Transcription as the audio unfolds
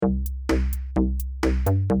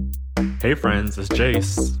Hey friends, it's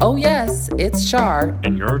Jace. Oh yes, it's Char.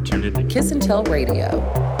 And you're tuned in to Kiss and Tell Radio.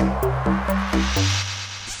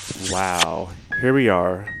 Wow, here we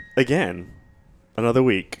are again. Another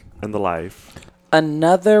week in the life.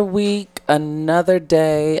 Another week, another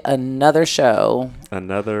day, another show. I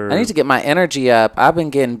need to get my energy up. I've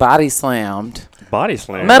been getting body slammed. Body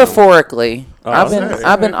slammed? Metaphorically.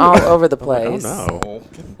 I've been all over the place. Oh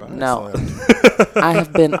no. I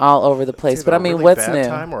have been all over the place. But I mean, really what's bad new?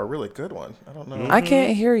 Time or a really good one? I don't know. I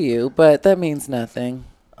can't hear you, but that means nothing.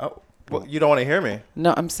 Oh, well, you don't want to hear me?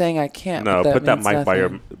 No, I'm saying I can't. No, but put that means mic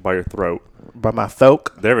nothing. by your throat. By my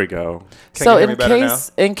folk. There we go. So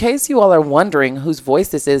in case you all are wondering whose voice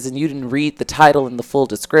this is and you didn't read the title and the full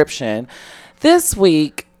description, this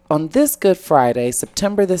week on this Good Friday,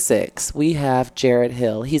 September the 6th, we have Jared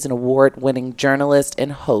Hill. He's an award-winning journalist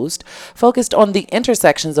and host focused on the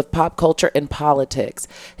intersections of pop culture and politics.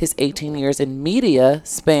 His 18 years in media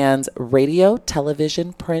spans radio,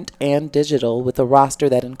 television, print, and digital, with a roster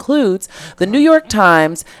that includes the New York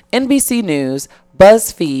Times, NBC News,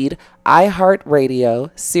 BuzzFeed,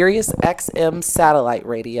 iHeartRadio, Sirius XM Satellite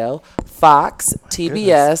Radio, Fox,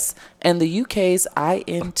 TBS, and the UK's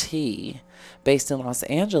INT. Based in Los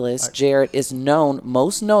Angeles, Jared is known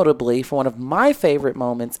most notably for one of my favorite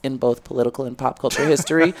moments in both political and pop culture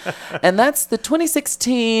history, and that's the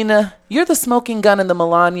 2016 "You're the Smoking Gun" in the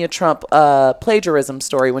Melania Trump plagiarism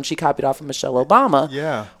story when she copied off of Michelle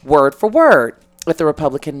Obama, word for word, at the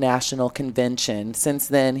Republican National Convention. Since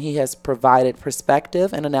then, he has provided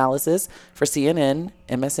perspective and analysis for CNN,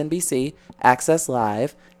 MSNBC, Access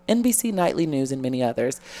Live, NBC Nightly News, and many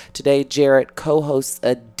others. Today, Jared co-hosts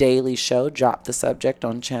a daily show, Drop the Subject,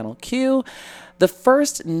 on Channel Q, the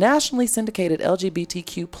first nationally syndicated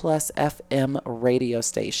LGBTQ plus FM radio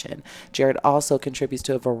station. Jared also contributes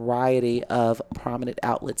to a variety of prominent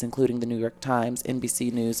outlets, including the New York Times,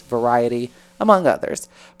 NBC News, Variety, among others.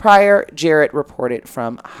 Prior, Jared reported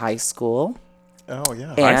from high school. Oh,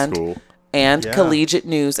 yeah. High school. And collegiate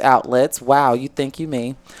news outlets. Wow, you think you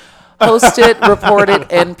me. Hosted,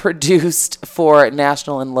 reported, and produced for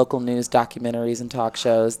national and local news, documentaries, and talk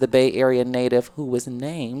shows. The Bay Area native who was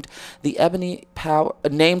named to the Ebony Power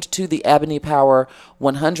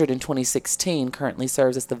 100 in 2016 currently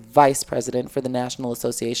serves as the vice president for the National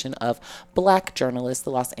Association of Black Journalists, the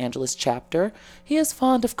Los Angeles chapter. He is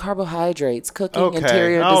fond of carbohydrates, cooking,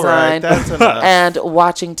 interior design, and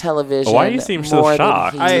watching television. Why do you seem so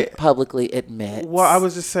shocked? Than he publicly admits. Well, I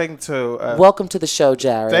was just saying to... welcome to the show,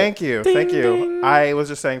 Jared. Thank you. Ding, Thank you. ding. I was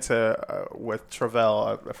just saying to, with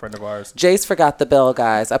Travell, a friend of ours. Jace forgot the bell,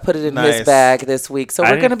 guys. I put it in his bag this week. So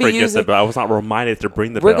we're going to be using... But I was not reminded to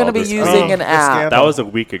bring the bell. We're going to be using an app. That was a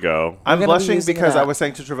week ago. I'm blushing because I was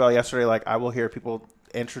saying to Travell yesterday, like, I will hear people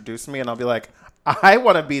introduce me and I'll be like, I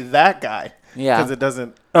want to be that guy. Yeah. Because it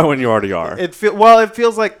doesn't... Oh, and you already are. It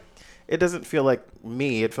feels like... It doesn't feel like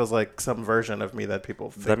me. It feels like some version of me that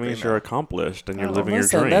people think That means you're accomplished and you're living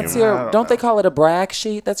Listen, your dream. that's your... Don't they call it a brag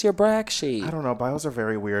sheet? That's your brag sheet. I don't know. Bios are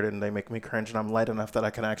very weird and they make me cringe, and I'm light enough that I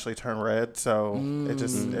can actually turn red. So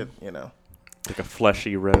Like a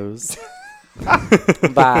fleshy rose.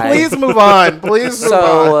 Bye. Please move on. Please move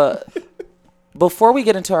on. Before we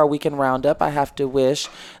get into our weekend roundup, I have to wish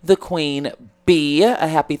the Queen Bee a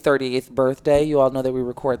happy 38th birthday. You all know that we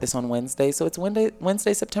record this on Wednesday, so it's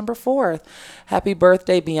Wednesday, September 4th. Happy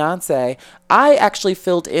birthday, Beyonce. I actually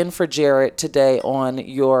filled in for Jared today on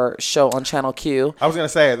your show on Channel Q. I was going to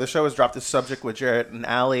say, the show has dropped the subject with Jarrett and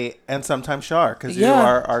Allie and sometimes Shar, because you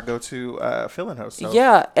are our go-to fill-in host. So.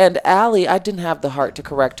 Yeah, and Allie, I didn't have the heart to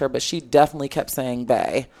correct her, but she definitely kept saying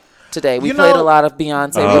bae. Today. We played a lot of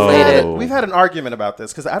Beyonce related. We've had an argument about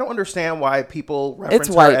this because I don't understand why people reference it's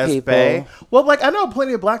her white as people. Bae. Well, like, I know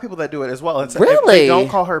plenty of black people that do it as well. It's, really? If they don't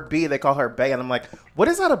call her B, they call her Bae. And I'm like, what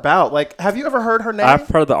is that about? Like, have you ever heard her name? I've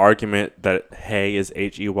heard the argument that Hey is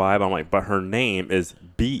H-E-Y, but I'm like, but her name is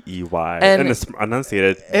B-E-Y. And it's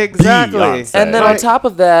enunciated exactly. Beyonce. And then on top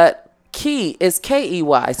of that, Key is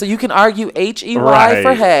K-E-Y. So you can argue H-E-Y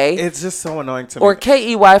for Hey. It's just so annoying to me. Or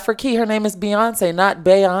K-E-Y for Key. Her name is Beyonce, not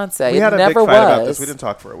Beyonce. We had a big fight about this. We didn't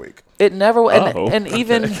talk for a week. It never and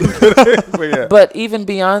even but even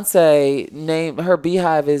Beyonce name her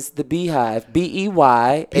beehive is the Beehive,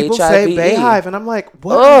 B-E-Y-H-I-V-E. People say Bayhive, and I'm like,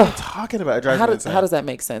 what are you talking about? It drives me insane. How does that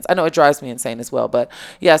make sense? I know it drives me insane as well, but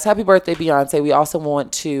yes, happy birthday, Beyonce. We also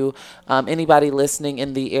want to anybody listening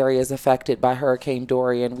in the areas affected by Hurricane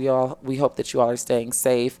Dorian. We hope that you all are staying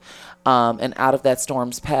safe and out of that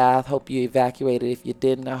storm's path. Hope you evacuated. If you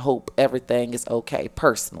didn't, I hope everything is okay.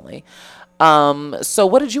 Personally. So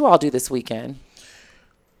what did you all do this weekend?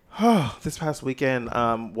 This past weekend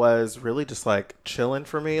was really just like chilling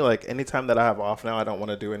for me. Like anytime that I have off now, I don't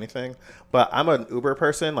want to do anything. But I'm an Uber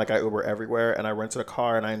person. Like I Uber everywhere, and I rented a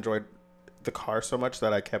car, and I enjoyed the car so much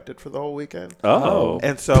that I kept it for the whole weekend. Oh.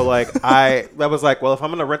 And so like I was like, well, if I'm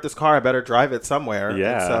gonna rent this car, I better drive it somewhere.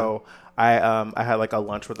 Yeah. And so I had like a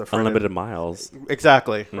lunch with a friend. Unlimited miles.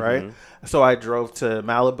 Exactly, right? So I drove to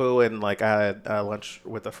Malibu and like I had lunch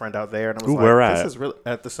with a friend out there, and I was like, where this at? is really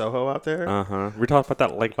at the Soho out there. We talked about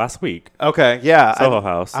that like last week. Okay, yeah. Soho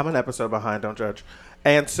House. I'm an episode behind, don't judge.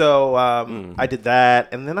 And so I did that,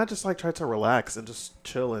 and then I just like tried to relax and just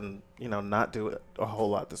chill and, not do a whole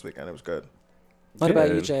lot this weekend. It was good. What about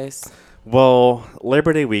you, Jace? Well,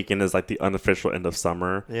 Labor Day weekend is like the unofficial end of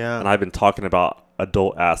summer. Yeah. And I've been talking about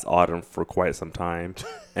adult ass autumn for quite some time.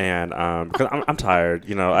 And because I'm tired,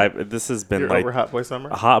 this has been You're like over Hot Boy Summer?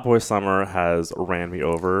 Hot Boy Summer has ran me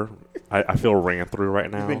over. I feel ran through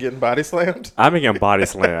right now. You've been getting body slammed? I've been getting body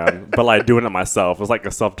slammed, but like doing it myself. It was like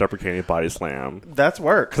a self-deprecating body slam. That's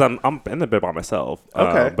work. Because I'm in the bed by myself.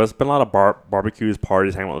 Okay. But it's been a lot of barbecues,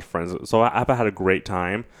 parties, hanging out with friends. So I've had a great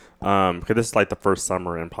time. Because this is like the first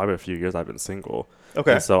summer in probably a few years I've been single.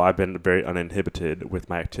 Okay. And so I've been very uninhibited with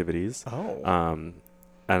my activities. Oh. And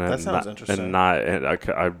that sounds interesting.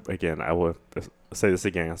 I will say this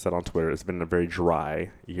again. I said on Twitter, it's been a very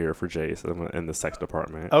dry year for Jace in the sex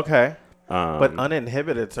department. Okay. But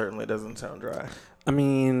uninhibited certainly doesn't sound dry. I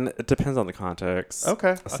mean, it depends on the context.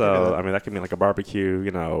 Okay. So, I mean, that could mean like a barbecue,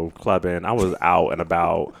 clubbing. I was out and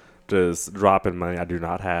about just dropping money I do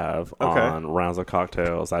not have on rounds of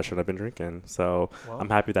cocktails I shouldn't have been drinking. So, I'm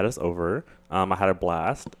happy that it's over. I had a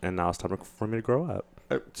blast, and now it's time for me to grow up.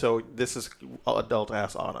 So, this is adult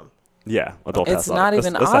ass autumn. Yeah, adult It's not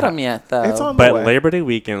even autumn yet, though. It's on the But way. Labor Day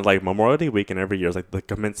weekend, like Memorial Day weekend every year is like the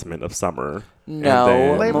commencement of summer.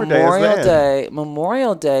 No, Labor Day is the end.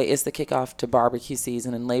 Memorial Day is the kickoff to barbecue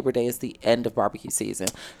season, and Labor Day is the end of barbecue season.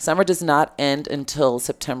 Summer does not end until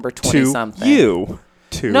September 20-something.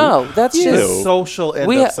 No, that's you. just social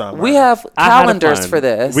end of summer. We have calendars for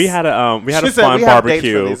this. We had a She said fun we have dates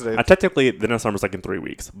barbecue. for these days. Technically, the end of summer's like in 3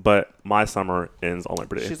 weeks, but my summer ends on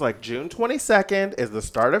Labor Day. She's like, June 22nd is the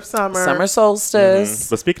start of summer. Summer solstice.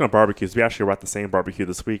 But speaking of barbecues, we actually were at the same barbecue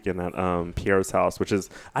this weekend at Pierre's house, which is,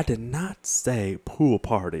 I did not say pool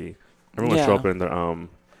party. Everyone showed up in their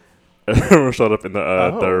everyone showed up in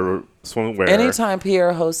their swimwear. Anytime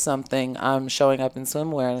Pierre hosts something, I'm showing up in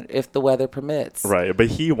swimwear if the weather permits. Right, but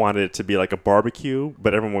he wanted it to be like a barbecue,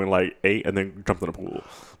 but everyone like ate and then jumped in the pool.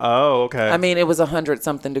 Oh, okay. I mean, it was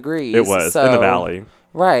 100-something degrees. It was in the valley.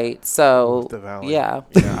 Right. So the valley. yeah.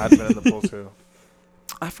 Yeah, I've been in the pool too.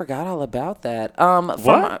 I forgot all about that.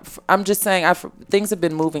 I'm just saying, things have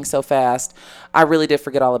been moving so fast. I really did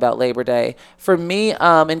forget all about Labor Day. For me,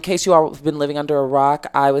 in case you all have been living under a rock,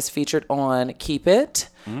 I was featured on Keep It,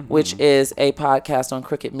 which is a podcast on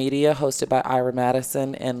Crooked Media hosted by Ira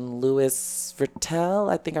Madison and Louis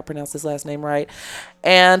Virtel. I think I pronounced his last name right.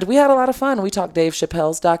 And we had a lot of fun. We talked Dave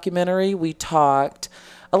Chappelle's documentary. We talked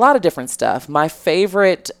a lot of different stuff. My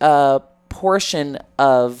favorite portion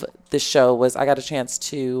of the show was I got a chance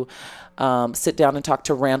to sit down and talk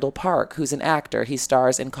to Randall Park, who's an actor. He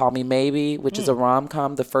stars in Call Me Maybe, which is a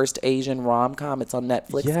rom-com, the first Asian rom-com. It's on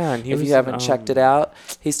Netflix. Yeah, and if you haven't checked it out.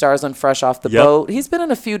 He stars on Fresh Off the Boat. He's been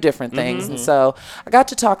in a few different things. And so I got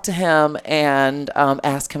to talk to him and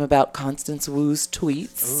ask him about Constance Wu's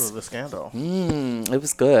tweets. Ooh, the scandal. It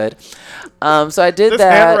was good. So I did this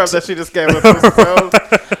that. hand rub that she just gave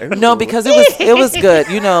us. No, because it was good.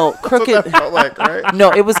 Crooked. That's what that felt like, right?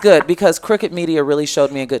 No, it was good because Crooked Media really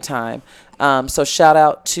showed me a good time. So shout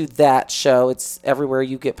out to that show. It's everywhere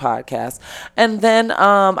you get podcasts. And then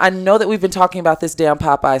I know that we've been talking about this damn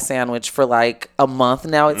Popeye sandwich for like a month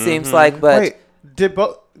now, it seems like. But Wait, did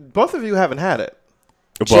both of you haven't had it?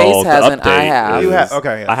 Jace hasn't. I have. You have.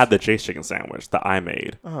 Okay. Yes. I had the Jace chicken sandwich that I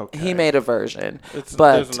made. Okay. He made a version.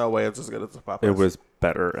 But there's no way it's as good as the Popeyes. It was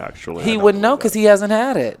better, actually. He wouldn't know because he hasn't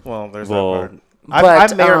had it. Well, there's Well, that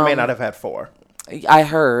part. I may or may not have had 4. I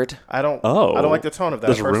heard. I don't like the tone of that.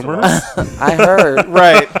 There's first rumors? of all. I heard.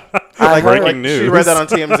 Right. Breaking news. She read that on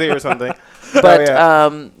TMZ or something.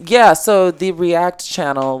 But so the React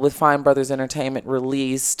channel with Fine Brothers Entertainment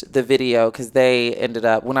released the video because they ended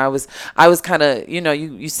up when I was kind of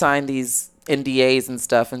you sign these NDAs and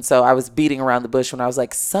stuff. And so I was beating around the bush when I was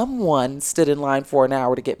like, someone stood in line for an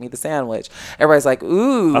hour to get me the sandwich. Everybody's like,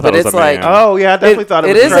 ooh, but it's like, oh yeah, I definitely thought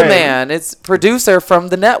it was is a man. It's producer from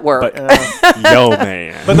the network. But, yo,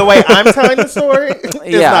 man. But the way I'm telling the story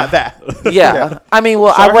is not that. Yeah. I mean,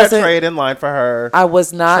 well, Char I wasn't. had Trade in line for her. I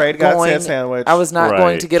was not Trade got going. said sandwich. I was not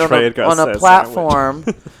going to get on a platform.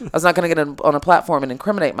 I was not going to get on a platform and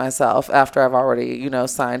incriminate myself after I've already,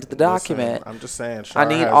 signed the document. Listen, I'm just saying. Char I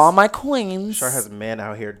need all my coins. Char has men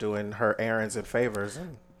out here doing her errands and favors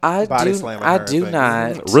and I do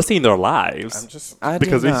not risking their lives.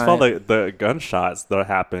 Because we saw the gunshots that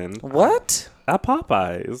happened. What? At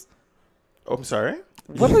Popeyes. Oh, I'm sorry.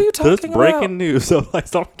 What are you talking about? This breaking news. So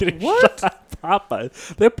someone getting shot at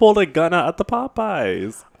Popeyes. They pulled a gun out at the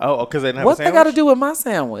Popeyes. Oh, because they didn't have what a sandwich? They got to do with my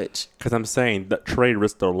sandwich? Because I'm saying that Trade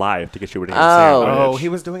risked their life to get you a sandwich. Oh, he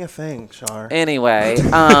was doing a thing, Char. Anyway,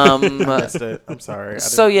 I missed it. I'm sorry.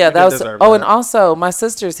 So yeah, that was. Oh, and also my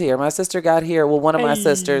sister's here. My sister got here. Well, one of my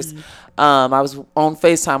sisters. I was on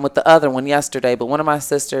FaceTime with the other one yesterday, but one of my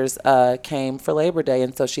sisters came for Labor Day,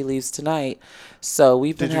 and so she leaves tonight. So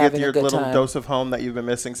we've been having a good time. Did you get your little dose of home that you've been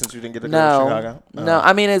missing since you didn't get to go to Chicago? No.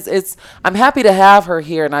 I mean, it's. I'm happy to have her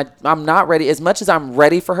here, and I'm not ready. As much as I'm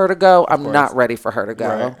ready for her to go, I'm not ready for her to go.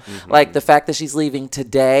 Right. Mm-hmm. Like the fact that she's leaving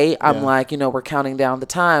today, I'm like, we're counting down the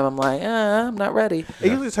time. I'm like, I'm not ready.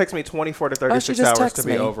 It usually takes me 24 to 36 hours to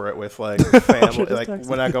be over it with like family. Like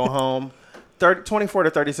when I go home. 24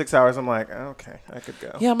 to 36 hours, I'm like, okay, I could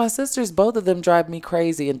go. Yeah, my sisters, both of them drive me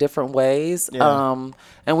crazy in different ways. Yeah.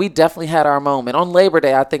 And we definitely had our moment. On Labor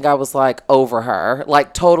Day, I think I was like over her,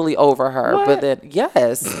 like totally over her. What? But then,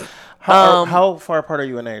 yes. How far apart are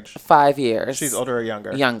you in age? 5 years. She's older or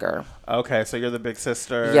younger? Younger. Okay, so you're the big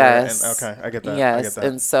sister. Yes. Okay, I get that. Yes, I get that.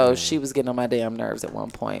 And so she was getting on my damn nerves at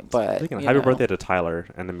one point. But happy birthday to Tyler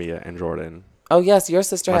and Amia and Jordan. Oh, yes, your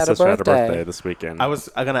sister had a birthday. My sister had a birthday this weekend. I was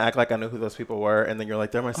going to act like I knew who those people were, and then you're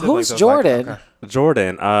like, they're my siblings. Who's Jordan? Like, okay.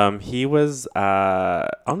 Jordan, he was, I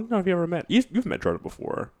don't know if you ever met, you've met Jordan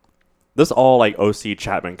before. This is all like OC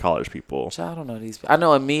Chapman College people. I don't know these people. I know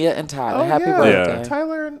Amia and Tyler. Oh, Happy birthday. Yeah.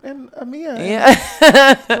 Tyler and Amia.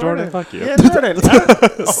 Yeah. Jordan, fuck you. Yeah, Jordan.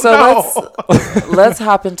 Let's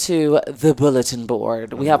hop into the bulletin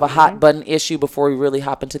board. We have a hot button issue before we really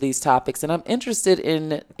hop into these topics, and I'm interested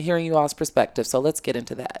in hearing you all's perspective. So let's get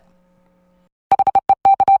into that.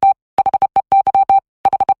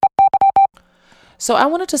 So I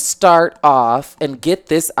wanted to start off and get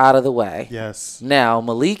this out of the way. Yes. Now,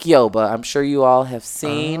 Malik Yoba, I'm sure you all have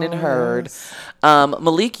seen and heard. Yes.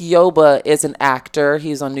 Malik Yoba is an actor.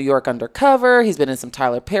 He's on New York Undercover. He's been in some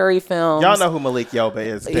Tyler Perry films. Y'all know who Malik Yoba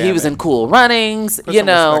is. He was in Cool Runnings. Cool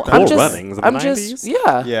Runnings in the 90s?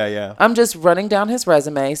 Yeah. I'm just running down his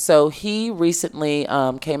resume. So he recently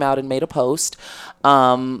came out and made a post.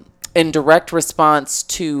 In direct response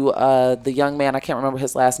to the young man, I can't remember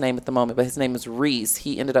his last name at the moment, but his name is Reese.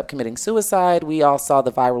 He ended up committing suicide. We all saw the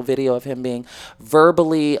viral video of him being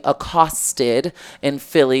verbally accosted in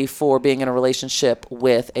Philly for being in a relationship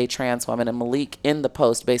with a trans woman. And Malik, in the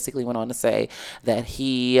post, basically went on to say that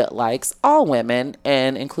he likes all women,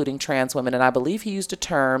 and including trans women. And I believe he used a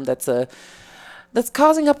term that's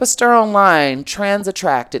causing up a stir online, trans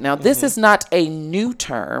attracted. Now, this is not a new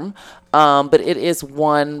term, but it is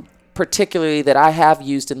one particularly that I have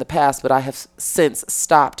used in the past, but I have since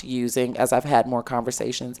stopped using as I've had more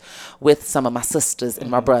conversations with some of my sisters and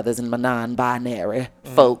my brothers and my non-binary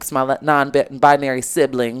folks, my non-binary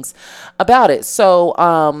siblings about it. So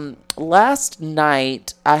last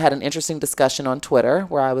night I had an interesting discussion on Twitter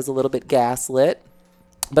where I was a little bit gaslit.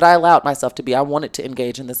 But I allowed myself to be. I wanted to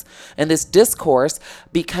engage in this discourse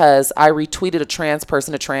because I retweeted a trans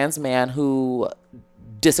person, a trans man who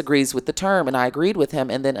disagrees with the term, and I agreed with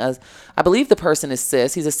him. And then I believe the person is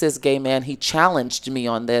cis. He's a cis gay man. He challenged me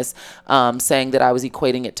on this, saying that I was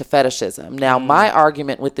equating it to fetishism. Now, my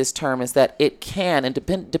argument with this term is that it can, and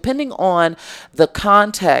depending on the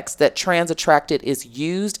context that trans attracted is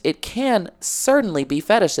used, it can certainly be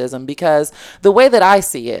fetishism, because the way that I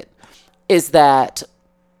see it is that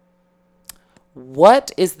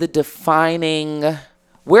what is the defining,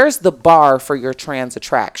 where's the bar for your trans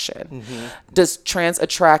attraction? Does trans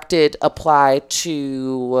attracted apply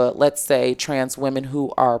to, let's say, trans women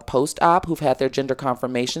who are post-op, who've had their gender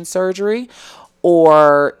confirmation surgery?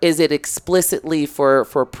 Or is it explicitly for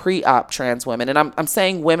pre-op trans women? And I'm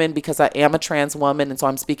saying women because I am a trans woman, and so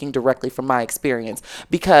I'm speaking directly from my experience.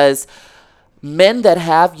 Because men that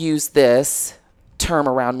have used this term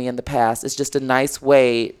around me in the past is just a nice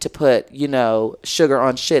way to put, sugar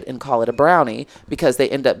on shit and call it a brownie, because they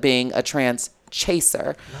end up being a trans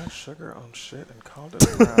chaser. Not sugar on shit and called it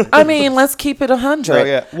a brownie. I mean, let's keep it 100. Oh,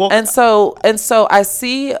 yeah. Well, and so I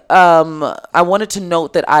see. I wanted to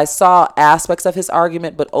note that I saw aspects of his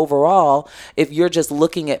argument, but overall, if you're just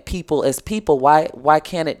looking at people as people, why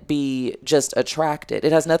can't it be just attracted?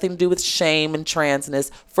 It has nothing to do with shame and transness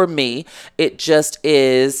for me. It just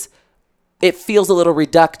is. It feels a little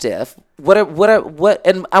reductive. What?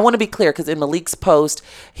 And I want to be clear, because in Malik's post,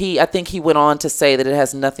 I think he went on to say that it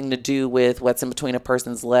has nothing to do with what's in between a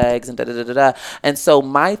person's legs and da da da da da. And so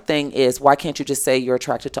my thing is, why can't you just say you're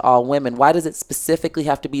attracted to all women? Why does it specifically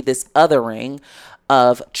have to be this othering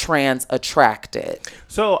of trans attracted?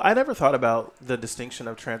 So I never thought about the distinction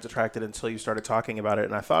of trans attracted until you started talking about it.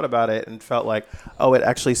 And I thought about it and felt like, oh, it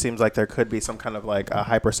actually seems like there could be some kind of like a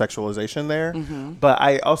hypersexualization there. Mm-hmm. But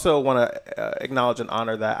I also want to acknowledge and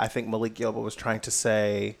honor that I think Malik Gilbert was trying to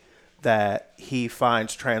say that he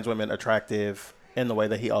finds trans women attractive in the way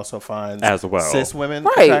that he also finds as well cis women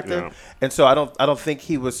right. attractive. Yeah. And so I don't think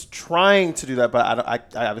he was trying to do that, but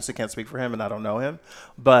I obviously can't speak for him and I don't know him.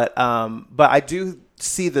 But I do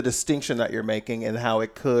see the distinction that you're making and how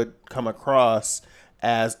it could come across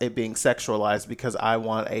as it being sexualized, because I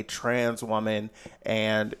want a trans woman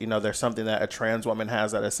and, there's something that a trans woman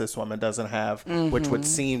has that a cis woman doesn't have, which would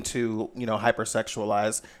seem to,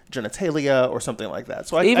 hypersexualize genitalia or something like that.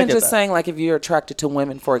 So I get just that. saying, like, if you're attracted to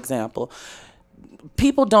women, for example,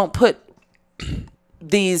 people don't put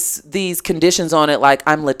these conditions on it, like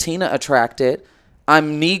I'm Latina attracted,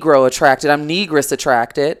 I'm Negro attracted, I'm Negress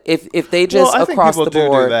attracted. If they just across the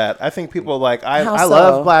board, do that. I think people like I so?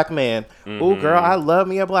 love black men. Ooh, girl, I love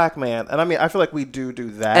me a black man. And I mean, I feel like we do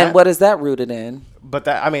that. And what is that rooted in? But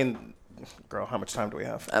that, I mean, girl, how much time do we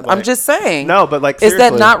have? I'm just saying. No, but like, seriously.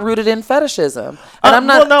 Is that not rooted in fetishism? And I'm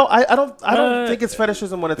not. Well, no, I don't think it's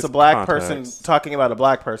fetishism when it's a black person talking about a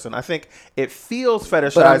black person. I think it feels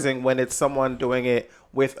fetishizing when it's someone doing it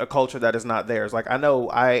with a culture that is not theirs. Like, I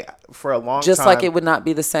know for a long time. Just like it would not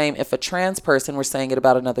be the same if a trans person were saying it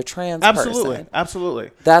about another trans person.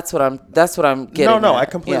 Absolutely. That's what I'm getting No, at. I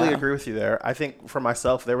completely agree with you there. I think for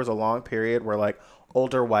myself, there was a long period where like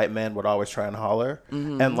older white men would always try and holler,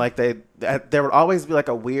 and like there would always be like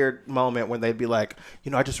a weird moment when they'd be like,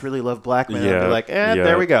 I just really love black men. Yeah, I'd be like,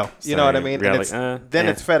 there we go. You know what I mean? And it's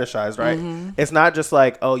fetishized, right? Mm-hmm. It's not just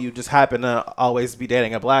like, oh, you just happen to always be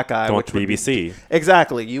dating a black guy. Don't BBC.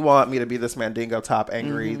 Exactly. You want me to be this Mandingo top,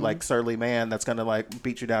 angry, like surly man that's gonna like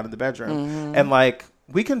beat you down in the bedroom, and like.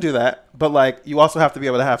 We can do that, but like you also have to be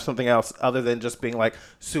able to have something else other than just being like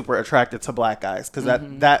super attracted to black guys, because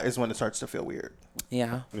that is when it starts to feel weird.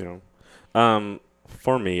 Yeah.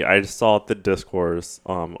 For me, I saw the discourse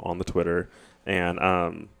on the Twitter, and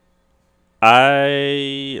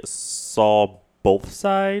I saw both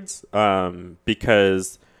sides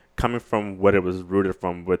because coming from what it was rooted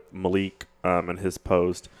from with Malik and his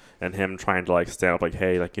post. And him trying to like stand up like,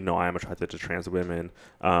 hey, like, I am attracted to trans women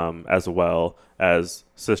as well as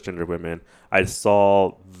cisgender women. I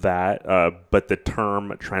saw that, but the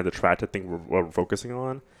term trans attracted, I think we're focusing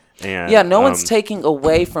on. And, no one's taking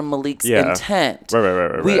away from Malik's intent.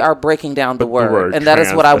 Right. We are breaking down the word, and that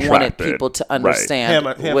is what I wanted people to understand.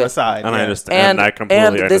 Right. Him aside. And I understand. And I completely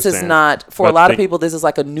understand. This is not, for a lot of people, this is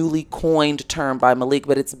like a newly coined term by Malik,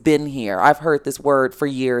 but it's been here. I've heard this word for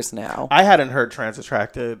years now. I hadn't heard trans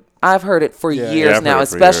attracted. I've heard it for years now,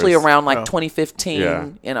 especially around like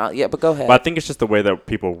 2015. But go ahead. But I think it's just the way that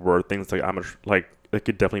people word things. Like it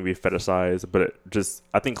could definitely be fetishized, but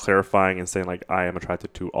I think clarifying and saying like I am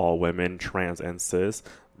attracted to all women, trans and cis.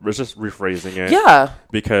 It's just rephrasing it. Yeah.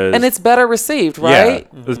 And it's better received, right?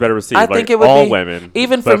 Yeah, it's better received. I think it would all be, women.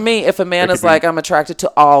 Even for me, if a man is like, I'm attracted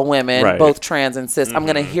to all women, both trans and cis, I'm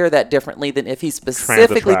going to hear that differently than if he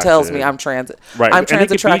specifically tells me I'm trans. Right. I'm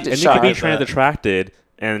trans attracted. And you could be trans attracted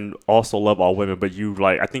and also love all women, but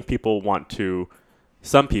I think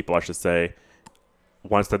some people I should say,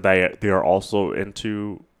 once that they are also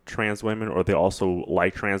into trans women or they also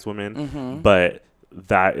like trans women, but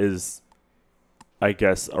that is, I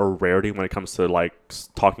guess, a rarity when it comes to like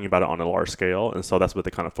talking about it on a large scale, and so that's what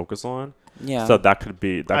they kind of focus on. Yeah. So that could have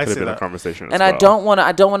been a conversation. And I don't want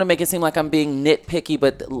to make it seem like I'm being nitpicky,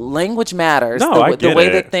 but language matters. No, I get the way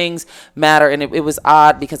that things matter, and it was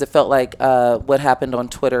odd because it felt like what happened on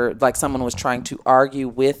Twitter, like someone was trying to argue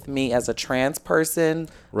with me as a trans person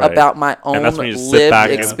about my own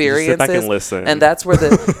lived experiences. Sit back and listen. And that's where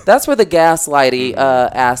the gaslighty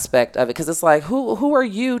aspect of it, because it's like, who are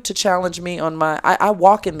you to challenge me on my? I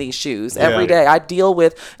walk in these shoes every day. I deal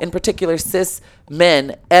with, in particular, cis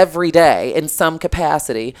men every day in some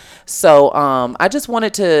capacity. So I just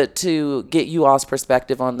wanted to get you all's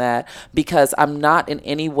perspective on that, because I'm not in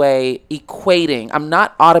any way I'm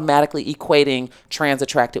not automatically equating trans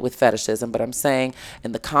attracted with fetishism, but I'm saying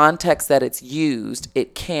in the context that it's used,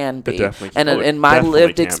 it can be. And in my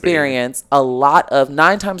lived experience, a lot of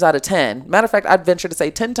 9 times out of 10, matter of fact, I'd venture to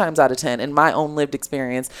say 10 times out of 10, in my own lived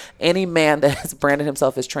experience, any man that has branded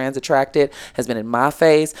himself as trans attracted has been in my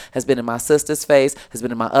face, has been in my sister's face, has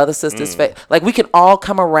been in my other sister's face. Like, we can all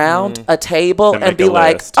come around a table and be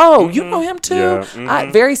like, oh, you know him too?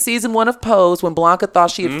 Very season 1 of Pose, when Blanca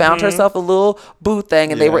thought she had found herself a little boo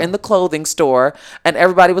thing, and they were in the clothing store, and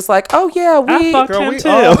everybody was like, oh yeah, we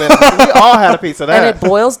all had a piece of that. And it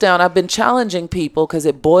boils down, I've been challenging people, because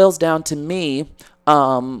it boils down to me,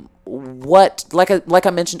 what, like I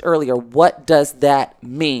mentioned earlier, what does that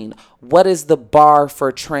mean? What is the bar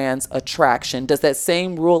for trans attraction? Does that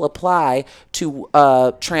same rule apply to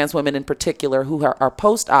trans women in particular who are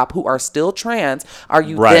post-op, who are still trans? Are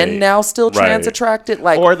you then now still trans attracted?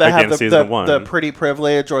 Like, or they have the pretty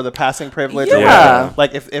privilege or the passing privilege? Yeah.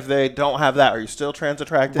 Like, if they don't have that, are you still trans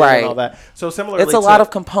attracted and all that? So similarly, it's a lot of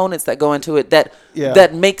components that go into it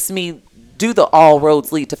that makes me do the all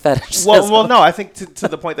roads lead to fetishism. Well, no, I think to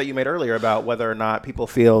the point that you made earlier about whether or not people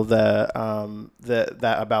feel that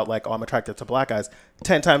about, like, oh, I'm attracted to black guys.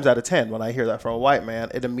 10 times out of 10, when I hear that from a white man,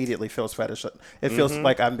 it immediately feels fetish. It feels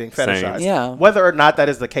like I'm being fetishized. Same. Yeah. Whether or not that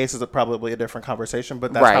is the case is probably a different conversation,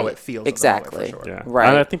 but that's how it feels. Exactly. At the moment, for sure. Yeah. Right.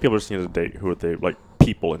 And I think people just need to date who they like,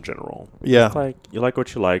 people in general. Yeah. It's like, you like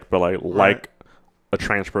what you like, but like a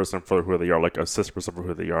trans person for who they are, like a cis person for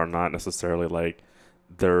who they are, not necessarily like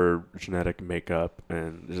their genetic makeup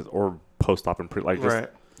or post-op and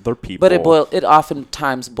they're people. But it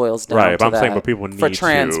oftentimes boils down to but I'm that saying, but people need for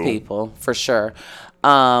trans people, for sure.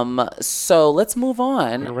 So let's move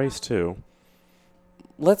on. And race too.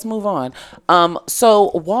 Let's move on.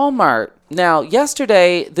 So Walmart. Now,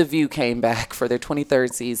 yesterday, The View came back for their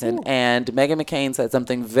 23rd season, and Meghan McCain said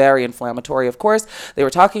something very inflammatory. Of course, they were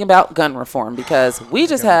talking about gun reform, because we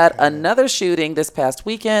just had another shooting this past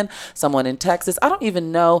weekend, someone in Texas. I don't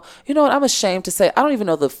even know, you know what, I'm ashamed to say, I don't even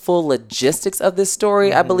know the full logistics of this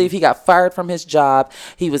story. I believe he got fired from his job.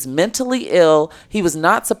 He was mentally ill. He was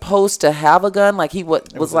not supposed to have a gun. Like, he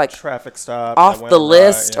was like traffic stop off the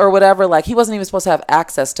list or whatever. Like, he wasn't even supposed to have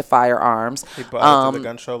access to firearms. He bought the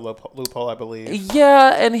gun show loophole, I believe.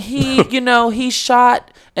 Yeah, and he, he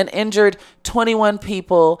shot and injured 21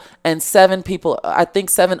 people, and 7 people, I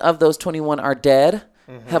think 7 of those 21 are dead,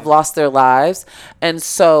 have lost their lives. And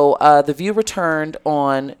so The View returned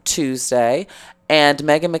on Tuesday, and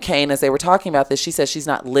Meghan McCain, as they were talking about this, she says she's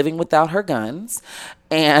not living without her guns.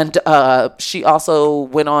 And she also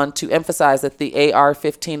went on to emphasize that the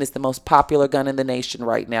AR-15 is the most popular gun in the nation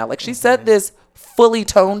right now. Like, she said this fully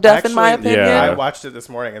tone deaf, in my opinion. Yeah. I watched it this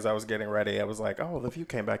morning as I was getting ready. I was like, oh, The View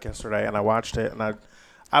came back yesterday, and I watched it, and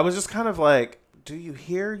I was just kind of like, do you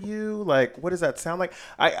hear you? Like, what does that sound like?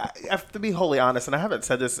 I have to be wholly honest, and I haven't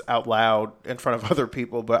said this out loud in front of other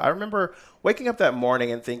people, but I remember waking up that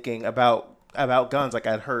morning and thinking about guns. Like,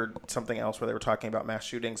 I'd heard something else where they were talking about mass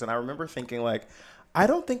shootings, and I remember thinking, like, I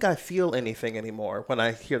don't think I feel anything anymore when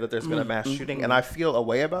I hear that there's been a mass shooting, and I feel a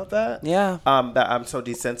way about that. Yeah. That I'm so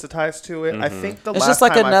desensitized to it. I think it's just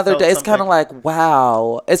like another day. It's kind of like,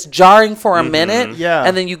 wow. It's jarring for a minute,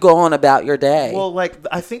 and then you go on about your day. Well, like,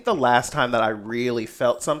 I think the last time that I really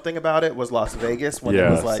felt something about it was Las Vegas, when it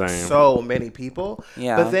was like so many people.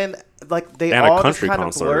 Yeah. But then, like, they all just kind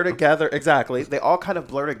of blur together. Exactly. They all kind of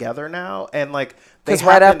blur together now, and like, because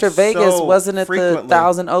right after Vegas, wasn't it the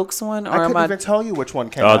Thousand Oaks one? Or I couldn't even tell you which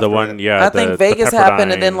one came after. The one, I think Vegas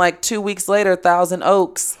happened, and then like 2 weeks later, Thousand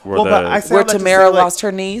Oaks, where Tamara lost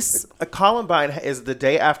her niece. Columbine is the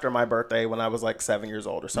day after my birthday, when I was like 7 years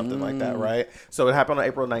old or something like that, right? So it happened on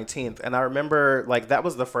April 19th, and I remember, like, that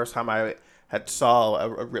was the first time I had saw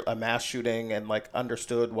a mass shooting and like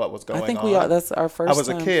understood what was going on. I think that's our first. I was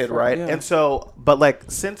a kid, right? Yeah. And so, but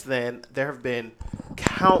like, since then, there have been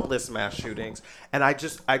countless mass shootings, and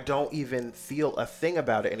I don't even feel a thing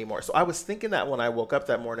about it anymore. So I was thinking that when I woke up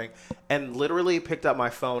that morning, and literally picked up my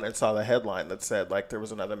phone and saw the headline that said like there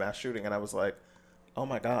was another mass shooting, and I was like, oh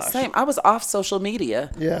my gosh. Same. I was off social media.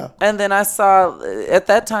 Yeah. And then I saw, at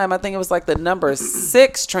that time, I think it was like the number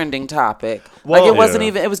 6 trending topic. Well, like, it wasn't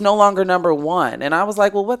even, it was no longer number 1. And I was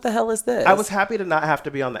like, well, what the hell is this? I was happy to not have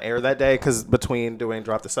to be on the air that day, because between doing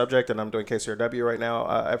Drop the Subject and I'm doing KCRW right now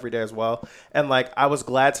every day as well. And like, I was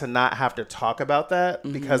glad to not have to talk about that,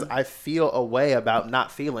 because I feel a way about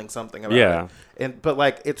not feeling something about it. But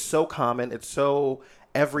like, it's so common. It's so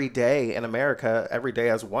every day in America, every day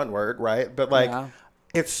as one word, right? But like,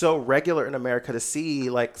 it's so regular in America to see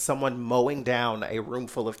like someone mowing down a room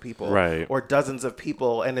full of people, right, or dozens of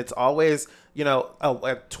people, and it's always, you know,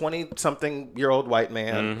 a 20-something-year-old white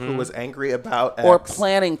man who was angry about X. Or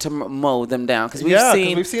planning to mow them down, because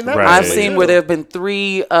we've seen that. Right. I've seen where there have been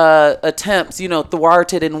 3 attempts, you know,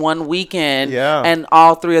 thwarted in one weekend, and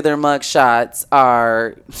all 3 of their mug shots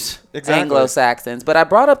are Anglo-Saxons. But I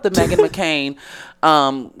brought up the Meghan McCain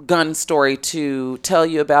gun story to tell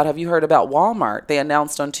you about. Have you heard about Walmart? They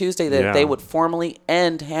announced on Tuesday that they would formally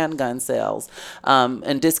end handgun sales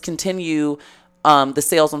and discontinue the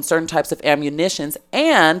sales on certain types of ammunitions,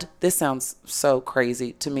 and this sounds so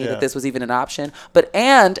crazy to me that this was even an option,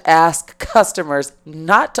 and ask customers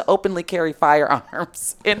not to openly carry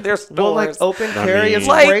firearms in their stores. Well, like open carry is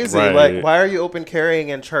crazy. Right. Like, why are you open carrying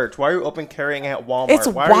in church? Why are you open carrying at Walmart? It's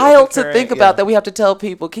wild to think about that. We have to tell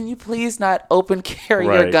people, can you please not open carry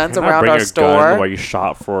your guns around our store? While you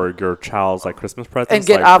shop for your child's like Christmas presents and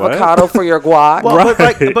get avocado for your guac.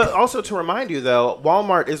 Well, but also to remind you though,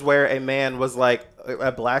 Walmart is where a man was like,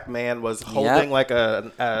 a black man was holding like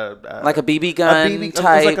a BB gun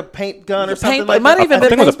type. It was like a paint gun or something like that. It might even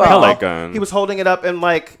been a pellet gun. He was holding it up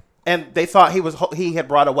and they thought he had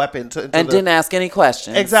brought a weapon didn't ask any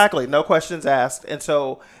questions. Exactly, no questions asked. And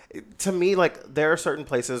so, to me, like, there are certain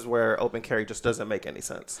places where open carry just doesn't make any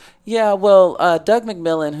sense. Yeah, well, Doug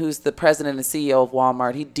McMillon, who's the president and CEO of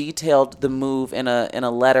Walmart, he detailed the move in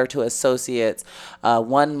a letter to associates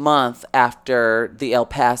 1 month after the El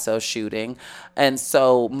Paso shooting. And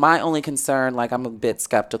so my only concern, like, I'm a bit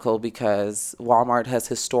skeptical because Walmart has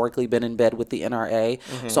historically been in bed with the NRA.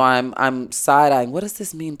 Mm-hmm. So I'm side-eyeing. What does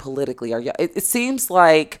this mean politically? It seems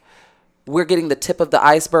like we're getting the tip of the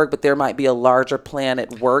iceberg, but there might be a larger plan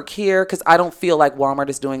at work here, because I don't feel like Walmart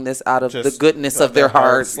is doing this out of the goodness of their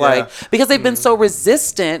hearts, because they've been so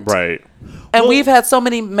resistant. Right. And we've had so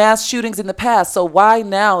many mass shootings in the past, so why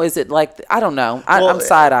now is it like, I don't know. I'm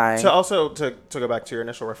side-eyeing. To go back to your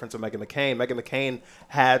initial reference of Meghan McCain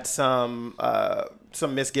had some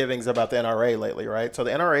misgivings about the NRA lately, right? So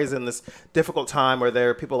the NRA is in this difficult time where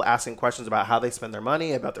there are people asking questions about how they spend their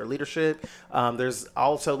money, about their leadership. There's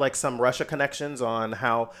also like some Russia connections on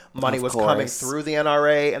how money was coming through the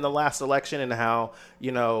NRA in the last election, and how,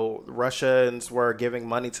 you know, Russians were giving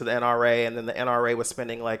money to the NRA, and then the NRA was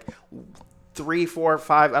spending like 3, 4,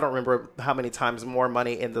 5, I don't remember how many times more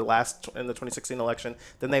money in the 2016 election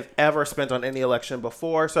than they've ever spent on any election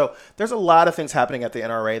before. So there's a lot of things happening at the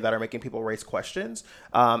NRA that are making people raise questions.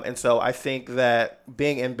 And so I think that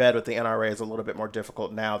being in bed with the NRA is a little bit more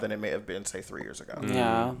difficult now than it may have been, say, 3 years ago.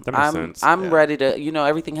 Yeah. That makes sense. I'm ready to, you know,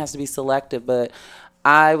 everything has to be selective, but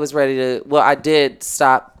I was ready to, I did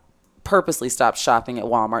purposely stop shopping at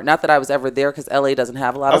Walmart. Not that I was ever there, because LA doesn't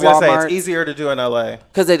have a lot of Walmart. I was going to say, it's easier to do in LA.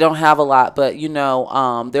 Because they don't have a lot, but, you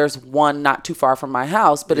know, there's one not too far from my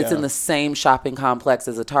house, but it's in the same shopping complex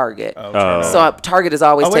as a Target. So Target is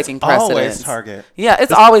always taking precedence. Always Target. Yeah,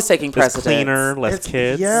 it's always taking precedence. It's cleaner, less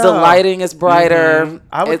kids. Yeah. The lighting is brighter. Mm-hmm.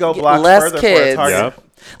 I would go blocks further for a Target. Yep.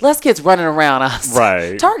 Less kids running around us.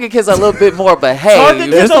 Right. Target kids are a little bit more behaved.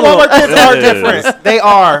 Target kids and Walmart kids are different. They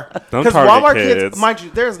are. Because Walmart kids, mind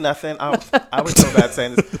you, there's nothing. I was so bad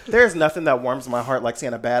saying this. There's nothing that warms my heart like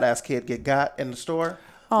seeing a badass kid get got in the store.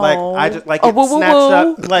 Like, I just like getting snatched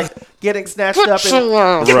up, like getting snatched up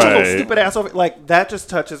and get your little stupid ass over. Like, that just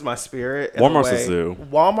touches my spirit. Walmart's a zoo.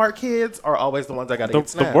 Walmart kids are always the ones that got to get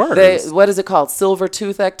snatched. What is it called? Silver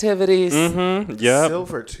tooth activities. Mm-hmm. Yeah.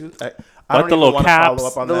 Silver tooth. I don't even want to follow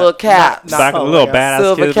up on that. The little caps. Back the little badass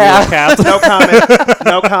silver kids. Caps. No comment.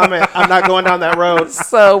 No comment. I'm not going down that road.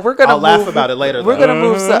 So we're gonna laugh about it later. We're gonna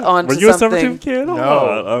move on to something. Were you a silver tooth kid? No,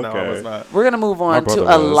 okay. No, I was not. We're gonna move on to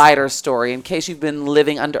a lighter story in case you've been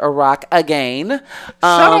living under a rock again. Shout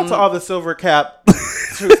out to all the silver cap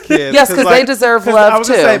tooth kids. Yes, because they deserve love too. I was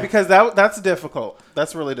gonna say, because that's difficult.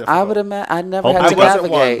 That's really difficult. I would imagine. I never had to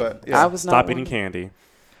navigate. I was not. Stop eating candy.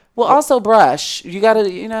 Well, also brush. You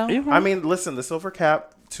gotta, you know. I mean, listen, the silver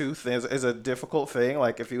cap tooth is a difficult thing.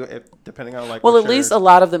 Like, if depending on like. Well, at least a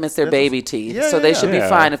lot of them, it's their baby teeth, so they should be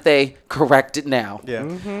fine if they correct it now. Yeah.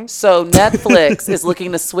 Mm-hmm. So Netflix is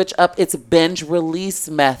looking to switch up its binge release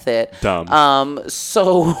method. Dumb.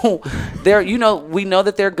 So they're, you know, we know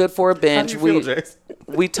that they're good for a binge. How do you feel, Jace?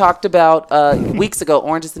 We talked about weeks ago,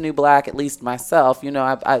 Orange is the New Black, at least myself. You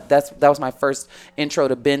know, that was my first intro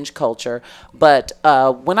to binge culture. But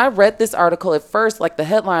when I read this article at first, like the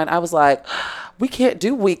headline, I was like, we can't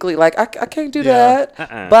do weekly. Like, I can't do that.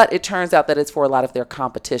 But it turns out that it's for a lot of their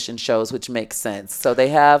competition shows, which makes sense. So they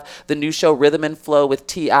have the new show Rhythm and Flow with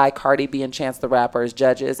T.I., Cardi B, and Chance the Rapper as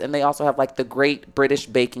judges. And they also have like the Great British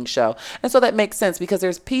Baking Show. And so that makes sense because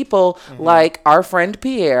there's people like our friend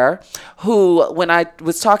Pierre, who, when I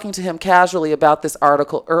was talking to him casually about this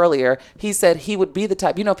article earlier, he said he would be the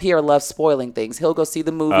type, Pierre loves spoiling things. He'll go see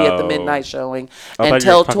the movie at the midnight showing and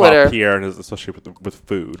tell Twitter. Pierre, and especially with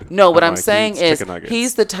food. No, what I'm saying is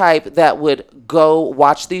he's the type that would go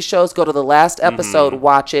watch these shows, go to the last episode,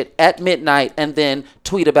 watch it at midnight, and then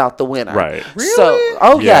tweet about the winner. Right. Really?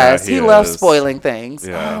 So, yes, he loves spoiling things.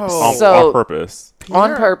 Yeah. On purpose. Pierre.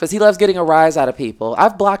 On purpose. He loves getting a rise out of people.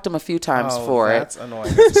 I've blocked him a few times for that's it. That's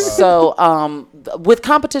annoying. So, with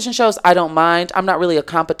competition shows, I don't mind. I'm not really a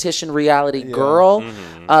competition reality girl.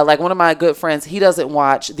 Like one of my good friends, he doesn't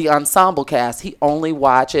watch the Ensemble Cast. He only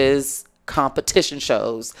watches competition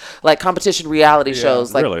shows, like competition reality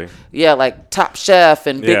shows, like like Top Chef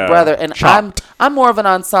and Big Brother. And Chopped. I'm more of an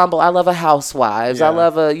ensemble. I love a Housewives. I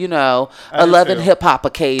love a I love hip hop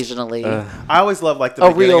occasionally. I always love like the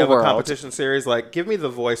beginning of a competition series. Like, give me The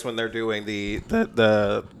Voice when they're doing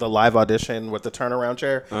the live audition with the turnaround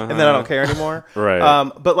chair, and then I don't care anymore. Right.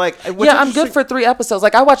 But like, I'm good for 3 episodes.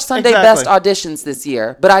 Like, I watched Sunday Best Auditions this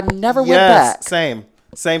year, but I never went back.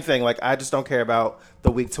 Same thing. Like, I just don't care about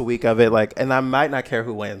the week to week of it. Like, and I might not care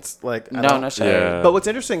who wins. Like, no shade. Yeah. But what's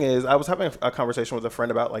interesting is I was having a conversation with a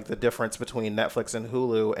friend about like the difference between Netflix and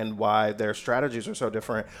Hulu and why their strategies are so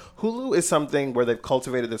different. Hulu is something where they've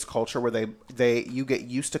cultivated this culture where you get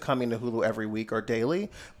used to coming to Hulu every week or daily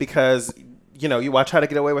because you watch How to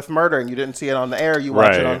Get Away with Murder and you didn't see it on the air, you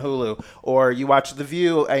watch it on Hulu. Or you watch The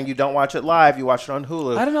View and you don't watch it live, you watch it on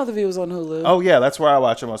Hulu. I didn't know The View was on Hulu. Oh, yeah, that's where I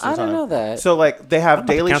watch it most of the time. I didn't know that. So, like, they have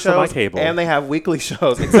daily shows and they have weekly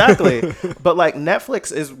shows. Exactly. But, like,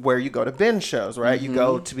 Netflix is where you go to binge shows, right? You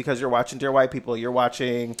go to, because you're watching Dear White People, you're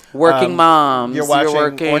watching Working Moms. You're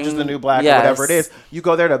watching Orange is the New Black or whatever it is. You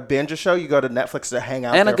go there to binge a show, you go to Netflix to hang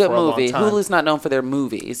out and there a good for a movie. long time. Hulu's not known for their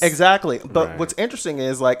movies. Exactly. But what's interesting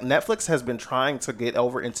is, like, Netflix has been trying to get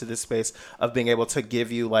over into this space of being able to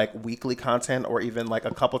give you like weekly content or even like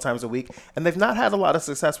a couple times a week, and they've not had a lot of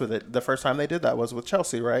success with it. The first time they did that was with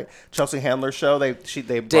Chelsea, right? Chelsea Handler's show. They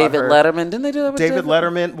David Letterman. Didn't they do that with David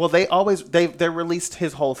Letterman? Well, they released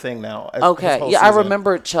his whole thing now. Okay, yeah, season. I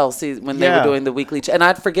remember Chelsea when they were doing the weekly, and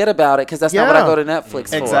I'd forget about it because that's not what I go to Netflix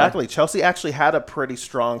for. Exactly. Chelsea actually had a pretty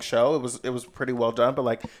strong show. It was pretty well done, but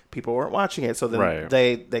like people weren't watching it, so then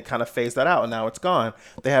they kind of phased that out, and now it's gone.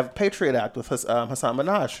 They have Patriot Act with Hassan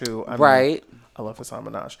Minaj. Who I love Hassan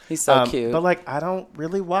Minaj. He's so cute. But like, I don't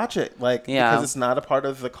really watch it, like because it's not a part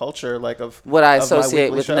of the culture, like of what I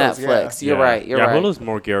associate with shows. Netflix. You're right. You're right. Hulu's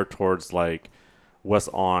more geared towards like what's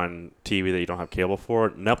on TV that you don't have cable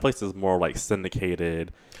for. Netflix is more like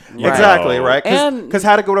syndicated. Exactly, right? Because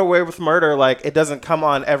How to Get Away with Murder, like it doesn't come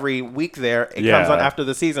on every week there. It comes on after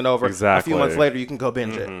the season over. Exactly. A few months later, you can go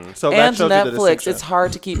binge it. So and that shows Netflix, it's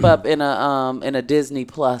hard to keep up in a Disney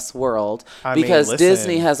Plus world because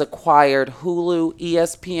Disney has acquired Hulu,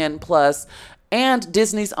 ESPN Plus, and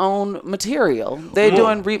Disney's own material. They're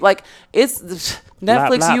doing it's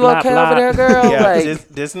Netflix. Blah, you blah, okay blah, over there, girl? Yeah,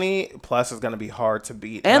 like, Disney Plus is going to be hard to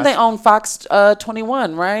beat. And they own Fox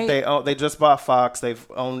 21, right? They just bought Fox. They've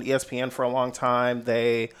owned ESPN for a long time.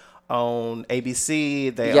 They own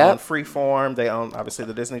ABC. They own Freeform. They own obviously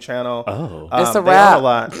the Disney Channel. It's a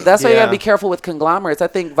wrap. That's why you got to be careful with conglomerates. I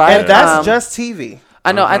think Viacom, and that's just TV.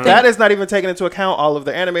 I know. I think that is not even taking into account all of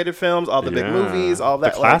the animated films, all the big movies, all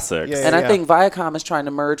that, the classics. I think Viacom is trying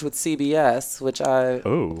to merge with CBS, which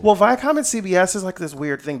well, Viacom and CBS is like this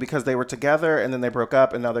weird thing because they were together and then they broke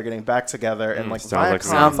up and now they're getting back together and like Viacom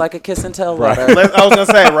sounds like a kiss and tell letter. I was gonna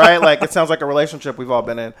say like it sounds like a relationship we've all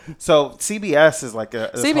been in. So CBS is like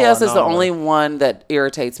CBS is the only one that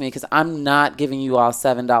irritates me because I'm not giving you all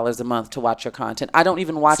 $7 a month to watch your content. I don't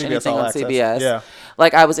even watch anything on CBS. Yeah.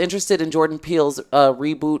 Like I was interested in Jordan Peele's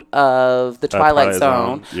reboot of The Twilight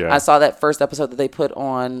Zone. Yeah. I saw that first episode that they put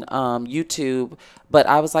on YouTube, but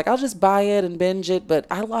I was like, I'll just buy it and binge it. But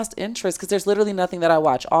I lost interest because there's literally nothing that I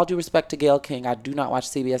watch. All due respect to Gayle King, I do not watch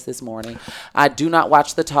CBS This Morning. I do not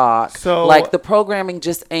watch The Talk. So like the programming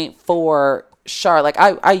just ain't for Char. Like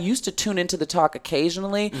I used to tune into The Talk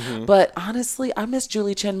occasionally, but honestly, I miss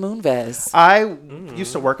Julie Chen Moonves. I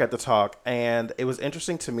used to work at The Talk, and it was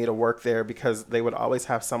interesting to me to work there because they would always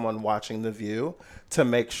have someone watching The View to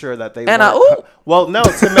make sure that they and to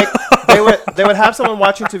they would have someone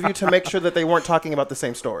watching To View to make sure that they weren't talking about the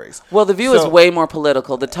same stories. Well, The View is way more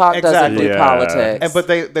political. The Talk doesn't do politics. But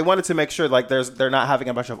they wanted to make sure like they're not having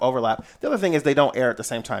a bunch of overlap. The other thing is they don't air at the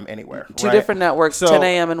same time anywhere. Two different networks, 10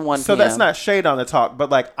 a.m. and 1 p.m. So that's not shade on The Talk, but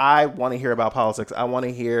like I want to hear about politics. I want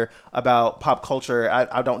to hear about pop culture.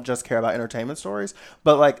 I don't just care about entertainment stories.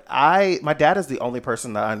 But like my dad is the only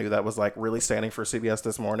person that I knew that was like really standing for CBS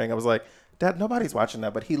This Morning. I was like, Dad, nobody's watching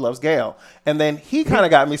that, but he loves Gayle. And then he kind of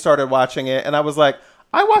got me started watching it, and I was like,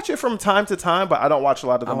 I watch it from time to time, but I don't watch a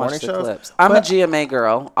lot of the morning shows. Clips. I'm a GMA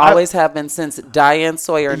girl. Always have been since Diane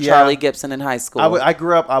Sawyer and Charlie Gibson in high school. I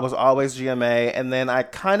grew up, I was always GMA, and then I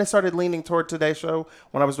kind of started leaning toward Today Show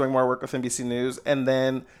when I was doing more work with NBC News, and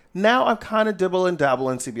then now I'm kind of dibble and dabble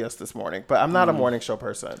in CBS This Morning, but I'm not a morning show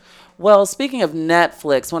person. Well, speaking of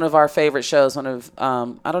Netflix, one of our favorite shows, I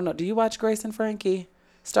don't know, do you watch Grace and Frankie?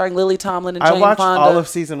 Starring Lily Tomlin and Jane Fonda. I watched all of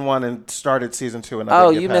season 1 and started season 2. And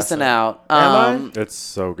you're missing out. Am I? It's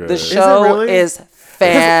so good. The show is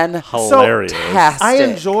hilarious. Fantastic. I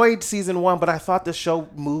enjoyed season 1, but I thought the show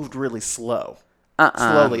moved really slow.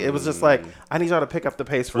 Slowly. It was just like, I need y'all to pick up the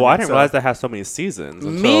pace for me. Well, I didn't realize they had so many seasons.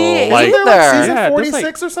 Me like, either. Like season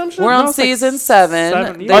 46 or some shit? We're on season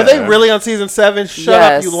 7. Are they really on season 7? Shut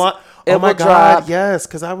up, you lot. Oh my God. Yes,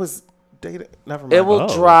 because I was dating. Never mind. It will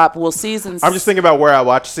drop. Well, seasons. I'm just thinking about where I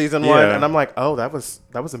watched season 1, and I'm like, oh, that was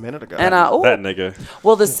a minute ago. And that nigga.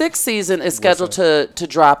 Well, the 6th season is scheduled to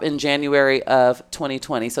drop in January of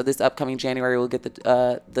 2020. So this upcoming January we'll get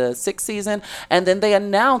the 6th season, and then they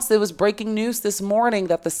announced there was breaking news this morning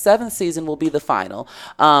that the 7th season will be the final.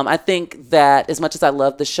 I think that as much as I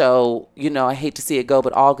love the show, I hate to see it go,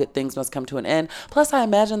 but all good things must come to an end. Plus, I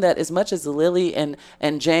imagine that as much as Lily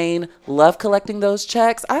and Jane love collecting those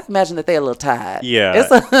checks, I imagine that they're a little tired. Yeah,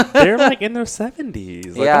 they're like in their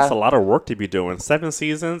 70s. Like that's a lot of work to be doing. 7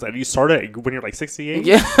 seasons, and you started when you're like 68.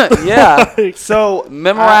 Yeah. So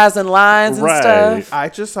memorizing lines and stuff. I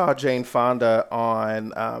just saw Jane Fonda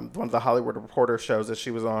on one of the Hollywood Reporter shows that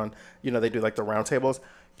she was on. They do like the roundtables.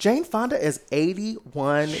 Jane Fonda is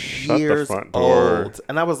 81 years old.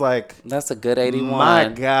 And I was like, that's a good 81. My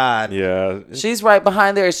God. Yeah. She's right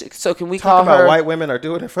behind there. So can we call her? White women are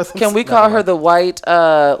doing it for themselves. Can we call her the white?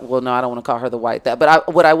 Well, no, I don't want to call her the white that.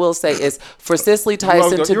 But what I will say is for Cicely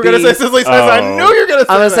Tyson to be. You were going to say Cicely Tyson. I knew you were going to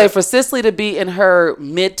say I'm going to say for Cicely to be in her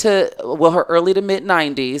her early to mid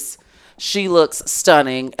 90s, she looks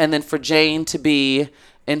stunning. And then for Jane to be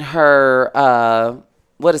in her.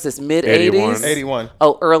 What is this, mid-80s? 81.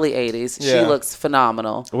 Oh, early 80s. Yeah. She looks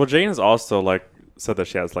phenomenal. Well, Jane is also like said that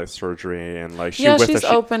she has like surgery and like she's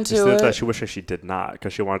open to it. That she wishes she did not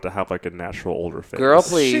because she wanted to have like a natural older face. Girl,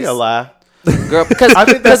 please. She a lie. Girl, because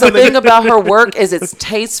the thing about her work is it's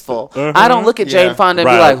tasteful. I don't look at Jane Fonda and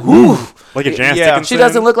be like, whoo. Like a Jan Dickinson. She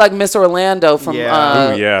doesn't look like Miss Orlando from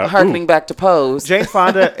Harkening Back to Pose. Jane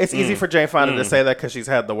Fonda, it's easy for Jane Fonda to say that because she's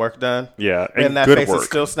had the work done. Yeah. And that face is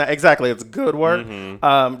still exactly, it's good work.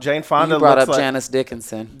 Jane Fonda you brought up Janice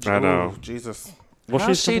Dickinson. I know. Jesus. Well,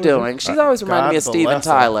 how's she doing? She's always reminded me of Steven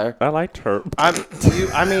Tyler. I liked her.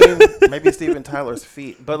 Maybe Steven Tyler's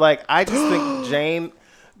feet. But like, I just think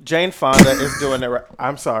Jane Fonda is doing it right.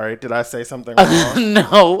 I'm sorry. Did I say something wrong?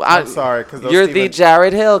 No. I'm sorry. You're the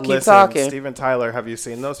Jared Hill. Keep talking. Steven Tyler, have you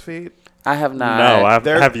seen those feet? I have not.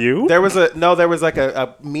 No, have you? There was like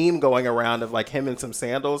a meme going around of like him in some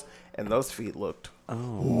sandals, and those feet looked. Oh.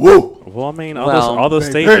 Whoa. Well, I mean, all those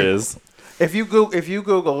stages. If you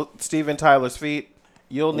Google Steven Tyler's feet,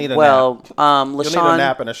 you'll need a nap. LaShawn, you'll need a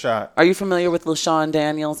nap and a shot. Are you familiar with LaShawn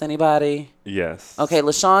Daniels? Anybody? Yes. Okay,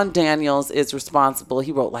 LaShawn Daniels is responsible.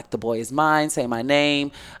 He wrote Like the Boy Is Mine, Say My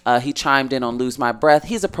Name. He chimed in on Lose My Breath.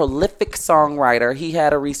 He's a prolific songwriter. He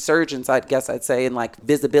had a resurgence, I guess I'd say, in like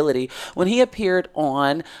visibility when he appeared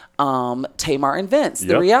on Tamar and Vince,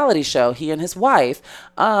 the reality show, he and his wife.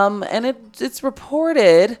 And it's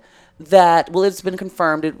reported that, well, it's been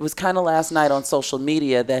confirmed. It was kind of last night on social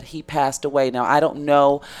media that he passed away. Now, I don't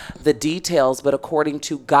know the details, but according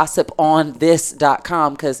to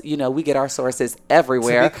GossipOnThis.com, because, we get our sources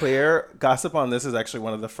everywhere. To be clear, Gossip on This is actually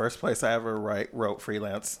one of the first places I ever wrote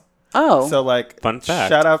freelance. Oh. So, like, fun fact.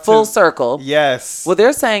 Shout out Full circle. Yes. Well,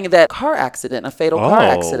 they're saying that a fatal car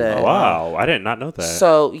accident. Wow. I did not know that.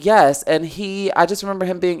 So, yes. And I just remember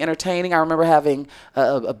him being entertaining. I remember having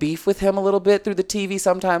a beef with him a little bit through the TV.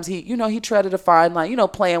 Sometimes he treaded a fine line,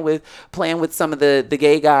 playing with some of the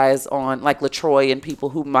gay guys on like LaTroy and people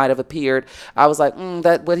who might have appeared. I was like,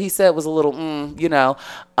 that what he said was a little,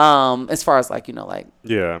 as far as like, like.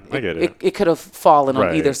 Yeah, I get it. It could have fallen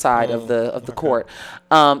on either side of the court.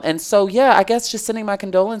 And And so, yeah, I guess just sending our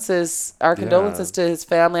condolences to his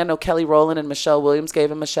family. I know Kelly Rowland and Michelle Williams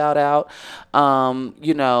gave him a shout out.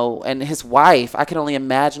 You know, and his wife, I can only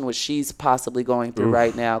imagine what she's possibly going through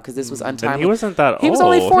right now because this was untimely. And he wasn't that old. He was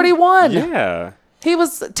only 41. Yeah. He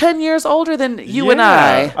was 10 years older than you and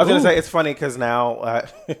I. I was going to say, it's funny because now,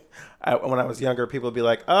 when I was younger, people would be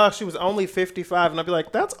like, oh, she was only 55. And I'd be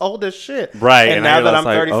like, that's old as shit. Right. And now that I'm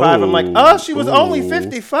 35, I'm like, oh, she was only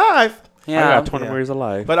 55. Yeah. I got 20 more years of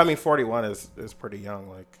life. But I mean, 41 is pretty young.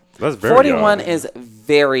 Like, that's very 41 young. is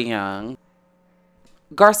very young.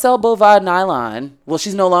 Garcelle Beauvais Nylon. Well,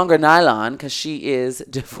 she's no longer Nylon because she is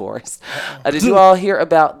divorced. Did you all hear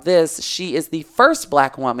about this? She is the first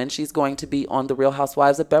black woman. She's going to be on The Real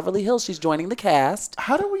Housewives of Beverly Hills. She's joining the cast.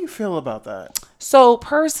 how do we feel about that? So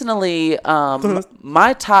personally,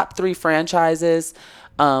 my top 3 franchises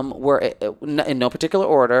were in no particular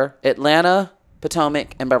order: Atlanta,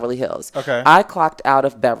 Potomac, and Beverly Hills. Okay. I clocked out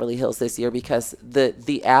of Beverly Hills this year because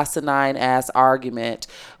the asinine ass argument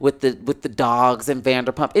with the dogs and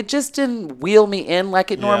Vanderpump, it just didn't wheel me in like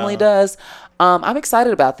it normally does. I'm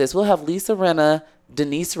excited about this. We'll have Lisa Rinna,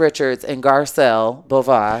 Denise Richards, and Garcelle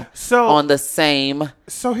Beauvais on the same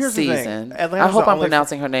here's season. The thing. I hope I'm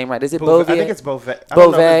pronouncing her name right. Is it Beauvais? Bouvier? I think it's Beauvais.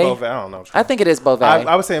 Beauvais. I don't know. I think it is Beauvais.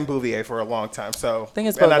 I was saying Bouvier for a long time. So I think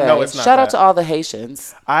it's Beauvais. And I know it's not Shout out to all the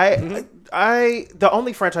Haitians. The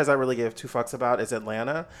only franchise I really give 2 fucks about is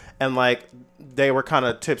Atlanta, and like they were kind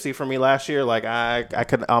of tipsy for me last year. Like I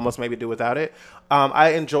could almost maybe do without it. I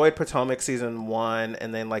enjoyed Potomac season 1,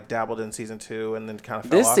 and then like dabbled in season 2, and then kind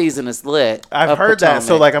of fell off. This season is lit. I've heard that,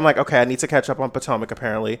 so like I'm like, okay, I need to catch up on Potomac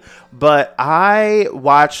apparently. But I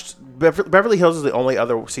watched Beverly Hills is the only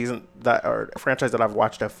other season franchise that I've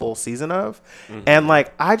watched a full season of, and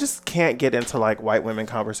like I just can't get into like white women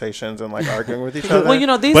conversations and like arguing with each other. Well, you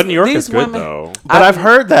know these. But New York these is good women, though. But I've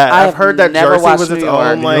heard that. I've heard that never Jersey watched was its New York.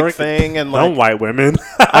 own like New York, thing, and no like white women.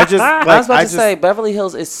 I just like I was about to say Beverly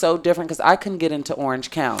Hills is so different because I couldn't get into Orange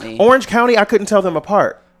County. Orange County, I couldn't tell them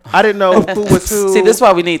apart. I didn't know who was who. See, this is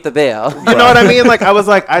why we need the bell. You know what I mean? Like I was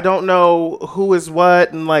like, I don't know who is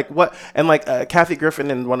what and like what. And like Kathy Griffin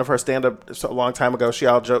in one of her stand-ups a long time ago, she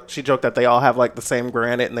joked that they all have like the same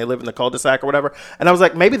granite and they live in the cul-de-sac or whatever. And I was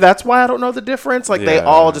like, maybe that's why I don't know the difference. Like they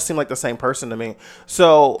all just seem like the same person to me.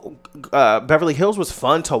 So Beverly Hills was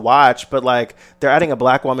fun to watch, but like they're adding a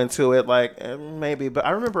black woman to it, like maybe. But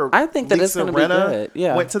I think that it's going to be good.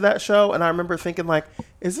 Yeah, went to that show and I remember thinking like,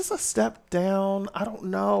 is this a step down? I don't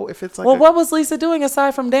know if it's like. Well, what was Lisa doing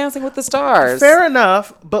aside from Dancing with the Stars? Fair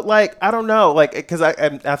enough, but like I don't know, like because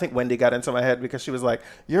I think Wendy got into my head because she was like,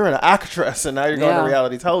 "You're an actress and now you're going to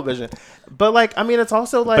reality television," but like I mean, it's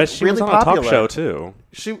also like but she really was on popular. a talk show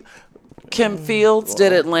too. Kim Fields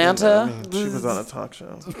did Atlanta. She was on a talk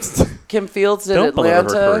show. Kim Fields did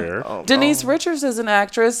Atlanta. Denise Richards is an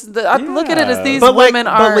actress. I look at it as these women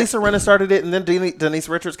are. But Lisa Rinna started it, and then Denise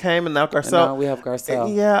Richards came, and now Garcelle. And now we have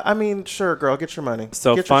Garcelle. Yeah, I mean, sure, girl, get your money.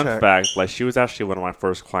 So fun fact, like she was actually one of my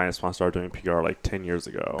first clients when I started doing PR like 10 years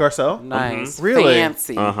ago. Garcelle? Nice. Really?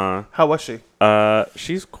 Fancy. How was she?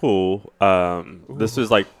 She's cool. This was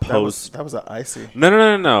like post. That was an icy.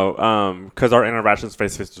 No. Because our interactions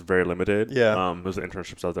face to face was very limited. Yeah. It was an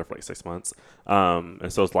internship, so I was there for like 6 months.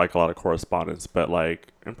 And so it's like a lot of correspondence, but like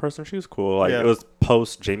in person, she was cool. Like it was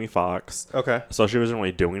post Jamie Foxx. Okay. So she wasn't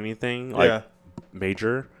really doing anything like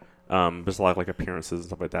major. Just a lot of like appearances and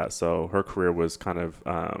stuff like that. So her career was kind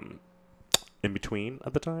of in between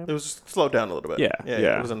at the time. It was slowed down a little bit. Yeah.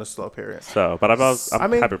 It was in a slow period. So, but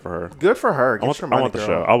I'm happy for her. Good for her. I want the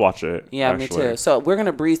show. I'll watch it. Yeah, actually. Me too. So we're going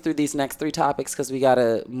to breeze through these next 3 topics because we got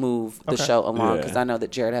to move the show along because I know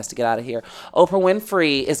that Jared has to get out of here. Oprah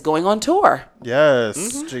Winfrey is going on tour.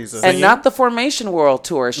 Yes. Jesus. And not the Formation World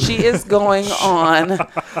Tour. She is going on.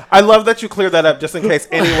 I love that you cleared that up just in case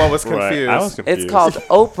anyone was confused. Right. I was confused. It's called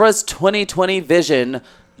Oprah's 2020 Vision.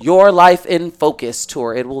 Your Life in Focus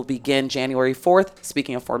Tour. It will begin January 4th,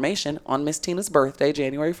 speaking of formation, on Miss Tina's birthday,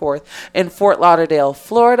 January 4th, in Fort Lauderdale,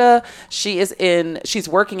 Florida. She's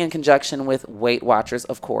working in conjunction with Weight Watchers,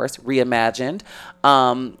 of course, Reimagined,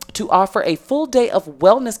 to offer a full day of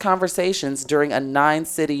wellness conversations during a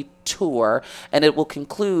 9-city tour, and it will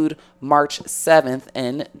conclude March 7th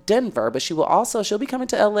in Denver. But she'll be coming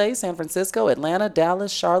to LA, San Francisco, Atlanta,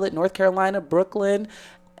 Dallas, Charlotte, North Carolina, Brooklyn,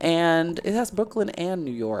 and it has Brooklyn and New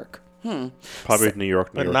York. Probably New York,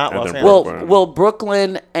 but not Los Angeles. Well,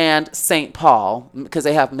 Brooklyn and St. Paul, because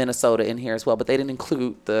they have Minnesota in here as well, but they didn't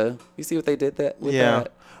include you see what they did with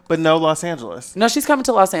that? But no Los Angeles. No, she's coming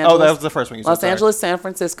to Los Angeles. Oh, that was the first one you said. Los Angeles, San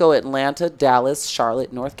Francisco, Atlanta, Dallas,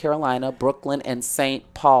 Charlotte, North Carolina, Brooklyn, and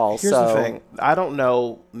St. Paul. Here's the thing. I don't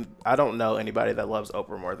know anybody that loves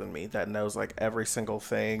Oprah more than me, that knows like every single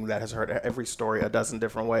thing, that has heard every story a dozen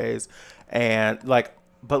different ways. And like,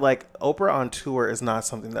 but like Oprah on tour is not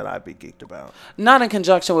something that I'd be geeked about. Not in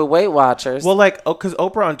conjunction with Weight Watchers. Well, like, because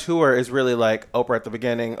Oprah on tour is really like Oprah at the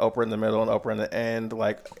beginning, Oprah in the middle, and Oprah in the end.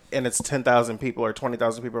 Like, and it's 10,000 people or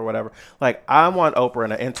 20,000 people or whatever. Like, I want Oprah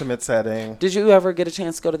in an intimate setting. Did you ever get a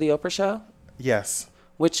chance to go to the Oprah show? Yes.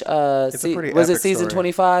 Which was it season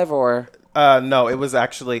 25 or? No, it was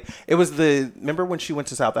remember when she went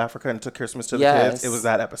to South Africa and took Christmas to the kids? It was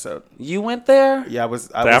that episode. You went there? Yeah, I was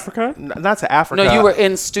Africa? Not to Africa. No, you were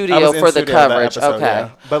in studio for the coverage. Episode, okay.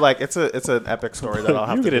 Yeah. But like it's an epic story that I'll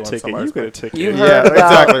have to do on somebody's. You get a ticket. You heard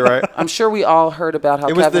about, exactly right. I'm sure we all heard about how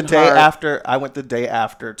it was Kevin the day Hart, after I went the day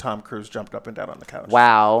after Tom Cruise jumped up and down on the couch.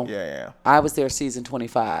 Wow. Yeah. I was there season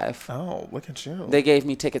 25. Oh, look at you. They gave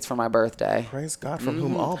me tickets for my birthday. Praise God, from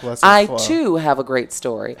whom all blessings I flow. too have a great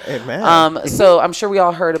story. Amen. So I'm sure we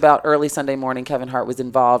all heard about early Sunday morning. Kevin Hart was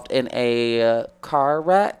involved in a car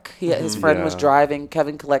wreck. His friend was driving.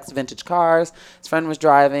 Kevin collects vintage cars. His friend was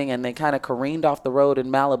driving, and they kind of careened off the road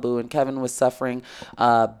in Malibu. And Kevin was suffering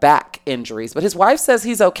back injuries, but his wife says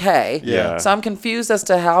he's okay. Yeah. So I'm confused as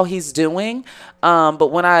to how he's doing.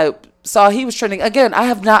 But when I saw he was trending again, I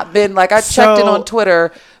have not been like I checked in on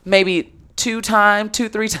Twitter maybe 3 times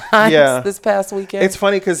this past weekend. It's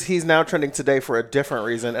funny because he's now trending today for a different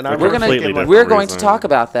reason, and we're going to talk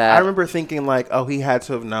about that. I remember thinking like, oh, he had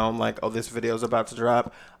to have known like, oh, this video's about to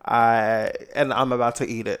drop, and I'm about to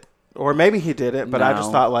eat it, or maybe he didn't, but I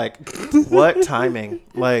just thought like, what timing?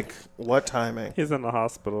 Like, what timing? He's in the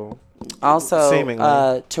hospital.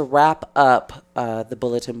 Also, to wrap up the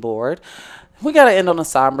bulletin board. We got to end on a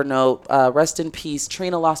somber note. Rest in peace.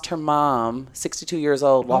 Trina lost her mom, 62 years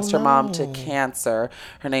old, lost her mom to cancer.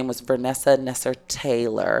 Her name was Vernessa Nesser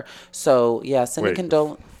Taylor. So, yeah, sending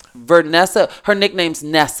condolences. Vernessa, her nickname's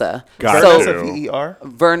Nessa. Vernessa, V-E-R?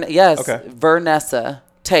 Okay. Vernessa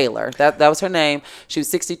Taylor. That was her name. She was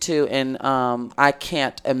 62, and I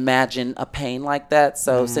can't imagine a pain like that.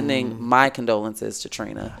 So sending my condolences to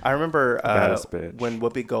Trina. I remember when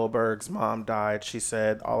Whoopi Goldberg's mom died, she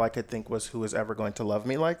said, all I could think was, who is ever going to love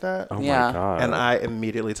me like that? Oh, my God. And I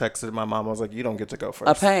immediately texted my mom. I was like, you don't get to go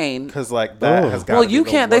first. A pain. Because like that has got to be you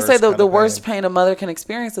can't. They say the worst pain a mother can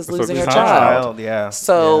experience is losing her child. Yeah.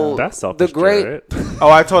 So that's selfish. The great.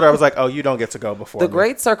 I told her, I was like, oh, you don't get to go before the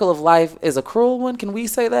great circle of life is a cruel one. Can we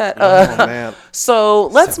say that? Oh, man. So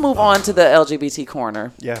let's move on to the LGBT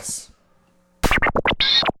corner. Yes.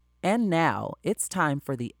 And now it's time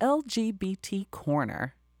for the LGBT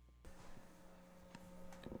corner.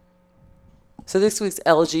 So this week's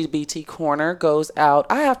LGBT corner goes out.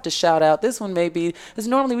 I have to shout out. This one maybe, because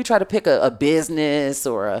normally we try to pick a business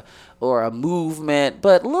or a movement,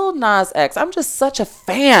 but Lil Nas X, I'm just such a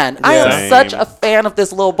fan. I am such a fan of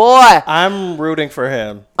this little boy. I'm rooting for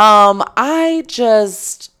him.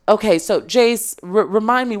 Okay, so Jace,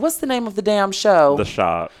 remind me, what's the name of the damn show? The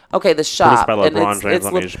Shop. Okay, The Shop. Produced by LeBron James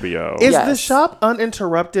on HBO. Is The Shop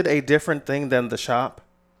Uninterrupted a different thing than The Shop?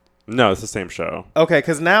 No, it's the same show. Okay,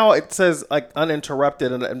 because now it says like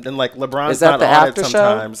Uninterrupted, and like LeBron's not on it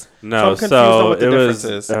sometimes. No, so I'm confused on what the difference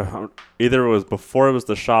is. Either it was before it was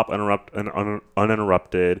The Shop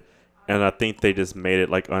Uninterrupted, and I think they just made it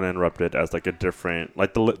like Uninterrupted as like a different,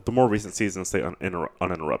 like the more recent seasons say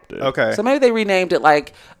Uninterrupted. Okay. So maybe they renamed it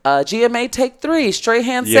like GMA Take 3,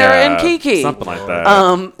 Strahan, Sarah, and Kiki. Something like that.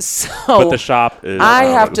 But The Shop is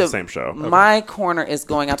the same show. My corner is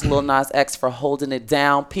going out to Lil Nas X for holding it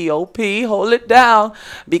down. P.O.P. Hold it down.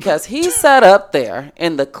 Because he sat up there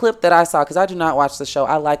in the clip that I saw, because I do not watch the show.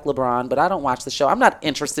 I like LeBron, but I don't watch the show. I'm not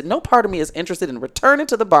interested. No part of me is interested in returning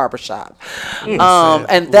to the barbershop.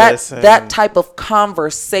 That type of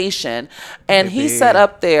conversation. And he sat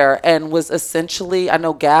up there and was essentially, I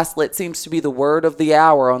know gaslit seems to be the word of the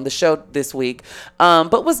hour on the show this week,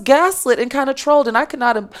 but was gaslit and kind of trolled. And I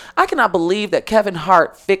cannot believe that Kevin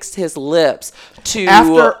Hart fixed his lips to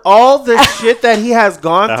after all the shit that he has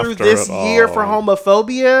gone through this year for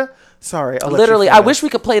homophobia. Sorry, literally, I wish we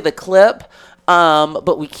could play the clip.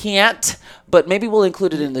 But we can't. but maybe we'll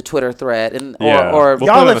include it in the Twitter thread. And We'll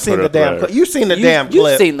y'all have seen the damn clip. You've seen the damn clip.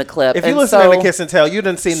 You've seen the clip. If you listen to Kiss and Tell, you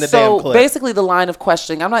done seen the damn clip. So basically the line of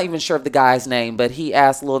questioning, I'm not even sure of the guy's name, but he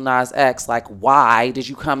asked Lil Nas X, like, why did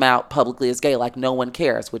you come out publicly as gay? Like, no one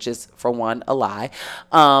cares, which is, for one, a lie.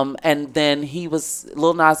 And then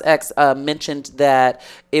Lil Nas X mentioned that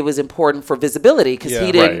it was important for visibility because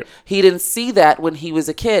he didn't see that when he was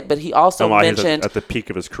a kid, but he also mentioned at the peak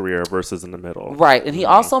of his career versus in the middle. Right. And he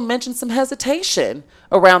also mentioned some hesitation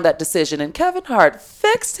around that decision. And Kevin Hart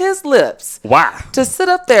fixed his lips. Why? To sit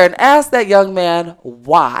up there and ask that young man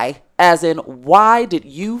why, as in, why did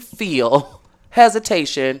you feel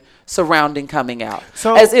hesitation surrounding coming out?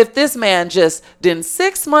 So, as if this man just didn't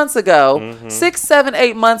 6 months ago, 6, 7,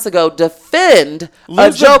 8 months ago, defend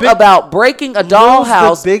a joke about breaking a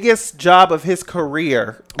dollhouse. The biggest job of his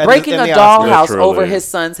career. Breaking a dollhouse over his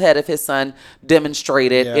son's head if his son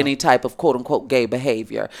demonstrated any type of quote unquote gay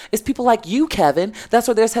behavior. It's people like you, Kevin. That's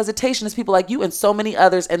where there's hesitation. It's people like you and so many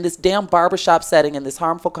others in this damn barbershop setting in this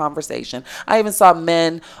harmful conversation. I even saw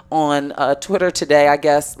men on Twitter today, I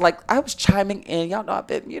guess, like I was chiming in. Y'all know I've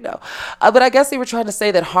been, but I guess they were trying to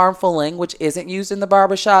say that harmful language isn't used in the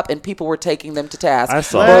barbershop and people were taking them to task. I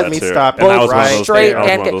saw that too. Stop and both right. Straight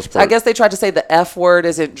and I guess they tried to say the F word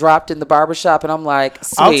isn't dropped in the barbershop and I'm like,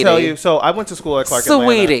 I'll tell you. So I went to school at Clark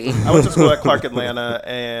Sweetie. Atlanta. I went to school at Clark Atlanta,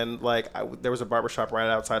 and like there was a barbershop right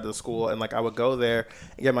outside of the school, and like I would go there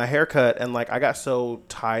and get my hair cut, and like I got so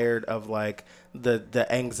tired of like the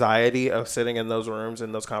anxiety of sitting in those rooms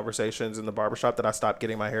and those conversations in the barbershop that I stopped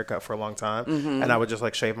getting my hair cut for a long time, and I would just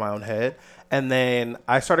like shave my own head, and then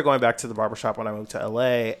I started going back to the barbershop when I moved to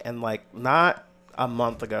LA, and like not a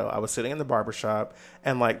month ago I was sitting in the barbershop,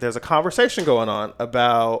 and like there's a conversation going on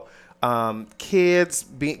about kids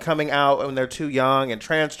coming out when they're too young, and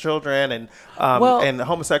trans children, and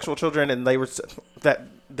homosexual children, and they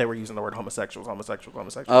were using the word homosexuals.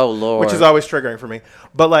 Oh Lord, which is always triggering for me.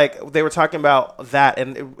 But like they were talking about that,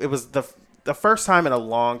 and it was the first time in a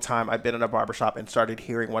long time I've been in a barbershop and started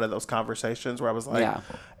hearing one of those conversations where I was like,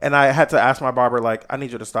 and I had to ask my barber, like, I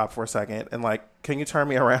need you to stop for a second, and like, can you turn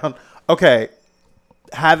me around? Okay.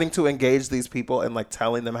 Having to engage these people and like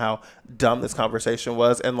telling them how dumb this conversation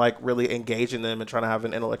was and like really engaging them and trying to have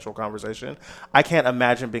an intellectual conversation. I can't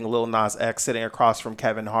imagine being Lil Nas X sitting across from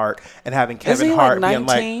Kevin Hart and having Kevin Hart being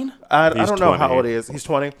like, I don't know how old he is. He's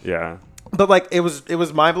 20. Yeah. But like it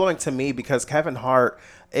was mind blowing to me because Kevin Hart,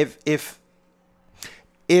 if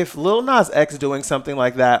Lil Nas X doing something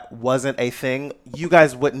like that wasn't a thing, you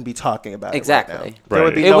guys wouldn't be talking about it right now. There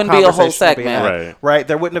would be it wouldn't be a whole segment. Right.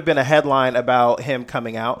 There wouldn't have been a headline about him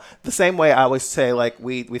coming out. The same way I always say, like,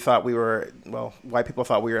 we thought we were, white people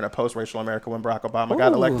thought we were in a post-racial America when Barack Obama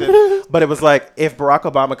got elected. But it was like, if Barack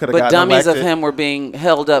Obama could have gotten elected. But dummies of him were being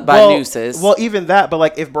held up by nooses. Well, even that. But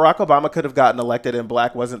like, if Barack Obama could have gotten elected and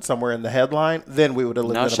black wasn't somewhere in the headline, then we would have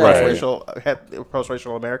lived in a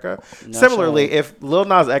post-racial America. Similarly, if Lil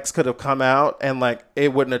Nas X could have come out and like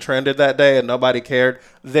it wouldn't have trended that day and nobody cared,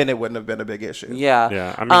 then it wouldn't have been a big issue.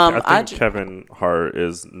 Yeah. I mean, I think Kevin Hart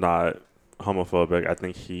is not homophobic. I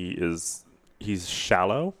think he's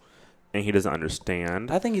shallow and he doesn't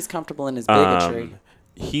understand. I think he's comfortable in his bigotry.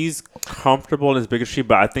 He's comfortable in his bigotry,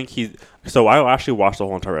 but I think so I actually watched the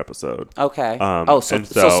whole entire episode. Okay.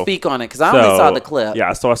 So speak on it, because I only saw the clip.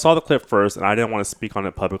 Yeah, so I saw the clip first, and I didn't want to speak on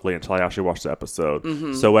it publicly until I actually watched the episode.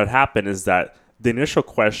 Mm-hmm. So what happened is that the initial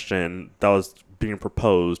question that was being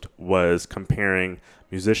proposed was comparing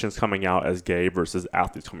musicians coming out as gay versus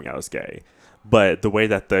athletes coming out as gay. But the way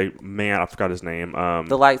that the man, I forgot his name.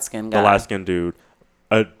 The light-skinned guy. The light-skinned dude.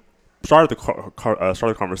 Started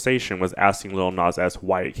the conversation was asking Lil Nas X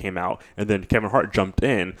why it came out. And then Kevin Hart jumped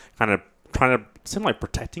in, kind of trying to seem like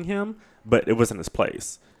protecting him, but it wasn't his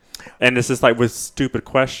place. And it's just like with stupid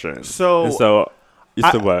questions.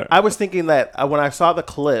 I was thinking that when I saw the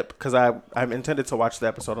clip, because I intended to watch the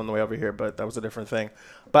episode on the way over here, but that was a different thing.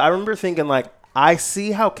 But I remember thinking, like, I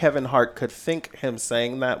see how Kevin Hart could think him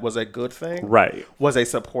saying that was a good thing. Right. Was a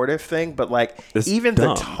supportive thing. But, like, it's even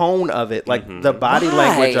dumb. The tone of it, like, the body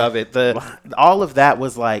language of it, all of that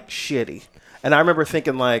was, like, shitty. And I remember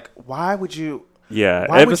thinking, like, why would you...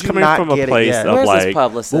 Yeah, it was coming from a place of Where's like, his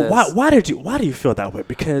publicist? Well, why do you feel that way?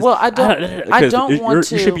 Because I don't want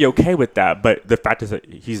to. You should be okay with that, but the fact is that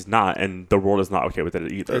he's not, and the world is not okay with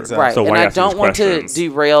it either. Exactly. Right, so and I don't want to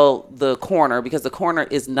derail the corner, because the corner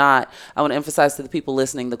is not. I want to emphasize to the people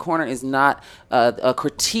listening, the corner is not a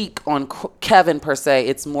critique on Kevin per se.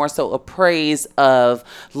 It's more so a praise of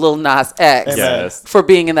Lil Nas X for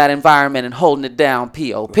being in that environment and holding it down.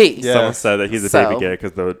 P.O.P. Someone said that he's a baby gay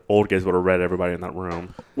because the old gays would have read everybody in in that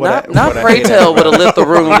room. Not Pray Tell would have lit the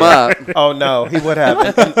room up. Oh no, he would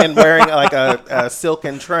have, and wearing like a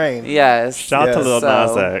silken train. Yes. Shout out to Lil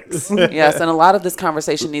Nas X. Yes, and a lot of this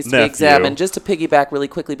conversation needs to be examined. Just to piggyback really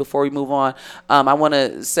quickly before we move on, I want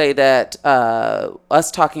to say that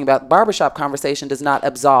us talking about barbershop conversation does not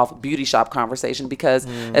absolve beauty shop conversation, because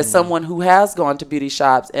as someone who has gone to beauty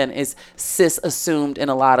shops and is cis assumed in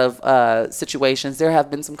a lot of situations, there have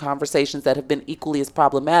been some conversations that have been equally as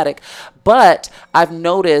problematic. But I've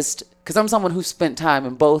noticed, because I'm someone who spent a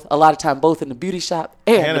lot of time both in the beauty shop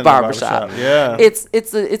and the barbershop. Yeah,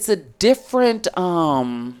 it's a different.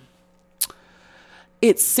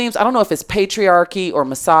 It seems, I don't know if it's patriarchy or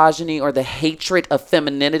misogyny or the hatred of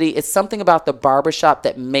femininity. It's something about the barbershop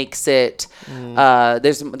that makes it,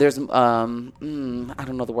 there's I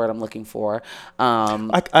don't know the word I'm looking for.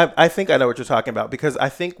 I think I know what you're talking about, because I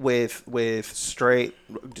think with straight,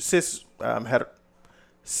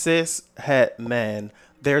 cis het men,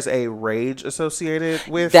 there's a rage associated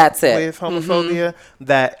with homophobia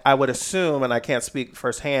that I would assume, and I can't speak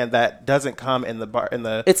firsthand, that doesn't come in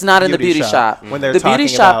the it's not in the beauty shop. When they're the talking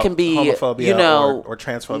beauty shop about can be homophobia or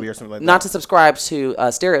transphobia or something like that. Not to subscribe to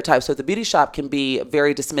stereotypes, but the beauty shop can be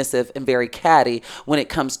very dismissive and very catty when it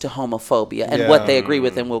comes to homophobia and what they agree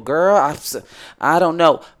with. And well, girl, I don't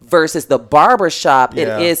know. Versus the barber shop,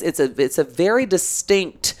 it's a very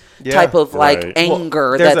distinct type of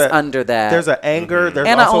anger that's under that. There's an anger.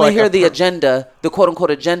 There's and also I only hear the agenda, the quote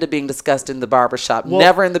unquote agenda, being discussed in the barbershop,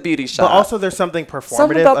 never in the beauty shop. But also there's something performative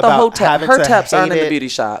something about the having her to taps hate aren't it. in the beauty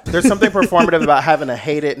shop. There's something performative about having to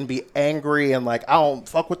hate it and be angry and like, I don't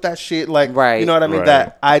fuck with that shit. Like, you know what I mean?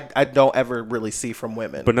 That I don't ever really see from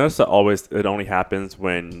women. But notice that it only happens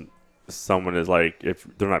when someone is like, if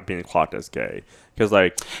they're not being clocked as gay. Because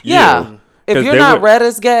like, if you're not read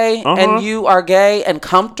as gay and you are gay and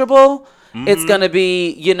comfortable, it's going to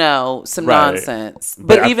be, some nonsense.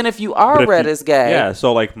 But even if you are read as gay. Yeah,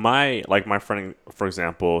 so like my friend, for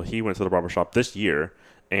example, he went to the barbershop this year,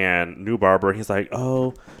 and new barber, he's like,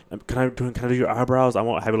 oh, can I do your eyebrows? I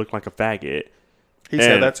won't have you look like a faggot. He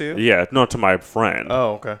said that to you? Yeah, no, to my friend.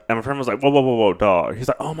 Oh, okay. And my friend was like, whoa, dog. He's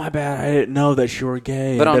like, oh, my bad. I didn't know that you were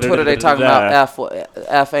gay. But on Twitter, they talking about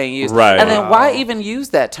F ain't used. Right. And then why even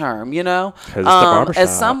use that term, Because it's the barbershop.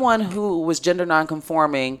 As someone who was gender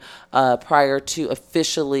nonconforming prior to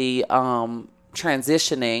officially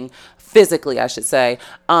transitioning, physically, I should say,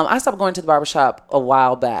 I stopped going to the barbershop a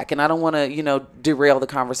while back, and I don't want to, derail the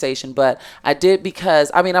conversation, but I did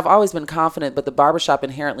because, I've always been confident, but the barbershop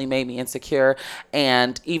inherently made me insecure,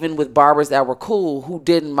 and even with barbers that were cool, who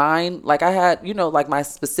didn't mind, like I had, like my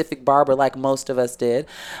specific barber, like most of us did,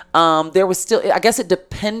 there was still, I guess it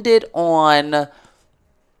depended on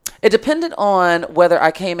whether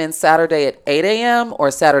I came in Saturday at 8 a.m.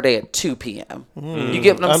 or Saturday at 2 p.m. You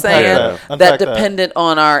get what I'm saying? That depended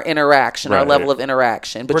on our interaction, our level of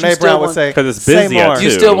interaction. But Brene Brown would say, because it's busy at 2.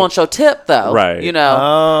 You still want your tip, though. Right.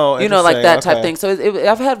 Like that type thing. So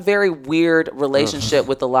I've had very weird relationship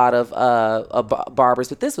with a lot of barbers.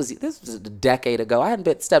 But this was a decade ago. I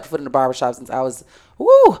hadn't stepped foot in the barbershop since I was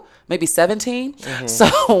maybe 17.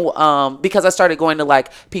 So because I started going to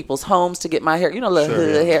like people's homes to get my hair,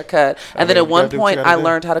 little haircut. And then at one point I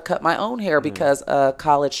learned how to cut my own hair because a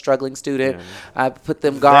college struggling student, I put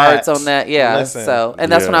them guards on that. Yeah. Listen. So,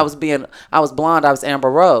 and that's when I was blonde. I was Amber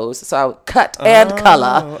Rose. So I would cut and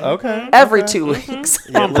color every 2 weeks.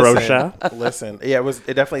 Listen. Yeah,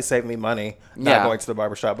 it definitely saved me money not going to the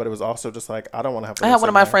barbershop, but it was also just like, I don't want to have to. I had one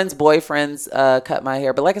of my friend's boyfriends cut my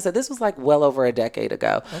hair. But like I said, this was like well over a decade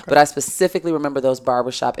ago. But I specifically remember those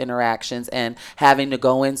barbershop interactions and having to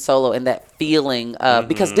go in solo and that feeling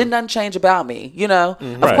because didn't nothing change about me,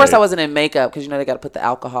 Of course I wasn't in makeup because they got to put the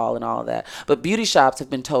alcohol and all of that. But beauty shops have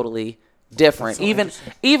been totally different. Even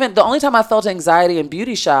the only time I felt anxiety in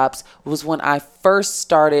beauty shops was when I first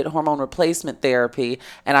started hormone replacement therapy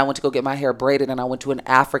and I went to go get my hair braided and I went to an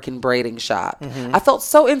African braiding shop. I felt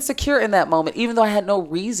so insecure in that moment, even though I had no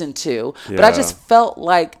reason to, but I just felt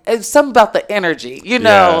like it's something about the energy,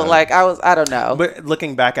 like I don't know. But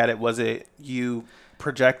looking back at it, was it you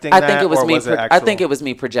projecting I think it was me. I think it was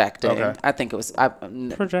me projecting. Okay. I think it was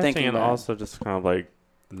projecting, and also just kind of like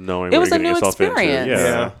knowing it what was a new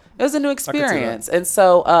experience. It was a new experience. And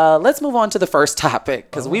so let's move on to the first topic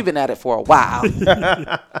because we've been at it for a while.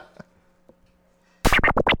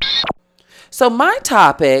 So my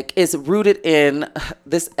topic is rooted in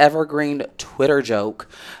this evergreen Twitter joke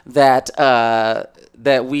that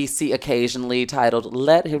we see occasionally titled,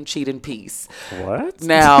 "Let him cheat in peace." What?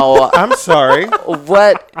 Now, I'm sorry.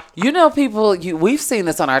 People, we've seen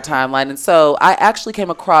this on our timeline. And so I actually came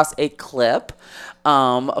across a clip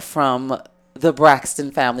from the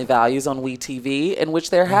Braxton Family Values on WeTV, in which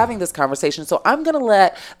they're having this conversation. So I'm going to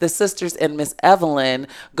let the sisters and Miss Evelyn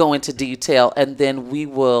go into detail, and then we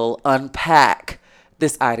will unpack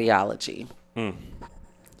this ideology. Child.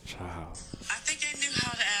 I think they knew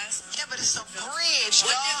how to ask. Yeah, but it's a bridge.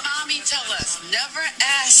 What did mommy tell us? Never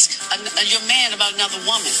ask your man about another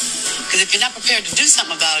woman. Because if you're not prepared to do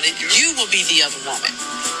something about it, you will be the other woman.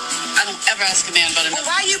 I don't ever ask a man about another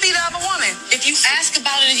woman. Why you be the other woman? If you ask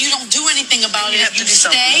about it and you don't do anything about it, you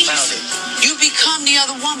stay, you become the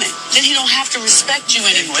other woman. Then he don't have to respect you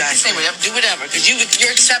anymore. Exactly. You can say whatever, do whatever, because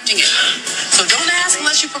you're accepting it. So don't ask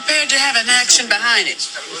unless you're prepared to have an action behind it.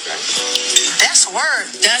 That's a word.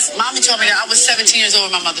 Mommy told me that. I was 17 years old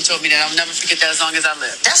when my mother told me that. I'll never forget that as long as I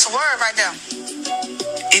live. That's a word right there.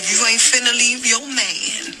 If you ain't finna leave your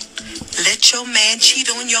man, let your man cheat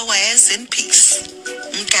on your ass in peace.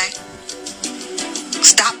 Okay?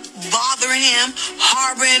 Stop bothering him,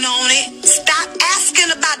 harboring on it. Stop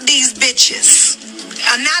asking about these bitches.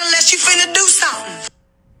 Not unless you finna do something.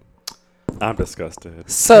 I'm disgusted.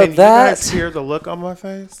 So Can you guys hear the look on my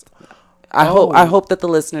face? I hope that the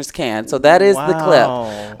listeners can. So that is the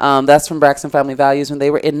clip. That's from Braxton Family Values when they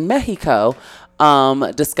were in Mexico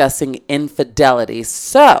discussing infidelity.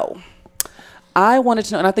 So I wanted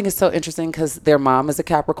to know, and I think it's so interesting because their mom is a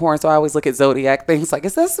Capricorn, so I always look at zodiac things like,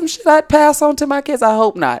 is that some shit I'd pass on to my kids? I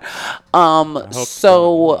hope not.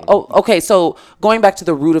 Okay, so going back to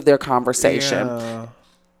the root of their conversation. Yeah.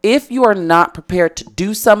 If you are not prepared to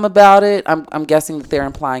do something about it, I'm guessing that they're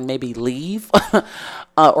implying maybe leave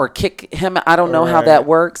or kick him. I don't know how that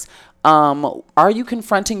works. Are you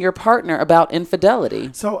confronting your partner about infidelity?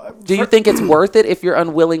 So, do you think it's worth it if you're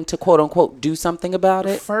unwilling to quote unquote do something about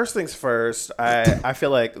it? First things first, I feel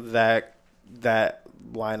like that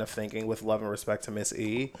line of thinking with love and respect to Miss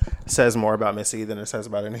E says more about Miss E than it says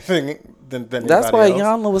about anything than that's why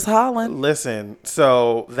Yanla was hollering. Listen,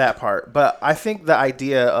 so that part, but I think the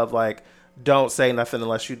idea of like don't say nothing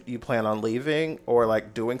unless you plan on leaving or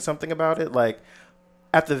like doing something about it, like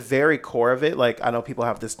at the very core of it, like I know people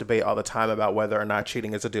have this debate all the time about whether or not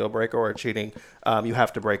cheating is a deal breaker or cheating you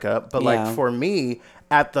have to break up, but like for me,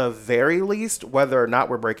 at the very least, whether or not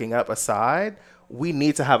we're breaking up aside, we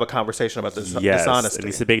need to have a conversation about this dishonesty. It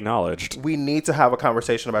needs to be acknowledged. We need to have a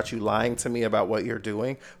conversation about you lying to me about what you're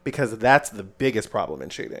doing, because that's the biggest problem in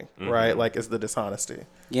cheating, right? Like, is the dishonesty.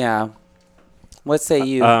 Yeah. What say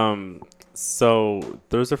you? So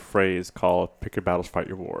there's a phrase called "pick your battles, fight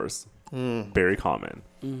your wars." Very common.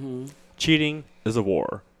 Mm-hmm. Cheating is a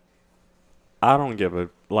war. I don't give a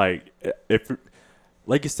if.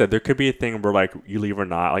 Like you said, there could be a thing where, like, you leave or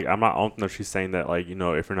not. Like, I don't know if she's saying that, like, you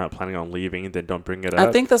know, if you're not planning on leaving, then don't bring it up.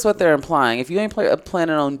 I think that's what they're implying. If you ain't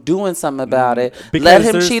planning on doing something about it, let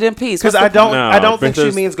him cheat in peace. Because I don't think she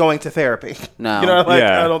means going to therapy. No. You know, like,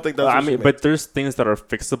 I don't think that's what she means. But there's things that are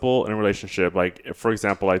fixable in a relationship. Like, for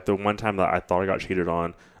example, like, the one time that I thought I got cheated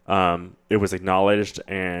on, it was acknowledged,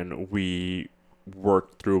 and we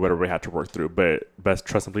worked through whatever we had to work through. But best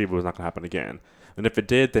trust and believe it was not going to happen again. And if it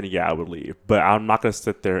did, then yeah, I would leave. But I'm not going to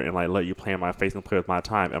sit there and like let you play in my face and play with my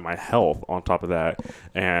time and my health on top of that,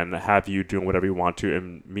 and have you doing whatever you want to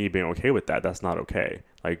and me being okay with that. That's not okay.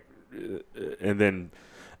 Like, and then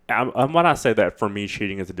when I say that for me,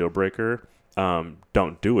 cheating is a deal breaker,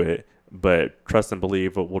 don't do it. But trust and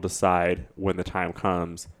believe we'll decide when the time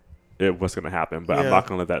comes what's going to happen. But I'm not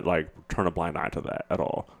going to let that like turn a blind eye to that at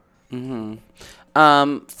all.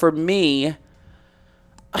 Mm-hmm. For me,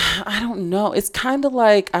 I don't know. It's kind of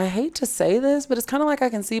like, I hate to say this, but it's kind of like I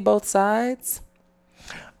can see both sides.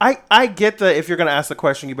 I get that if you're going to ask the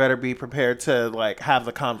question, you better be prepared to like have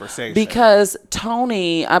the conversation. Because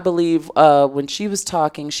Tony, I believe when she was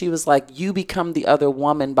talking, she was like, you become the other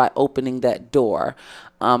woman by opening that door.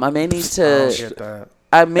 I may need to... get that.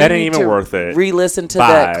 I may that ain't need even to worth it. re-listen to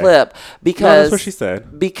that clip because that's what she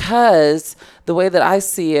said. Because the way that I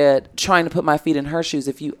see it, trying to put my feet in her shoes,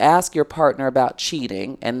 if you ask your partner about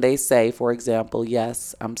cheating and they say, for example,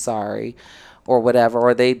 yes, I'm sorry, or whatever,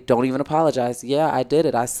 or they don't even apologize, yeah, I did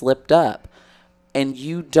it, I slipped up, and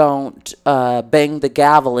you don't bang the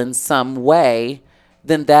gavel in some way,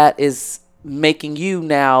 then that is making you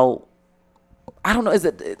now... I don't know.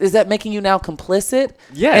 Is that making you now complicit?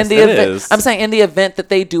 Yes, it is. I'm saying in the event that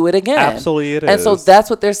they do it again. Absolutely, it is. And so that's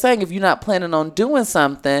what they're saying. If you're not planning on doing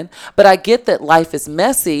something, but I get that life is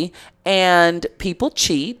messy and people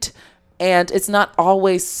cheat, and it's not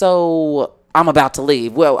always so. I'm about to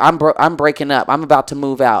leave. Well, I'm breaking up. I'm about to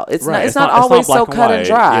move out. It's not always so cut and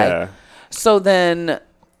dry. Yeah. So then,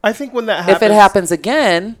 I think when that happens, if it happens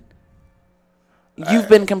again. you've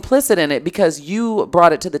been complicit in it because you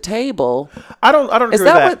brought it to the table. I don't agree with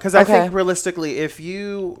that because I okay. think realistically, if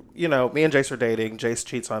you know, me and Jace are dating, Jace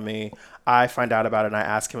cheats on me, I find out about it and I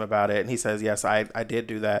ask him about it and he says, yes, I did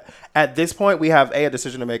do that. At this point, we have a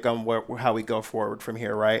decision to make on how we go forward from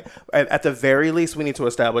here, right? At the very least, we need to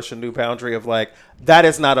establish a new boundary of like, that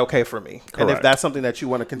is not okay for me. Correct. And if that's something that you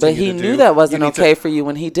want to continue to do. But he knew that wasn't okay for you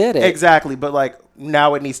when he did it. Exactly. But like,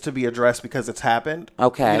 now it needs to be addressed because it's happened.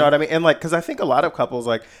 Okay. You know what I mean? And like, because I think a lot of couples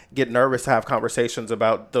like get nervous to have conversations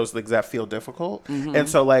about those things that feel difficult. Mm-hmm. And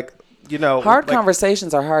so like, you know, hard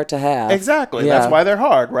conversations are hard to have. Exactly. Yeah. That's why they're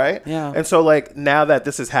hard, right? Yeah. And so like, now that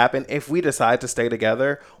this has happened, if we decide to stay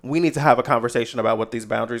together, we need to have a conversation about what these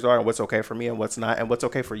boundaries are and what's okay for me and what's not, and what's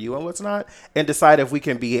okay for you and what's not, and decide if we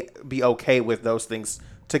can be okay with those things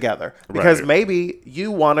together. Because maybe you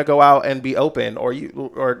want to go out and be open, or you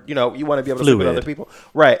want to be able to sleep with other people,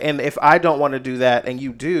 right? And if I don't want to do that and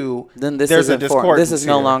you do, then there's a discordance. This is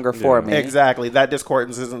no longer for me. Exactly. That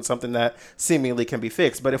discordance isn't something that seemingly can be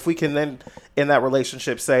fixed. But if we can then in that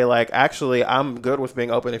relationship say like, actually, I'm good with being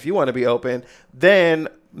open. If you want to be open, then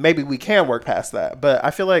maybe we can work past that. But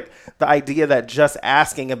I feel like the idea that just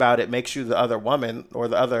asking about it makes you the other woman or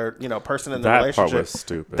the other, person in the relationship. That part was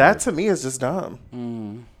stupid. That to me is just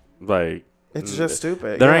dumb. Like, it's just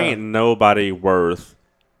stupid. There ain't nobody worth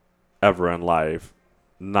ever in life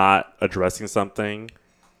not addressing something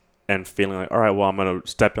and feeling like, all right, well, I'm going to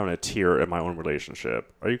step down a tier in my own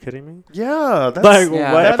relationship. Are you kidding me? Yeah. That's, like,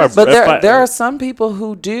 what but there are some people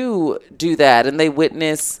who do that, and they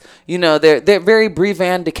witness, they're very Brie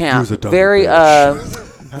Van de Kamp.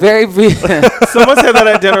 Very, very someone said that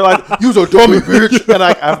at dinner, like, you's a dummy bitch, and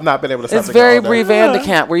I've not been able to stop. It's very Brie Van de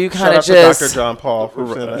Kamp, where you kind of just Dr. John Paul.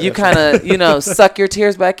 You kind of suck your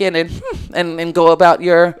tears back in and go about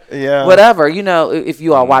your whatever. If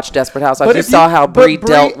you all watch Desperate Housewives, you saw how Brie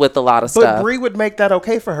dealt with a lot of stuff. But Brie would make that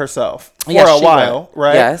okay for herself for a while,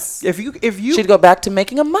 right? Yes. If you she'd go back to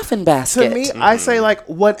making a muffin basket. To me, I say like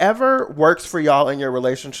whatever works for y'all in your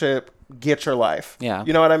relationship. Get your life. Yeah.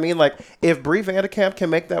 You know what I mean? Like if Brie Van de Kamp can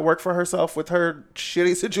make that work for herself with her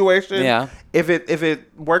shitty situation, if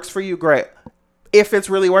it works for you, great. If it's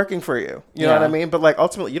really working for you, you know what I mean? But like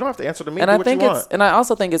ultimately, you don't have to answer to me. And I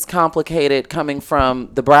also think it's complicated coming from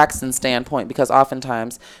the Braxton standpoint because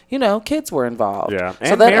oftentimes, kids were involved. Yeah,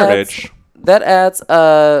 and marriage. That adds,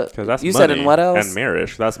 because that's you money, said in what else? And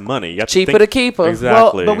marriage. That's money. You cheaper to keep her.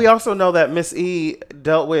 Exactly. Well, but we also know that Miss E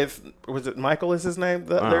dealt with, was it Michael is his name?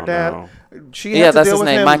 Their dad? Know. She had to that's deal his with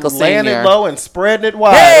name, him Michael laying Senior. it low and spreading it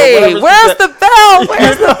wide. Hey, where's the bell?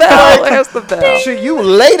 Where's the bell? Where's the bell? You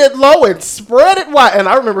laid it low and spread it wide. And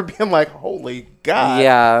I remember being like, holy God.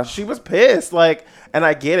 Yeah. She was pissed. Like, and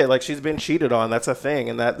I get it. Like, she's been cheated on. That's a thing.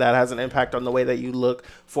 And that has an impact on the way that you look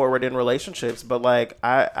forward in relationships. But like,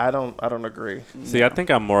 I don't agree. See, I think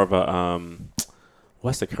I'm more of a,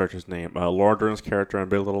 what's the character's name? Laura Dern's character in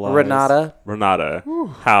Big Little Lies. Renata.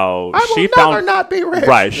 How she found her not be rich.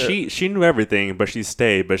 Right. She knew everything, but she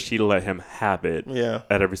stayed, but she let him have it. Yeah.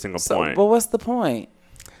 At every single point. But what's the point?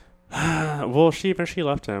 Well, she eventually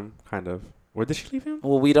left him, kind of. Where did she leave him?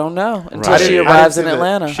 Well, we don't know until she arrives in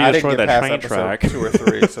Atlanta. She destroyed that train track. 2 or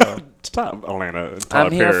 3. So stop, Atlanta.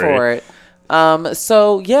 I'm here for it.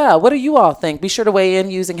 So yeah, what do you all think? Be sure to weigh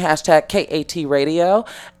in using hashtag KAT Radio.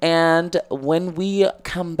 And when we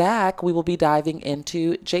come back, we will be diving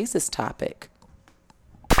into Jace's topic.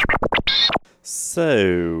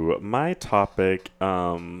 So my topic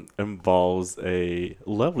involves a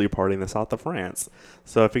lovely party in the south of France.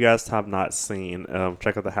 So if you guys have not seen,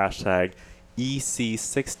 check out the hashtag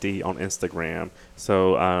EC60 on Instagram.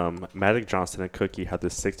 So Magic Johnson and Cookie had their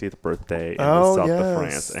 60th birthday in the south of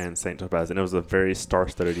France and St. Tropez, and it was a very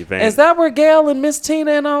star-studded event. Is that where Gail and Miss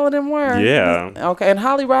Tina and all of them were? Yeah. Okay, and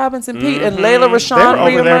Holly Robinson, Pete, and Layla Rashawn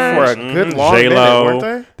they were over there for a good long minute, weren't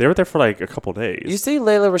they? They were there for like a couple days. You see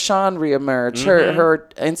Layla Rashawn reemerge. Her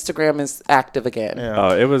Instagram is active again.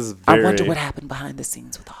 Yeah. It was very... I wonder what happened behind the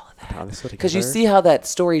scenes with all of that. Because you see how that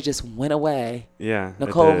story just went away. Yeah.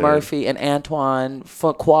 Nicole Murphy and Antoine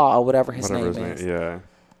Fuqua, or whatever his name is. Yeah.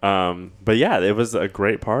 But yeah, it was a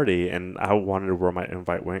great party, and I wondered where my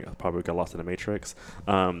invite went. I probably got lost in the Matrix.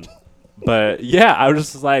 But yeah, I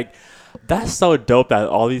was just like, that's so dope that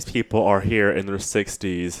all these people are here in their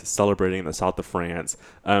 60s celebrating in the south of France.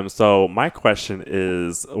 So my question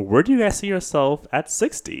is, where do you guys see yourself at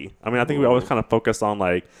 60? I mean, I think we always kind of focus on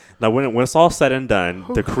like, now when it's all said and done,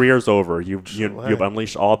 the career's over. You've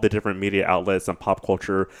unleashed all the different media outlets and pop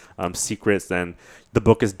culture secrets, and the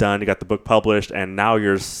book is done. You got the book published, and now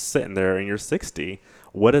you're sitting there and you're 60.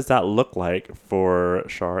 What does that look like for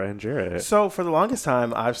Shara and Jared? So for the longest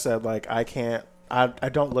time, I've said like, I can't I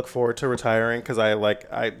don't look forward to retiring because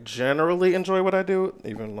I generally enjoy what I do,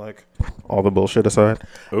 even like all the bullshit aside.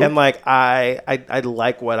 Ooh. And like I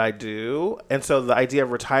like what I do, and so the idea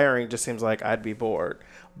of retiring just seems like I'd be bored.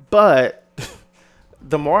 But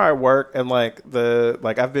the more I work and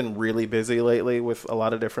I've been really busy lately with a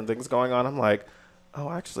lot of different things going on, I'm like, oh,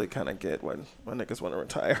 I actually kind of get when niggas want to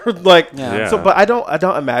retire. So, but I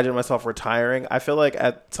don't imagine myself retiring. I feel like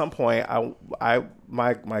at some point,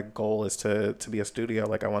 my goal is to be a studio.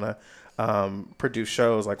 Like I want to produce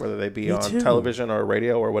shows, like whether they be on television or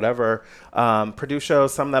radio or whatever. Produce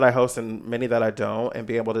shows, some that I host and many that I don't, and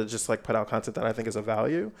be able to just like put out content that I think is of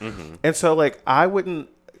value. Mm-hmm. And so like I wouldn't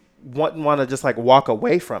want to just like walk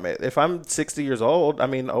away from it. If I'm 60 years old, I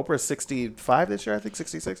mean, Oprah's 65 this year, I think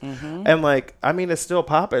 66. Mm-hmm. And like, I mean, it's still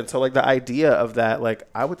popping. So like the idea of that, like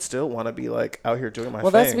I would still want to be like out here doing my thing.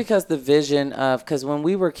 Well, that's because the vision of, because when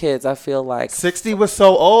we were kids, I feel like 60 was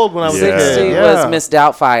so old when I was 60 a kid. was Miss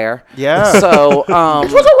Doubtfire. Yeah. So, it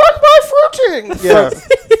was a run by fruiting. Yeah.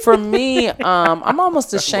 For me, I'm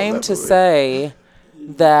almost ashamed to say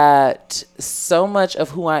that so much of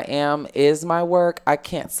who I am is my work. I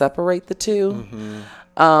can't separate the two.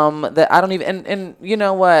 Mm-hmm. That I don't even, and you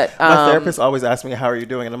know what? My therapist always asks me, how are you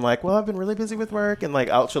doing? And I'm like, well, I've been really busy with work, and like,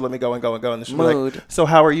 she'll let me go. And she'll be like, so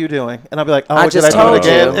how are you doing? And I'll be like, oh, did I do it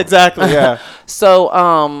again? Exactly, yeah. So,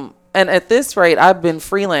 and at this rate, I've been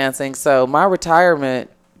freelancing, so my retirement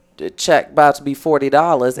check about to be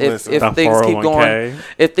 $40 if things keep going.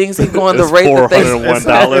 If things keep going the rate that they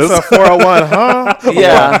it's a 401, huh?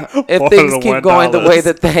 Yeah. If things keep going the way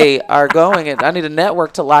that they are going, and I need a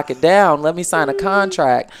network to lock it down. Let me sign a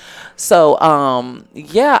contract. So,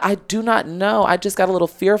 I do not know. I just got a little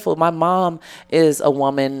fearful. My mom is a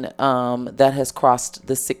woman that has crossed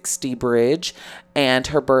the 60 bridge, and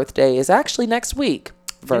her birthday is actually next week.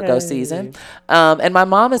 Virgo season. And my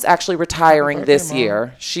mom is actually retiring this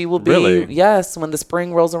year. She will be, yes, when the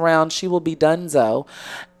spring rolls around, she will be donezo.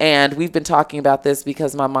 And we've been talking about this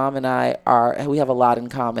because my mom and we have a lot in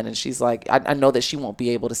common. And she's like, I know that she won't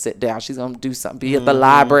be able to sit down. She's going to do something, be at the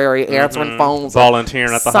library, answering phones.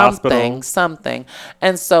 Volunteering at the hospital. Something.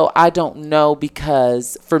 And so I don't know,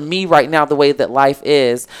 because for me right now, the way that life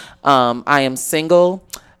is, I am single.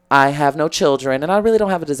 I have no children, and I really don't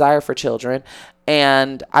have a desire for children.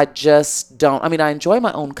 And I just don't, I enjoy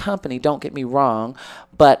my own company, don't get me wrong,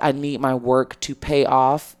 but I need my work to pay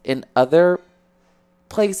off in other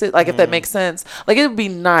places, like if that makes sense. Like it would be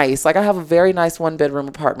nice, like I have a very nice 1-bedroom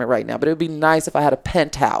apartment right now, but it would be nice if I had a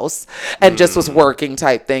penthouse and just was working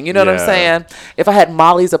type thing, you know what I'm saying? If I had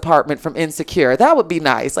Molly's apartment from Insecure, that would be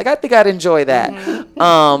nice. Like I think I'd enjoy that.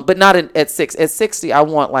 But not at 60 I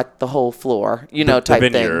want like the whole floor,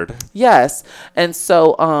 type thing. Yes. And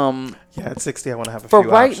so at 60 I want to have a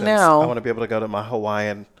few options. Now I want to be able to go to my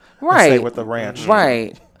Hawaiian and stay with the ranch.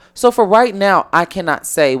 Right. So for right now, I cannot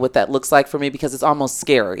say what that looks like for me, because it's almost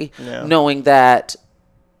scary knowing that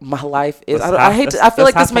my life is, I feel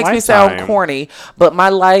like this makes me sound corny, but my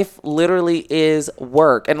life literally is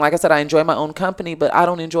work. And like I said, I enjoy my own company, but I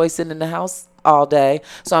don't enjoy sitting in the house all day.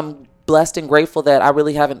 So I'm blessed and grateful that I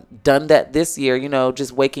really haven't done that this year,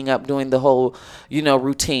 just waking up, doing the whole,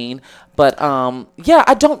 routine. But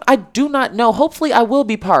I do not know. Hopefully I will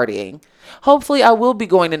be partying. Hopefully I will be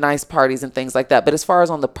going to nice parties and things like that. But as far as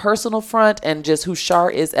on the personal front and just who Shar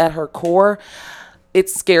is at her core,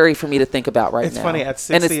 it's scary for me to think about right now. It's funny, at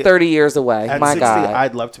 60. And it's 30 years away. At My 60, God.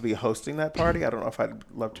 I'd love to be hosting that party. I don't know if I'd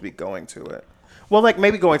love to be going to it. Well, like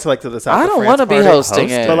maybe going to like to the South. I don't want to be hosting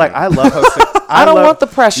it, but like I love hosting. I don't want the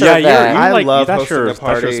pressure of that. I love hosting the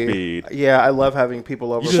party. Speed. Yeah, I love having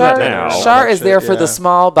people over. Shar is there for the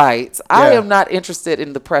small bites. I am not interested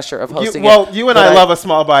in the pressure of hosting. You and I love a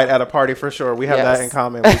small bite at a party for sure. We have that in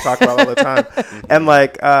common. We talk about it all the time. And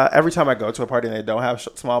like every time I go to a party and they don't have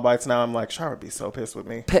small bites now, I'm like, Shar would be so pissed with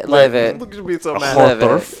me. Live it. Look at me so mad.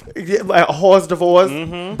 Like a horse divorce.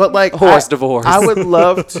 But like horse divorce. I would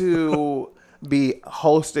love to be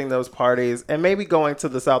hosting those parties and maybe going to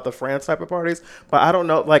the South of France type of parties, but I don't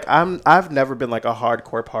know, like I've never been like a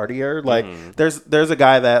hardcore partier. Like there's a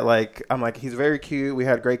guy that like I'm like, he's very cute, we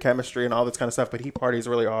had great chemistry and all this kind of stuff, but he parties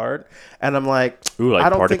really hard, and I'm like, ooh, like I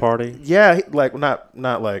don't party yeah, like not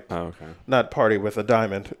like not party with a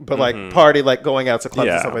diamond, but like party like going out to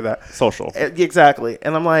clubs and stuff like that, social. Exactly.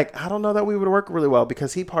 And I'm like, I don't know that we would work really well,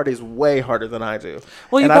 because he parties way harder than I do.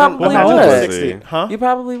 Well, you probably would. Huh? You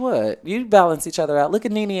probably would. You'd balance each other out. Look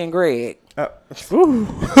at Nene and Greg. You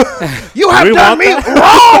have done me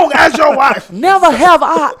wrong as your wife. Never have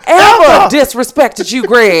I ever disrespected you,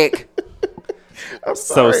 Greg. I'm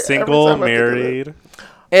sorry. So single, married.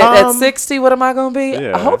 At 60, what am I going to be?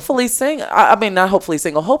 Yeah. Hopefully single. I mean, not hopefully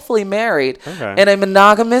single. Hopefully married in a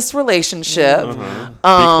monogamous relationship. Be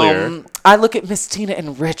clear. I look at Miss Tina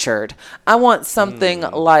and Richard. I want something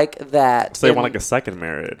like that. So you want like a second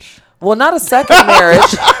marriage? Well, not a second marriage.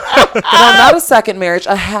 No, not a second marriage.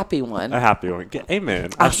 A happy one. A happy one. Amen.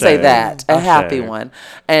 I'll say that. A happy one.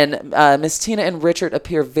 And Miss Tina and Richard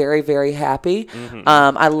appear very, very happy.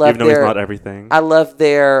 I love Even though he's not everything. I love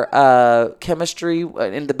their chemistry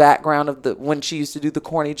in the background of when she used to do the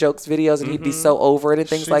corny jokes videos, and he'd be so over it and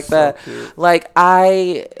things like that. Cute. Like,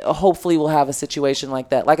 I hopefully will have a situation like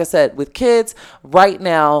that. Like I said, with kids, right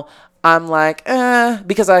now, I'm like,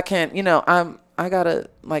 because I can't, I gotta,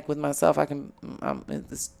 like, with myself, I'm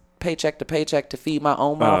this paycheck to paycheck to feed my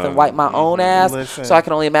own mouth and wipe my own ass. Listen. So I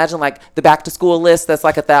can only imagine, like, the back to school list that's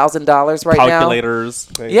like $1,000 right Calculators.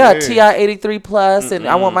 now. Yeah, TI 83 plus, and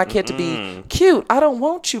I want my kid to be cute. I don't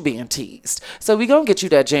want you being teased. So we gonna get you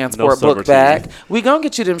that Jansport book back. We gonna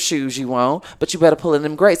get you them shoes you want, but you better pull in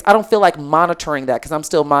them grades. I don't feel like monitoring that because I'm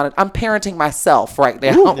still I'm parenting myself right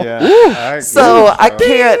now. Yeah, So I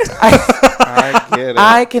can't. I get it.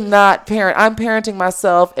 I cannot parent. I'm parenting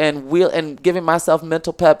myself and giving myself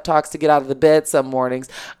mental pep talks to get out of the bed some mornings.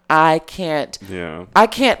 I can't. Yeah. I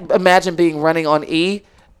can't imagine being running on E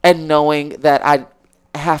and knowing that I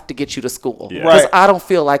have to get you to school because I don't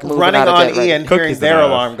feel like moving running out of on bed. E and hearing their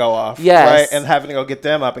alarm go off. Yes. Right, and having to go get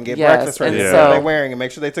them up and get breakfast ready. And What are they wearing? And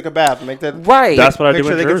make sure they took a bath. And make that right. That's what I make do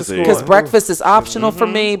sure in they get to Jersey. school. Because breakfast is optional for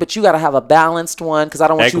me, but you got to have a balanced one because I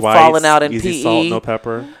don't want Egg you whites, falling out in easy PE. salt, no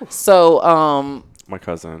pepper. So, My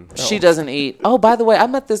cousin. she doesn't eat. Oh, by the way, I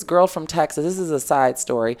met this girl from Texas. This is a side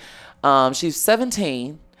story. She's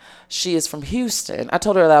 17. She is from Houston. I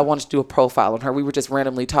told her that I wanted to do a profile on her. We were just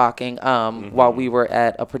randomly talking while we were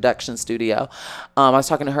at a production studio. I was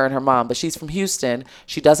talking to her and her mom, but she's from Houston.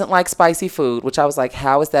 She doesn't like spicy food, which I was like,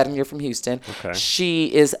 how is that and you're from Houston? Okay.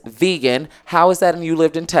 She is vegan. How is that and you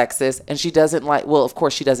lived in Texas? And she doesn't like, well, of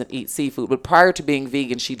course she doesn't eat seafood, but prior to being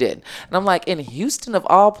vegan, she did. And I'm like, in Houston of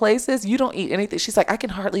all places, you don't eat anything. She's like, I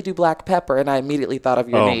can hardly do black pepper. And I immediately thought of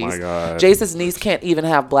your niece. Oh my God. Jason's niece can't even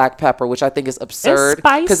have black pepper, which I think is absurd.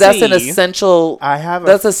 spicy. Because that's an essential.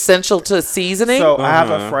 That's essential to seasoning. So I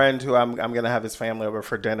have a friend who I'm gonna have his family over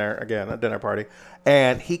for dinner again, a dinner party,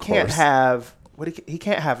 and he can't have he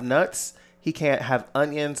can't have nuts, he can't have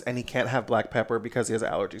onions, and he can't have black pepper because he has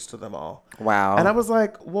allergies to them all. Wow. And I was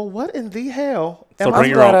like, well, what in the hell? So am I'm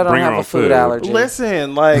bring your glad own- I don't bring your have a own food food. allergy.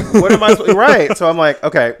 Listen, like, what am I right? So I'm like,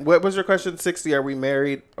 okay, what was your question? 60? Are we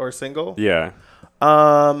married or single? Yeah.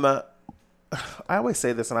 I always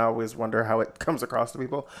say this, and I always wonder how it comes across to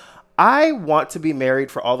people. I want to be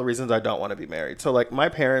married for all the reasons I don't want to be married. So, like, my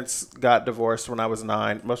parents got divorced when I was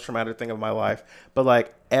 9, most traumatic thing of my life. But,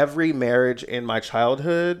 like, every marriage in my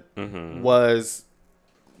childhood was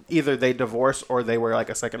either they divorced or they were, like,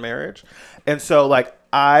 a second marriage. And so, like,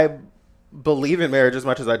 I believe in marriage as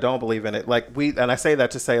much as I don't believe in it. Like, and I say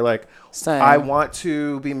that to say, like, Same. I want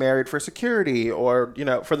to be married for security or,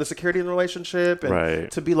 for the security in the relationship and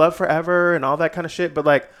to be loved forever and all that kind of shit. But,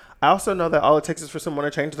 like, I also know that all it takes is for someone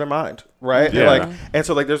to change their mind, right? Yeah. And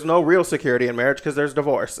so, like, there's no real security in marriage because there's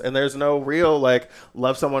divorce, and there's no real, like,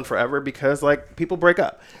 love someone forever because, like, people break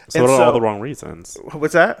up. So what are all the wrong reasons?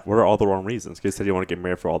 What's that? What are all the wrong reasons? You said you want to get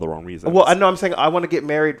married for all the wrong reasons. Well, I know I'm saying I want to get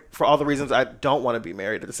married for all the reasons I don't want to be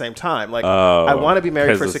married at the same time. Like, I want to be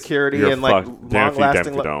married for security and, like,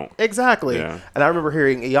 long-lasting love. Exactly. Yeah. And I remember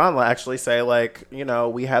hearing Iyanla actually say, like,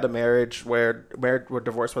 we had a marriage where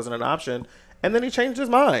divorce wasn't an option, and then he changed his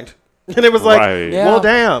mind. And it was like, well,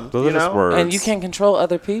 damn, Those are just words. And you can't control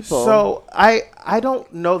other people. So I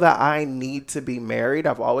don't know that I need to be married.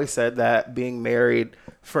 I've always said that being married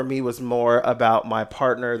for me was more about my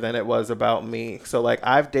partner than it was about me. So, like,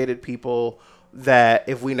 I've dated people that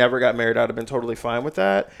if we never got married, I'd have been totally fine with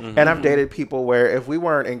that. And I've dated people where if we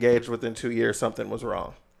weren't engaged within 2 years, something was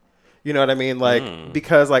wrong. You know what I mean? Like,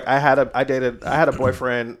 because, like, I had a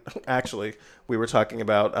boyfriend, actually, we were talking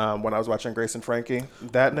about when I was watching Grace and Frankie,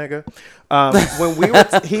 that nigga.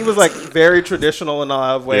 When he was, like, very traditional in a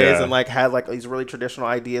lot of ways and, like, had, like, these really traditional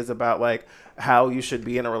ideas about, like, how you should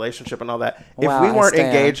be in a relationship and all that. Wow, if we weren't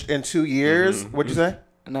engaged in 2 years, what'd you say?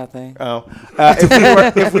 Nothing. Oh,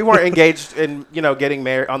 if we weren't engaged in getting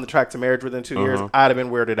married on the track to marriage within 2 years, I'd have been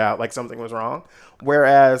weirded out, like something was wrong.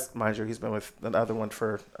 Whereas, mind you, he's been with another one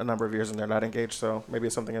for a number of years and they're not engaged, so maybe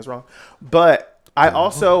something is wrong. But I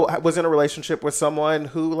also was in a relationship with someone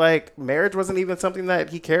who, like, marriage wasn't even something that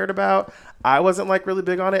he cared about. I wasn't, like, really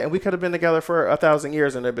big on it, and we could have been together for 1,000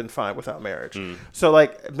 years and have been fine without marriage. So,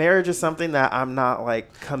 like, marriage is something that I'm not,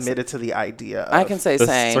 like, committed to the idea of. I can say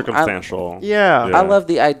same. Circumstantial. Yeah. I love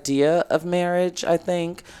the idea of marriage, I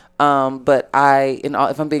think. But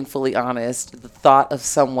if I'm being fully honest, the thought of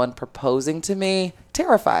someone proposing to me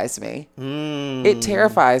terrifies me. It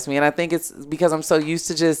terrifies me, and I think it's because I'm so used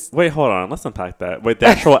to just. Wait, hold on. Let's unpack that. Wait, the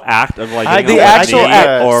actual act of like the actual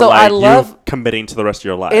act, or so like I love you committing to the rest of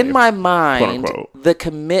your life. In my mind, quote, unquote. the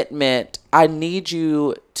commitment. I need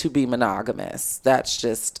you to be monogamous. That's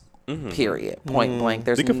just period, point blank.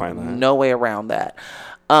 There's You can find that. no way around that.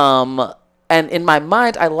 And in my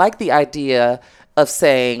mind, I like the idea of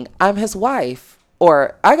saying I'm his wife.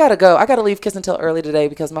 Or I gotta leave Kiss and Tell early today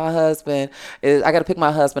because I gotta pick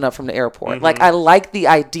my husband up from the airport. Like, I like the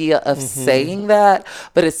idea of saying that,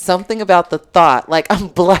 but it's something about the thought. Like, I'm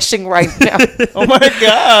blushing right now. Oh my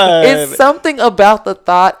God. It's something about the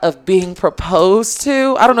thought of being proposed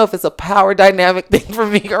to. I don't know if it's a power dynamic thing for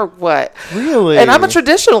me or what. Really? And I'm a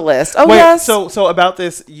traditionalist. Oh, Wait, yes. So about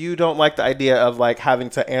this, you don't like the idea of, like,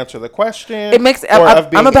 having to answer the question? It makes. or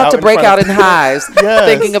of being I'm about to in break front out of in people? hives Yes,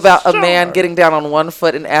 thinking about a sure. man getting down on one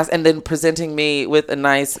foot and then presenting me with a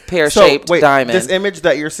nice pear-shaped diamond. This image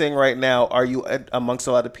that you're seeing right now, are you amongst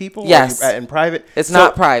a lot of people? Yes. Are you in private? It's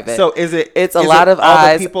not private. So is it? It's a is lot it of all the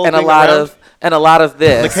eyes people and a being lot around? of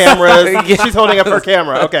this. The cameras. Yeah. She's holding up her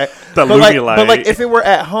camera. Okay. The but like, Looney but like, light. if it were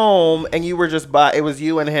at home and you were just it was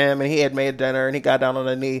you and him, and he had made dinner and he got down on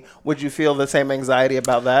a knee, would you feel the same anxiety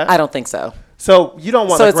about that? I don't think so. So you don't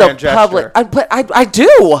want So a it's grand a gesture. public. But I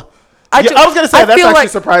do. I do. I was gonna say, that's feel actually like,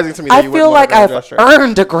 surprising to me that I you feel wouldn't want like a grand I've gesture.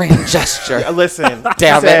 earned a grand gesture. Listen,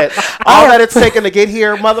 Damn she it. said, all that it's taken to get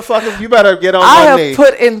here, motherfucker, you better get on I one have knee.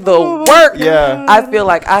 put in the work. Yeah. I feel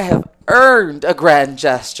like I have earned a grand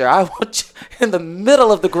gesture. I want you in the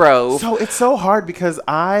middle of the grove. So it's so hard because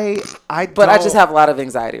I just have a lot of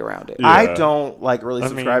anxiety around it. Yeah. I don't like really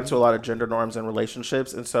subscribe mean- to a lot of gender norms in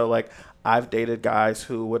relationships, and so like I've dated guys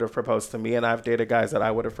who would have proposed to me, and I've dated guys that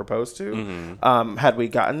I would have proposed to had we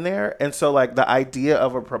gotten there. And so like the idea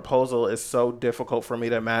of a proposal is so difficult for me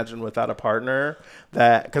to imagine without a partner,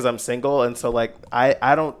 that because I'm single, and so like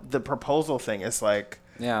I don't, the proposal thing is like,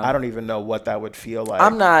 Yeah. I don't even know what that would feel like.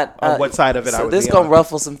 I'm not. on what side of it I so would this be gonna on.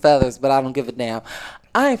 ruffle some feathers, but I don't give a damn.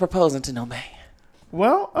 I ain't proposing to no man.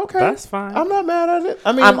 Well, okay, That's fine. I'm not mad at it.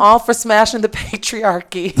 I mean, I'm all for smashing the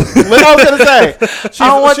patriarchy. what I was gonna say.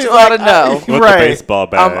 I want you all to know. With the right? baseball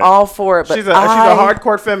bat. I'm all for it, but She's a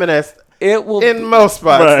hardcore feminist It will in most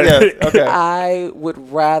spots. Right. Yes. Okay. I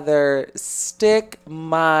would rather stick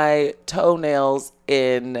my toenails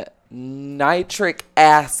in nitric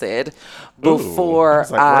acid before I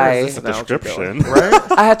was like, where is this The analogy description. going?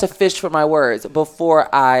 Right? I had to fish for my words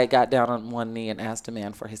before I got down on one knee and asked a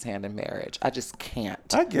man for his hand in marriage. I just can't.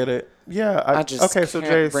 I get it. Yeah. I just okay. So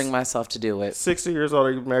can't Jace, bring myself to do it. 60 years old.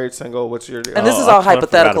 Are you married, single? What's your? And this is I all forgot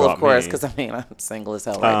hypothetical, of about course, me. because I mean I'm single as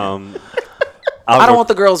hell right now. I'll I don't go- want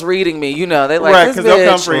the girls reading me. You know, they like Right, this 'cause bitch. they'll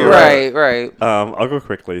come for you, Right, right. I'll go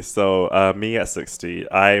quickly. So, me at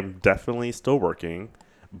 60, I'm definitely still working,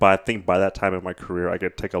 but I think by that time in my career, I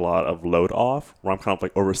could take a lot of load off, where I'm kind of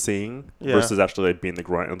like overseeing versus actually like being the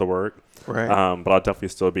grunt of the work. Right. But I'll definitely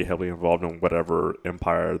still be heavily involved in whatever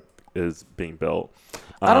empire is being built.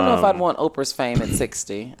 I don't know if I'd want Oprah's fame at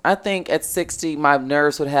 60. I think at 60, my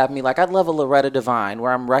nerves would have me like, I'd love a Loretta Devine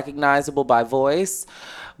where I'm recognizable by voice,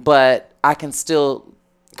 but I can still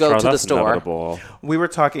go Charles, to the that's store. inevitable. We were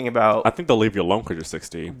talking about. I think they'll leave you alone because you're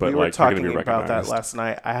 60, but we were like you're talking gonna be about that recognized. last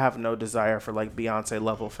night. I have no desire for like Beyonce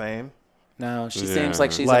level fame. No, she Yeah. seems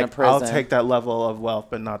like she's in a Like prison. I'll take that level of wealth,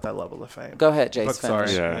 but not that level of fame. Go ahead, Jace. But sorry.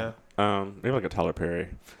 Finish. Yeah. Maybe like a Tyler Perry.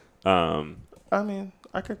 I mean,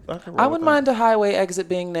 I could. I roll wouldn't with mind a highway exit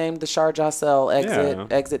being named the Shar Jossel exit, Yeah.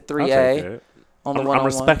 exit I'll take 3A it. on the I'm 101.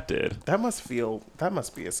 respected. That must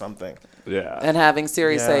be a something. Yeah. And having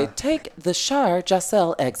Siri say, Yeah. take the Shar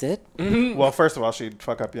Jossel exit. Well, first of all, she'd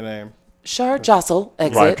fuck up your name. Shar Jossel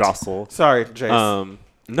exit. Right, jostle. Sorry, Jace.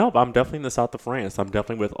 No, but I'm definitely in the south of France. I'm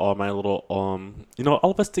definitely with all my little, all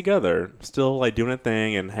of us together, still like doing a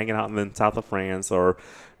thing and hanging out in the south of France or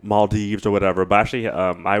Maldives or whatever. But actually,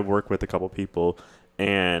 I work with a couple people,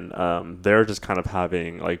 and they're just kind of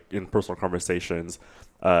having like in personal conversations,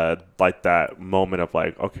 like that moment of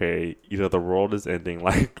like, okay, either the world is ending,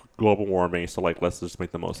 like global warming, so like let's just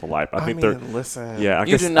make the most of life. I think they're, listen. yeah. I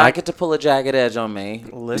You guess do not get to pull a jagged edge on me.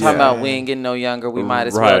 Listen. Talking about we ain't getting no younger. We might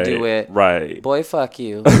as well do it. Right. Boy, fuck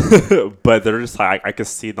you. But they're just like I could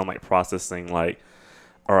see them like processing like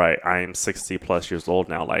all right, I'm 60 plus years old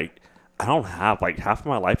now. Like, I don't have, like, half of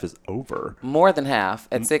my life is over. More than half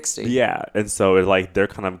at 60. Yeah. And so it's like they're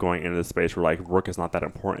kind of going into the space where, like, work is not that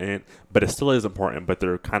important, but it still is important. But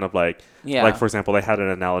they're kind of like, like, for example, they had an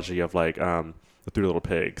analogy of, like, the Three Little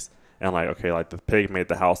Pigs. And, like, okay, like, the pig made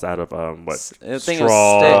the house out of,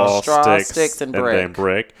 straw, sticks, and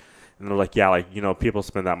brick. And they're like, yeah, like, you know, people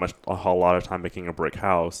spend a whole lot of time making a brick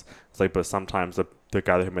house. It's like, but sometimes the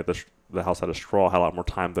guy who made the house out of straw had a lot more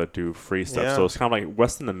time to do free stuff. Yeah. So it's kind of like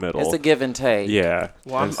what's in the middle. It's a give and take. Yeah.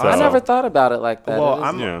 Well, I never thought about it like that. Well,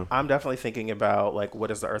 I'm definitely thinking about, like, what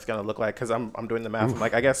is the Earth going to look like? Because I'm doing the math. I'm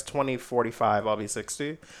like, I guess 2045, I'll be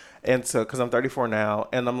 60. And so, because I'm 34 now,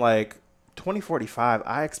 and I'm like, 2045,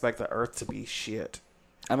 I expect the Earth to be shit.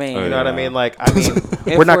 I mean, you know what I mean? Like,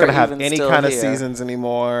 we're not going to have any kind of seasons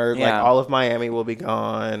anymore. Yeah. Like, all of Miami will be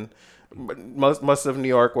gone. Most of New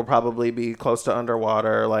York will probably be close to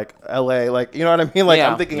underwater. Like, LA, like, you know what I mean? Like,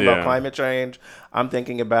 I'm thinking about climate change. I'm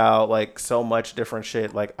thinking about, like, so much different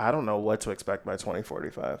shit. Like, I don't know what to expect by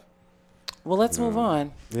 2045. Well, let's move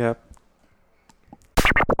on. Yeah.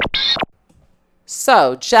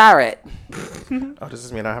 So, Jared. Oh, does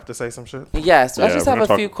this mean I have to say some shit? Yes. I just have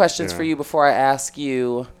a few questions for you before I ask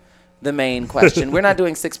you the main question. We're not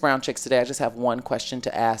doing 6 brown chicks today. I just have one question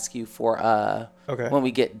to ask you for when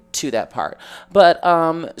we get to that part. But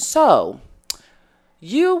so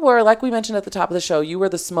you were, like we mentioned at the top of the show, you were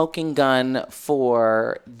the smoking gun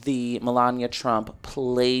for the Melania Trump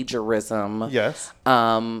plagiarism. Yes.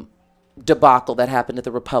 Debacle that happened at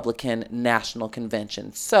the Republican National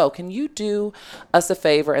Convention. So can you do us a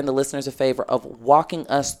favor and the listeners a favor of walking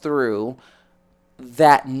us through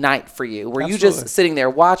that night for you? Were you just sitting there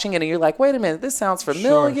watching it and you're like, wait a minute, this sounds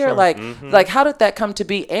familiar? Sure. Like how did that come to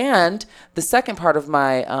be? And the second part of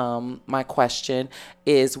my my question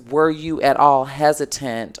is, were you at all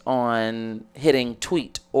hesitant on hitting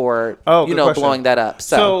tweet or blowing that up?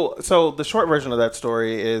 So the short version of that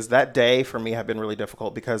story is that day for me had been really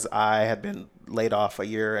difficult because I had been laid off a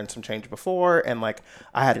year and some change before, and like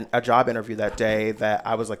I had a job interview that day that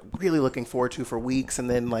I was like really looking forward to for weeks, and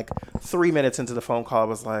then like 3 minutes into the phone call I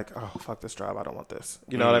was like, oh fuck this job, I don't want this,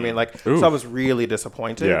 you know what I mean? Like, so I was really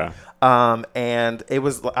disappointed. And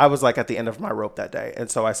I was like at the end of my rope that day, and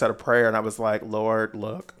so I said a prayer and I was like, Lord,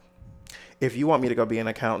 look, if you want me to go be an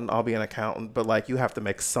accountant, I'll be an accountant. But like, you have to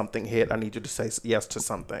make something hit. I need you to say yes to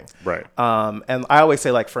something. Right. And I always say,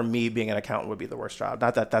 like, for me, being an accountant would be the worst job.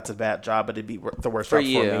 Not that that's a bad job, but it'd be the worst job for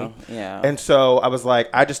me. Yeah. And so I was like,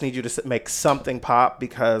 I just need you to make something pop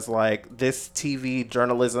because like this TV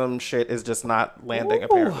journalism shit is just not landing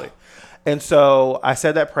apparently. And so I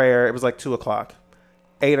said that prayer. It was like 2:00,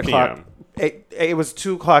 8:00. It was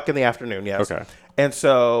 2:00 in the afternoon. Yes. Okay. And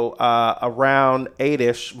so around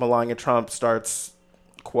 8-ish, Melania Trump starts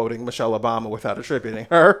quoting Michelle Obama without attributing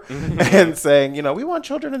her and saying, you know, we want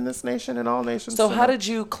children in this nation and all nations. So how did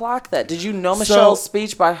you clock that? Did you know Michelle's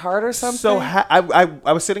speech by heart or something? So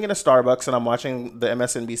I was sitting in a Starbucks and I'm watching the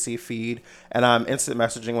MSNBC feed and I'm instant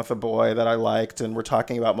messaging with a boy that I liked and we're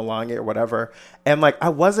talking about Melania or whatever. And like, I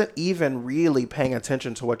wasn't even really paying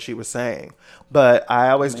attention to what she was saying, but I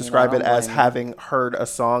always describe it as having heard a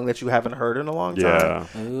song that you haven't heard in a long time.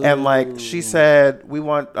 And like, she said, we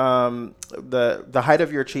want, the height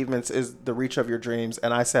of your achievements is the reach of your dreams.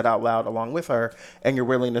 And I said out loud along with her, and your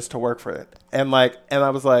willingness to work for it. And like, and I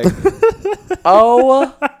was like,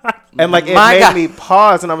 and like, it made me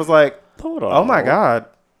pause and I was like, oh my God.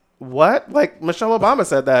 What? Like, Michelle Obama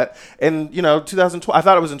said that in, 2012. I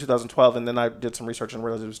thought it was in 2012, and then I did some research and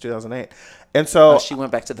realized it was 2008. And so she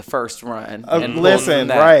went back to the first run. Listen,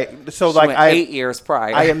 right? So she like, went 8 years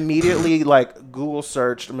prior. I immediately like Google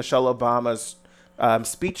searched Michelle Obama's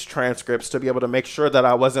speech transcripts to be able to make sure that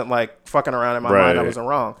I wasn't like fucking around in my mind. I wasn't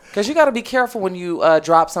wrong. Because you got to be careful when you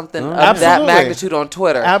drop something of that magnitude on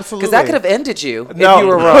Twitter. Absolutely. Because that could have ended you if you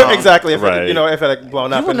were wrong. Exactly. If it had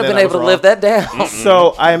blown up. You wouldn't have been able to live that down.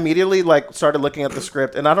 So I immediately like started looking at the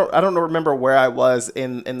script, and I don't remember where I was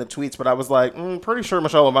in the tweets, but I was like, pretty sure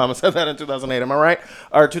Michelle Obama said that in 2008. Am I right?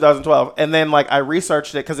 Or 2012. And then like I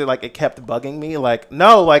researched it because it kept bugging me. Like,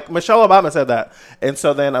 no, like Michelle Obama said that. And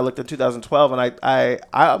so then I looked at 2012, and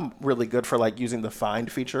I'm really good for like using the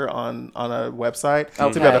find feature on a website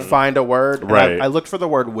to be able to find a word. Right. I looked for the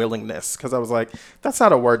word willingness because I was like, that's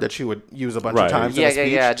not a word that you would use a bunch of times in a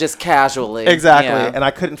speech. Yeah, just casually. Exactly. Yeah. And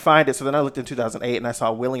I couldn't find it. So then I looked in 2008 and I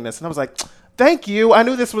saw willingness and I was like, thank you. I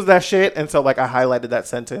knew this was that shit. And so like I highlighted that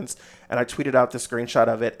sentence and I tweeted out the screenshot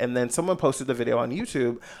of it. And then someone posted the video on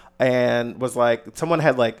YouTube and was like, someone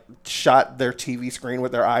had like shot their TV screen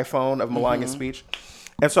with their iPhone of Melania's speech.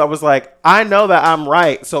 And so I was like, I know that I'm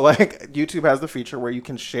right. So like YouTube has the feature where you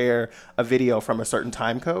can share a video from a certain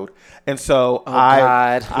time code. And so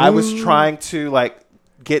I was trying to like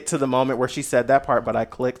get to the moment where she said that part, but I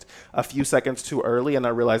clicked a few seconds too early and I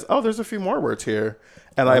realized, oh, there's a few more words here.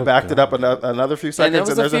 And I backed it up another few seconds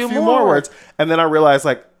and there's a few more words. And then I realized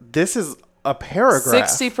like, this is a paragraph.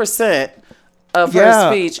 60% of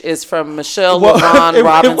her speech is from Michelle LaVon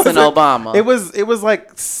Robinson Obama. It was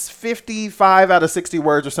like 55 out of 60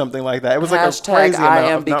 words or something like that. It was like a crazy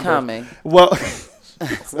amount of becoming. Numbers. Well,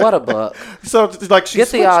 what a book. So like she get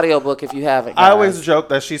the audiobook if you haven't, guys. I always joke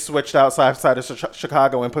that she switched outside of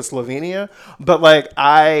Chicago and put Slovenia, but like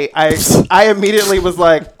I immediately was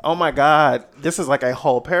like, oh my God, this is like a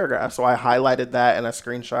whole paragraph. So I highlighted that and I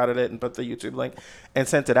screenshotted it and put the YouTube link and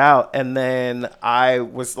sent it out. And then I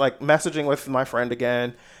was like messaging with my friend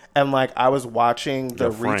again, and like I was watching the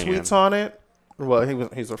retweets on it. Well,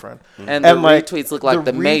 he's a friend. And the like, retweets look like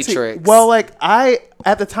the Matrix. Well, like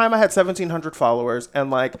at the time I had 1,700 followers, and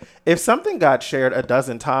like if something got shared a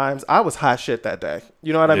dozen times, I was hot shit that day.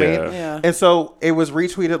 You know what I mean? Yeah. And so it was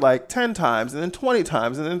retweeted like 10 times, and then 20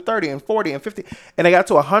 times, and then 30 and 40 and 50, and I got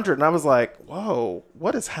to 100, and I was like, whoa,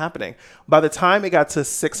 what is happening? By the time it got to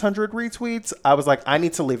 600 retweets, I was like, I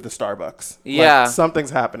need to leave the Starbucks. Yeah. Like, something's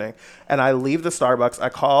happening. And I leave the Starbucks. I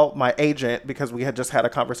call my agent because we had just had a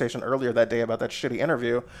conversation earlier that day about that shitty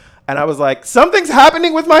interview. And I was like, something's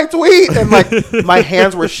happening with my tweet. And like my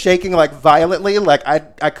hands were shaking like violently. Like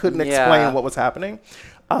I couldn't explain what was happening.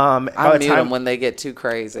 I mute them when they get too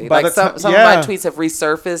crazy. Like some of my tweets have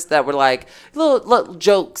resurfaced that were like little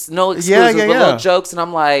jokes, no exclusives, but little jokes. And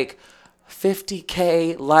I'm like,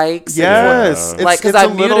 50K likes. Yes. Like, because I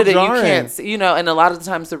muted it, you can't see, and a lot of the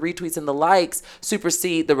times the retweets and the likes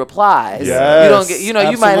supersede the replies. Yes, you don't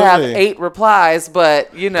get, you might have 8 replies,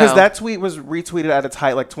 but because that tweet was retweeted at its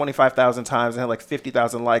height like 25,000 times and had like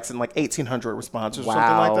 50,000 likes and like 1,800 responses or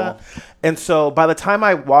something like that. And so by the time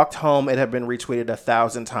I walked home, it had been retweeted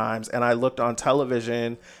 1,000 times, and I looked on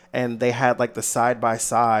television and they had like the side by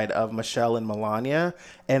side of Michelle and Melania.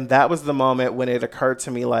 And that was the moment when it occurred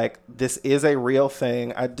to me, like, this is a real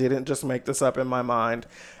thing. I didn't just make this up in my mind.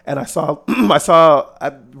 And I saw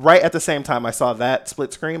right at the same time, I saw that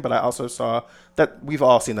split screen, but I also saw that we've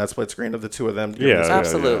all seen that split screen of the two of them. Yeah,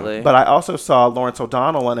 absolutely. But I also saw Lawrence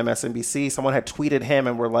O'Donnell on MSNBC. Someone had tweeted him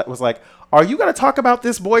and was like, are you going to talk about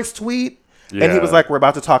this boy's tweet? Yeah. And he was like, we're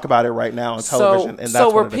about to talk about it right now on television. And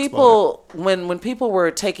that's were people, when people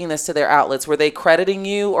were taking this to their outlets, were they crediting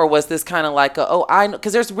you, or was this kind of like, I know?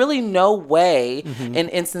 Because there's really no way in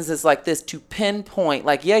instances like this to pinpoint,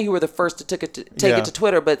 like, you were the first to take it to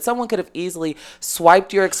Twitter, but someone could have easily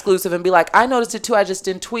swiped your exclusive and be like, I noticed it too, I just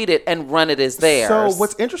didn't tweet it, and run it as theirs. So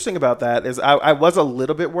what's interesting about that is I was a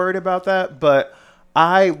little bit worried about that, but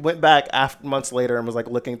I went back months later and was like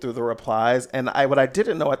looking through the replies, and what I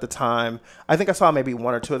didn't know at the time, I think I saw maybe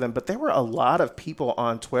 1 or 2 of them, but there were a lot of people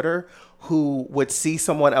on Twitter who would see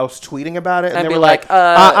someone else tweeting about it, and they were like,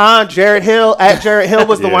 Jared Hill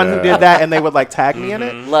was the one who did that, and they would like tag me in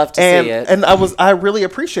it. Love to see it. And I really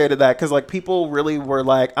appreciated that, because like people really were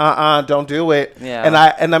like, don't do it.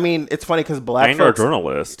 Yeah. And I mean, it's funny because black and folks, you're a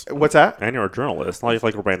journalist. What's that? And you're a journalist, not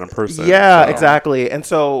like a random person. Yeah, exactly. And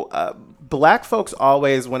so black folks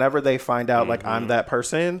always, whenever they find out like I'm that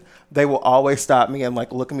person, they will always stop me and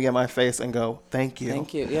like look me in my face and go, thank you.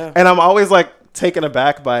 Yeah. And I'm always like taken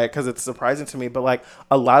aback by it because it's surprising to me. But like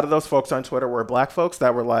a lot of those folks on Twitter were black folks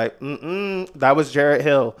that were like, that was Jared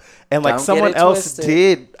Hill. And like someone else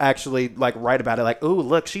did actually like write about it. Like, ooh,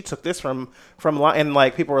 look, she took this from and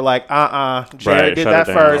like people were like, Jared did that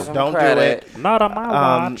first. Don't do it. Not on my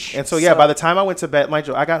watch. And so by the time I went to bed,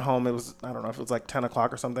 I got home, it was, I don't know if it was like 10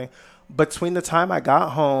 o'clock or something. Between the time I got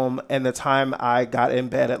home and the time I got in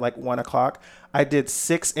bed at like 1 o'clock, I did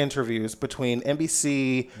 6 interviews between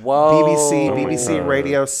NBC, BBC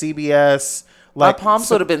Radio, CBS. Like, my palms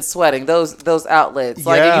would have been sweating. Those outlets,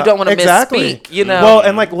 like, you don't want to misspeak, Well,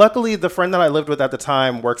 and like, luckily, the friend that I lived with at the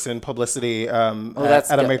time works in publicity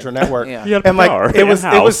at a major network, and like, it was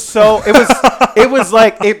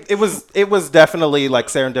definitely like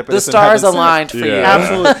serendipitous. The stars aligned for you,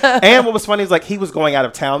 absolutely. And what was funny is like he was going out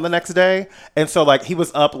of town the next day, and so like he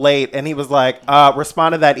was up late, and he was like,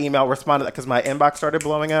 respond to that email, because my inbox started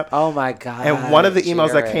blowing up. Oh my God! And one of the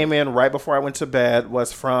emails that came in right before I went to bed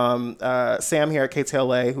was from Sam here at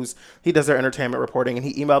KTLA, he does their entertainment reporting, and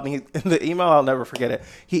he emailed me. In the email, I'll never forget it.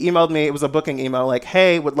 He emailed me. It was a booking email, like,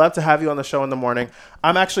 "Hey, would love to have you on the show in the morning.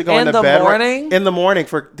 I'm actually going to bed in the morning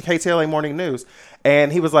for KTLA Morning News." interviews.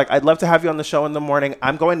 And he was like, I'd love to have you on the show in the morning.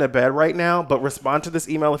 I'm going to bed right now, but respond to this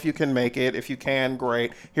email if you can make it. If you can,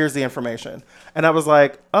 great. Here's the information. And I was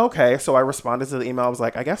like, okay. So I responded to the email. I was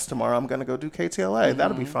like, I guess tomorrow I'm going to go do KTLA.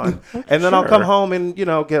 That'll be fun. And then I'll come home and,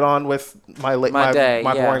 get on with my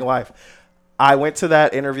boring life. I went to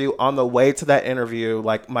that interview. On the way to that interview,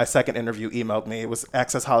 like my second interview emailed me. It was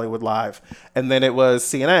Access Hollywood Live. And then it was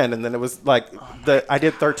CNN. And then it was like I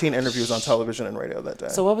did 13 interviews on television and radio that day.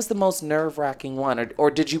 So what was the most nerve-wracking one?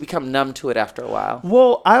 Or did you become numb to it after a while?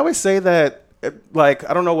 Well, I always say that, like,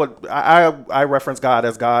 I don't know what I reference God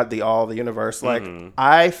as God, the all, the universe. Like,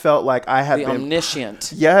 I felt like I had been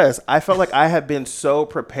omniscient. Yes, I felt like I had been so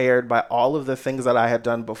prepared by all of the things that I had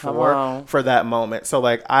done before for that moment. So,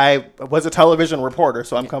 like, I was a television reporter,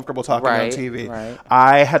 so I'm comfortable talking on TV. Right.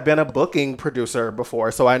 I had been a booking producer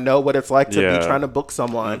before, so I know what it's like to be trying to book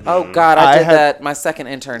someone. Oh God, I did that my second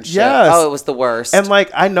internship. Yes. Oh, it was the worst. And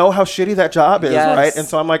like, I know how shitty that job is, right? And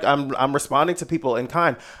so I'm like, I'm responding to people in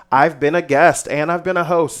kind. I've been a guest and I've been a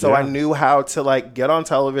host, so I knew how to like get on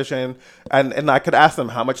television, and I could ask them,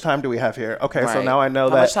 how much time do we have here? Okay, so now I know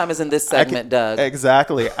how much time is in this segment, Doug.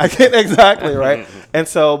 Exactly. I can exactly right. And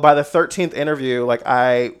so by the 13th interview, like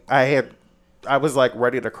I was like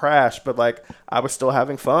ready to crash, but like I was still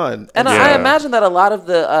having fun. And I imagine that a lot of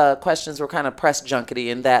the questions were kind of press junkety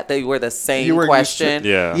in that they were the same question.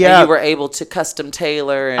 And you were able to custom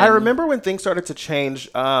tailor. And I remember when things started to change.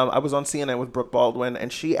 I was on CNN with Brooke Baldwin,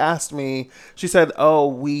 and she asked me, she said, "Oh,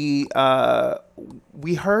 we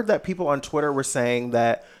heard that people on Twitter were saying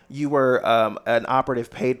that you were an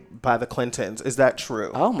operative paid by the Clintons. Is that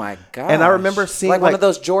true?" Oh my God! And I remember seeing like one of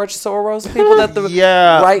those George Soros people that the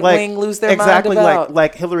right wing lose their mind about.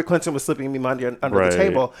 Like Hillary Clinton was slipping me money under the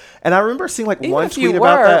table, and I remember seeing like even one if tweet you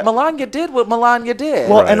about that. Melania did what Melania did.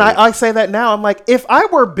 Well, and I say that now. I'm like, if I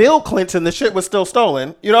were Bill Clinton, the shit was still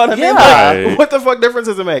stolen. You know what I mean? Like, what the fuck difference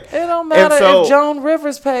does it make? It don't matter if Joan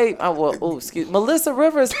Rivers paid. Melissa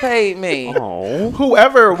Rivers paid me.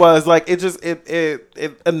 Whoever it was, like, it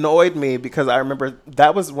annoyed me because I remember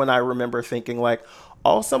that was when I remember thinking like,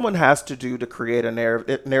 all someone has to do to create a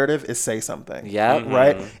narrative is say something. Yeah.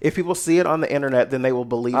 Right? If people see it on the internet, then they will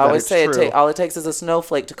believe that it's true. All it takes is a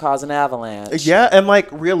snowflake to cause an avalanche. Yeah, and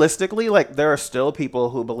like realistically, like there are still people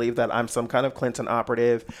who believe that I'm some kind of Clinton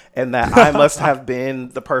operative and that I must have been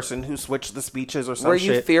the person who switched the speeches or some shit.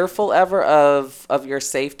 Were you fearful ever of your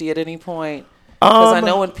safety at any point? Because I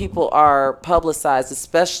know when people are publicized,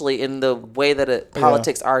 especially in the way that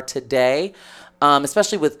politics are today,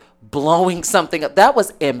 especially with blowing something up. That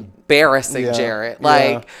was embarrassing, Jared.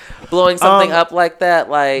 Like, blowing something up like that.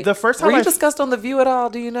 Like, the first time were you discussed on The View at all?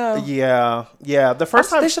 Do you know? Yeah. The first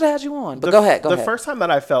time. They should have had you on. But go ahead. The first time that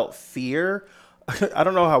I felt fear, I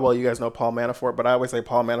don't know how well you guys know Paul Manafort, but I always say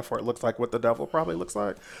Paul Manafort looks like what the devil probably looks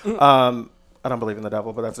like. I don't believe in the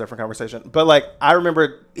devil, but that's a different conversation. But like, I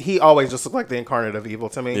remember he always just looked like the incarnate of evil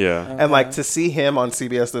to me. Yeah. Okay. And like to see him on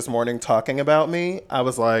CBS this morning talking about me, I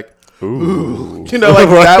was like, ooh. You know, like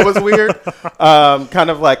that was weird. Kind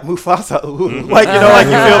of like Mufasa. Ooh. Like, you know, like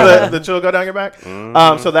you feel the chill go down your back.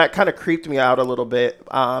 So that kind of creeped me out a little bit.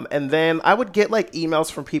 And then I would get like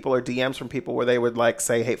emails from people or DMs from people where they would like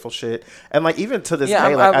say hateful shit. And like even to this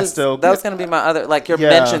day, like I still. That was going to be my other, like your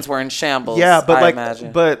mentions were in shambles. Yeah, but I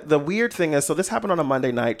imagine. But the weird thing is, so this happened on a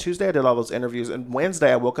Monday night. Tuesday I did all those interviews, and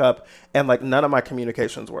Wednesday I woke up and like none of my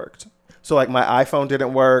communications worked. So like my iPhone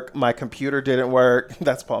didn't work, my computer didn't work.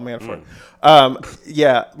 That's Paul Manafort.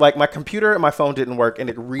 Like my computer and my phone didn't work, and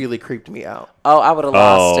it really creeped me out. Oh, I would have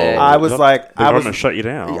lost it. I was like, I was going to shut you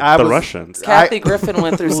down. The Russians. Kathy Griffin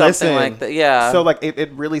went through something like that. Yeah. So like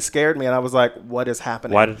it really scared me, and I was like, what is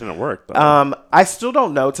happening? Why didn't it work? Though? I still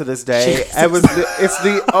don't know to this day. It's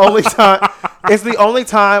the only time. It's the only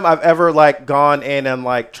time I've ever like gone in and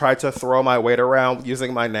like tried to throw my weight around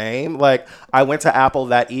using my name. Like I went to Apple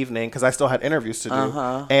that evening because I still had interviews to do,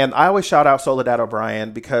 and I always shout out Soledad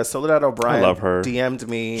O'Brien because Soledad O'Brien, I love her. DM'd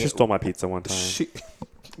me. She stole my pizza one time.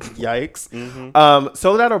 Yikes.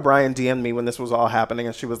 Soledad O'Brien DM'd me when this was all happening,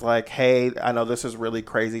 and she was like, "Hey, I know this is really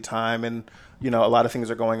crazy time, and you know a lot of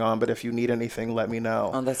things are going on, but if you need anything, let me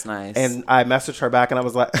know." Oh, that's nice. And I messaged her back, and I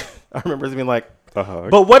was like, I remember being like,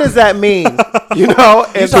 but what does that mean? You know,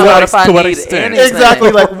 and to what extent?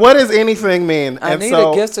 Exactly. Like, what does anything mean? I need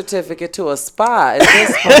a gift certificate to a spa at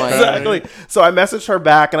this point. Exactly. So I messaged her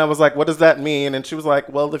back, and I was like, "What does that mean?" And she was like,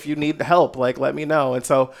 "Well, if you need help, like, let me know." And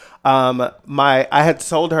so, I had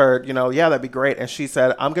told her, you know, yeah, that'd be great. And she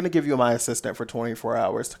said, "I'm gonna give you my assistant for 24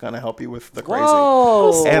 hours to kind of help you with the crazy."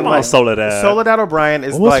 Whoa. And like Soledad O'Brien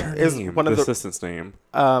is one of the assistant's name.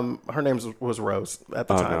 Her name was Rose at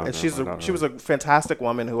the time, and she was a fantastic fantastic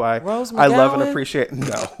woman who I Rose love and McGowan? appreciate.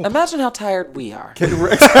 No. Imagine how tired we are.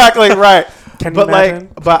 Exactly right. Can you But imagine?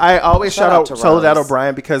 but I always Shout shout out out to Soledad Rose.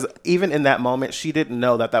 O'Brien because even in that moment, she didn't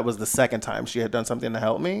know that was the second time she had done something to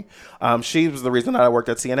help me. She was the reason that I worked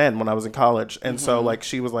at CNN when I was in college, and so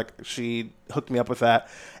she hooked me up with that.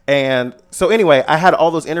 And so anyway, I had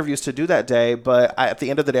all those interviews to do that day, but at the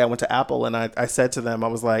end of the day, I went to Apple and I said to them, I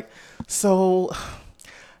was like, so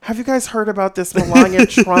have you guys heard about this Melania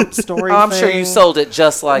Trump story? I'm sure you sold it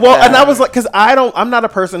just like Well, that. and I was like, because I'm not a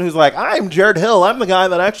person who's like, I'm Jared Hill. I'm the guy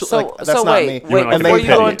that actually, that's not wait, me. wait. like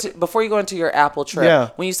Before you go into your Apple trip, Yeah.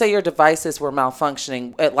 when you say your devices were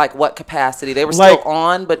malfunctioning, at like what capacity? They were Like, still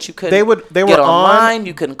on, but you couldn't. they were get on, online.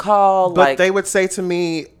 You couldn't call. But they would say to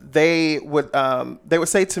me, they would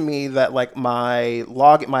say to me that like my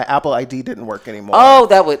Apple ID didn't work anymore. Oh,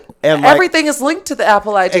 that would. And, like, everything is linked to the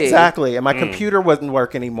Apple ID. Exactly, and my computer wouldn't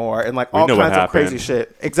work anymore, and like all know what kinds of crazy happened.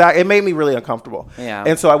 shit. Exactly, it made me really uncomfortable. Yeah.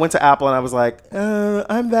 And so I went to Apple and I was like,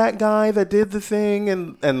 I'm that guy that did the thing,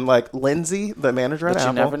 and like Lindsay, the manager at But you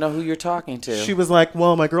Apple, never know who you're talking to. she was like,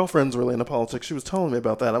 well, my girlfriend's really into politics. She was telling me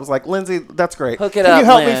about that. I was like, Lindsay, that's great. Hook it Can up, you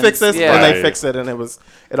help me Linz. fix this? Yeah. And they Right. fixed it, and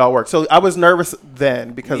it all worked. So I was nervous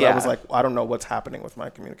then because I was Yeah. like, I don't know what's happening with my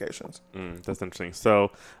communications. That's interesting. So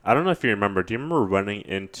I don't know if you remember. Do you remember running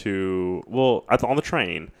into on the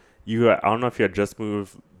train? I don't know if you had just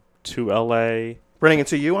moved to LA, Running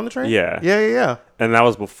into you on the train? Yeah. Yeah. and that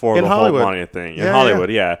was before In the Hollywood. whole Melania thing in Yeah, Hollywood.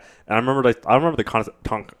 Yeah. And I remember the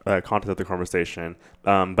content of the conversation.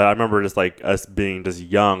 But I remember just like us being just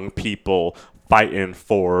young people fighting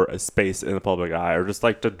for a space in the public eye, or just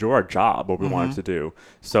like to do our job, what we wanted to do.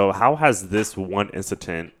 So how has this one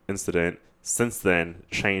incident since then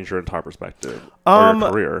changed your entire perspective or your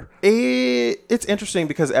career? It's interesting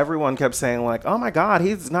because everyone kept saying like, oh my God,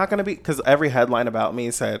 he's not going to be, because every headline about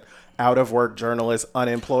me said out of work journalist,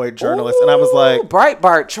 unemployed journalist. And I was like,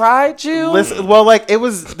 Breitbart tried you. listen, well, like there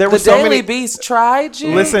the were so Daily many. Beast tried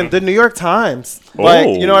you. Listen, the New York Times, like,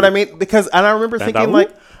 you know what I mean? Because, and I remember thinking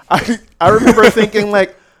like, I remember thinking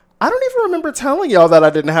like, I don't even remember telling y'all that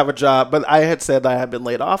I didn't have a job, but I had said that I had been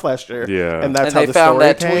laid off last year. Yeah. And that's And how they the found story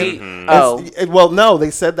that came. tweet? Oh. Well, no,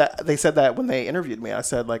 they said that when they interviewed me. I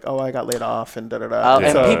said like, oh, I got laid off and da-da-da.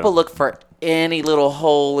 And So- people look for any little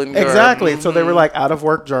hole in your... Exactly. So they were like, out of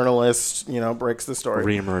work journalist, breaks the story.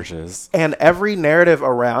 Reemerges. And every narrative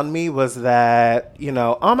around me was that,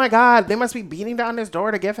 oh my God, they must be beating down his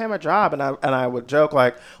door to give him a job. And I would joke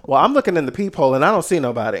like, well, I'm looking in the peephole and I don't see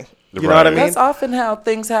nobody. You know what I mean? That's often how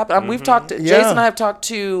things happen. We've talked to, Yeah. Jason and I have talked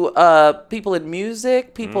to people in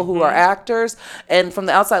music, people who are actors, and from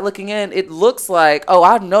the outside looking in, it looks like, oh,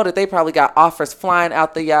 I know that they probably got offers flying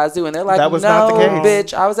out the yazoo, and they're like, That was no, not the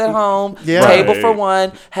case. bitch, I was at home, Yeah. table Right. for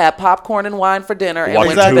one, had popcorn and wine for dinner, and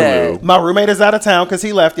Watching went to Hulu. bed. My roommate is out of town because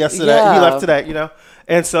he left yesterday. Yeah. He left today,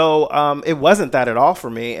 And so it wasn't that at all for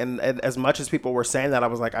me. And as much as people were saying that, I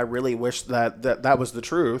was like, I really wish that was the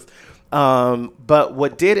truth. But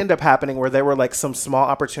what did end up happening were there were like some small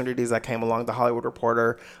opportunities that came along. The Hollywood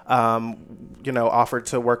Reporter, offered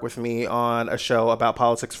to work with me on a show about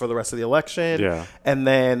politics for the rest of the election. Yeah. And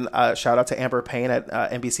then shout out to Amber Payne at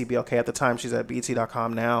NBC BLK at the time. She's at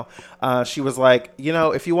BET.com now. She was like,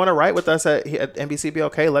 if you want to write with us at NBC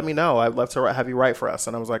BLK, let me know. I'd love to have you write for us.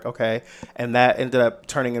 And I was like, okay. And that ended up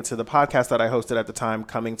turning into the podcast that I hosted at the time,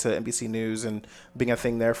 coming to NBC News and being a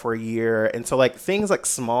thing there for a year. And so like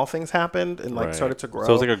small things happened and like Right. started to grow. So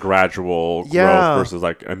it was like a gradual Yeah. growth versus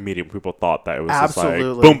like immediate. People thought that it was Absolutely.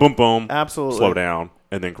 just like boom, boom, boom, Absolutely. slow down,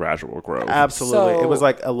 and then gradual growth. Absolutely. So- It was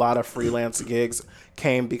like a lot of freelance gigs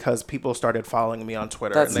came because people started following me on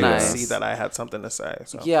Twitter That's and they nice. would see that I had something to say.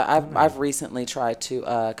 So. Yeah, I've recently tried to,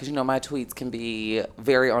 because my tweets can be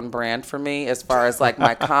very on brand for me as far as like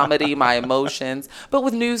my comedy, my emotions, but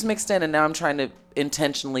with news mixed in, and now I'm trying to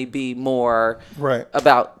intentionally be more Right.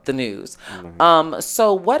 about the news.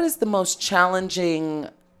 So what is the most challenging?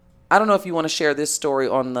 I don't know if you want to share this story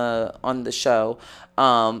on the show,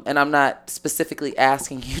 and I'm not specifically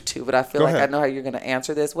asking you to, but I feel Go like ahead. I know how you're going to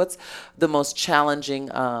answer this. What's the most challenging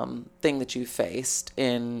thing that you faced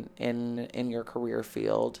in your career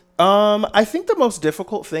field? I think the most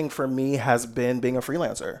difficult thing for me has been being a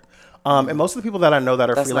freelancer. And most of the people that I know that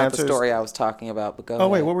are That's freelancers. not the story I was talking about, but go ahead. Oh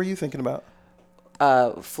wait, what were you thinking about?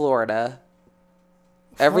 Florida.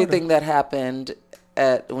 Everything that happened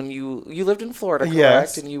when you lived in Florida, correct?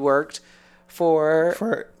 Yes. And you worked for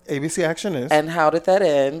ABC Action News. and how did that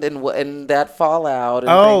end? And that fallout?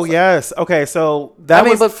 And Oh things yes, okay. So that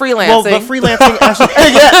was but freelancing. Well, but freelancing, actually,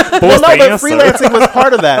 yeah. Well, no, the but answer. freelancing was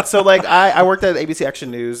part of that. So like, I worked at ABC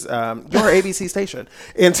Action News, your ABC station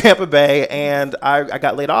in Tampa Bay, and I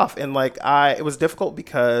got laid off, and like it was difficult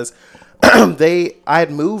because I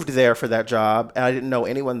had moved there for that job, and I didn't know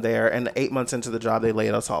anyone there. And 8 months into the job, they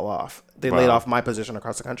laid us all off. They laid off my position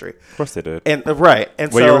across the country. Of course they did. And right.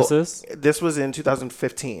 And what year was this? This was in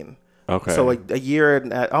 2015. Okay. So like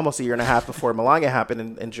almost a year and a half before Melania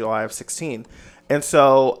happened in July of 16. And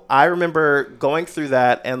so I remember going through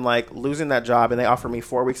that and like losing that job, and they offered me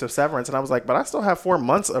 4 weeks of severance, and I was like, but I still have 4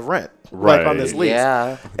 months of rent like on this lease.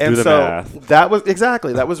 Yeah. And Do the so math.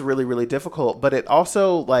 that was really, really difficult. But it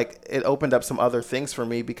also like it opened up some other things for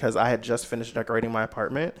me because I had just finished decorating my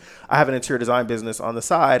apartment. I have an interior design business on the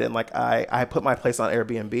side, and like I put my place on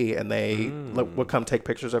Airbnb, and they would come take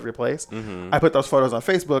pictures of your place. I put those photos on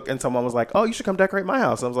Facebook, and someone was like, oh, you should come decorate my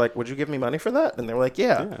house. I was like, would you give me money for that? And they were like,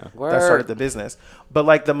 yeah. That started the business. But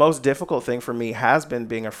like the most difficult thing for me has been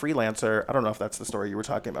being a freelancer. I don't know if that's the story you were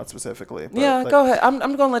talking about specifically. But Yeah, like, go ahead. I'm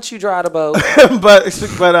going to let you dry the boat. but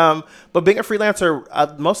being a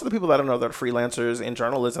freelancer, most of the people that I know that are freelancers in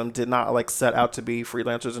journalism did not like set out to be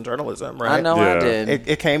freelancers in journalism, right? I know I did.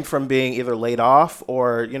 It came from being either laid off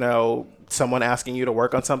or, someone asking you to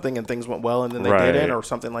work on something and things went well and then they didn't or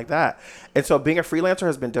something like that. And so being a freelancer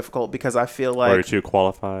has been difficult because I feel like... Or you're too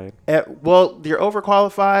qualified. you're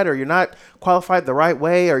overqualified, or you're not qualified the right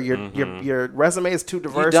way, or your resume is too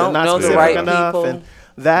diverse and not specific right enough. people. And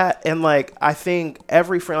that, and like, I think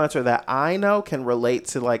every freelancer that I know can relate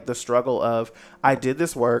to like the struggle of, I did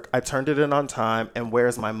this work, I turned it in on time, and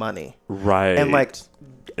where's my money? Right. And like...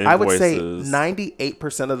 Invoices. I would say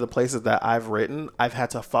 98% of the places that I've written, I've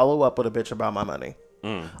had to follow up with a bitch about my money.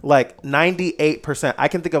 Like 98%. I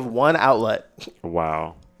can think of one outlet.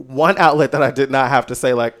 Wow. One outlet that I did not have to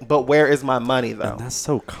say like, but where is my money though? And that's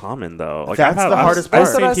so common though. Like That's the hardest part. I've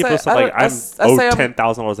seen That's what I people say. say like I I'm say owed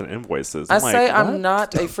 $10,000 in invoices. I'm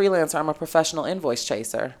not a freelancer. I'm a professional invoice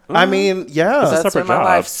chaser. I mean, yeah. That's a That's separate been my job.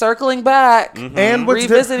 life. Circling back And what's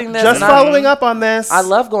revisiting this. just and following up on this. I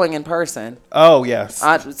love going in person. Oh, yes.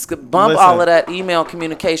 I just bump all of that email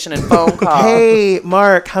communication and phone call. Hey,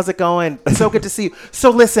 Mark, how's it going? So good to see you. So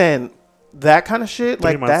listen, that kind of shit,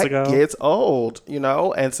 3 like months that ago. gets old,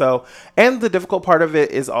 And so, and the difficult part of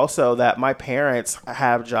it is also that my parents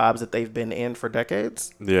have jobs that they've been in for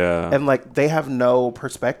decades. Yeah. And like they have no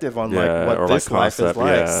perspective on like Yeah, what or, this like, life is concept,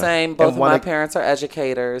 like. yeah. Same. Both And of one my of- parents are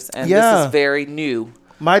educators, and Yeah. this is very new.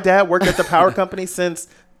 My dad worked at the power company since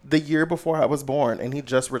the year before I was born, and he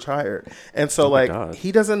just retired. And so my like God.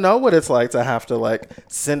 he doesn't know what it's like to have to like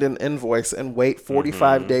send an invoice and wait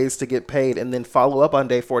 45 days to get paid and then follow up on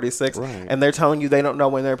day 46 Right. and they're telling you they don't know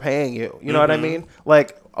when they're paying you. You know what I mean?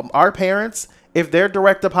 Like our parents, if their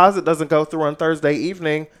direct deposit doesn't go through on Thursday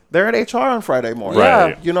evening, they're at HR on Friday morning.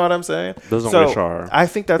 Right. You know what I'm saying? Those aren't so HR. I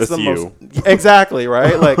think that's That's the you. most exactly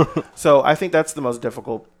right. Like, so I think that's the most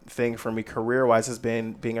difficult thing for me career wise has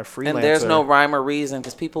been being a freelancer. And there's no rhyme or reason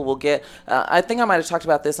because people will get. I think I might have talked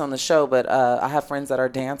about this on the show, but I have friends that are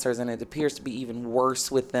dancers, and it appears to be even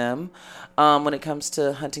worse with them when it comes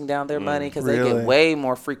to hunting down their money because they Really? get way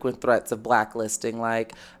more frequent threats of blacklisting.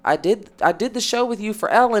 Like I did the show with you for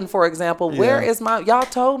Ellen, for example. Where is my? Y'all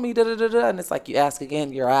told me and it's like you ask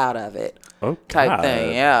again, you're out of it. Oh, Type God.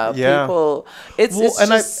 thing, yeah. Yeah. People, it's and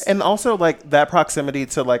just, and also like that proximity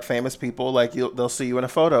to like famous people, like they'll see you in a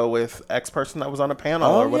photo with X person that was on a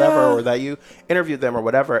panel or whatever, yeah. or that you interviewed them or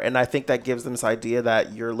whatever, and I think that gives them this idea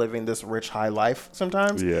that you're living this rich high life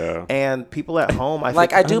sometimes. Yeah. And people at home, I like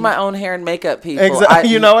think, I do my own hair and makeup, people. Exactly.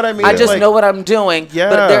 You know what I mean? I just Like- know what I'm doing. Yeah.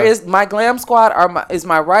 But there is my glam squad is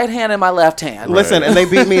my right hand and my left hand. Listen, and they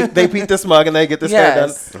beat this mug and they get this hair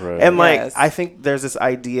Yes. done. Right. And like Yes. I think there's this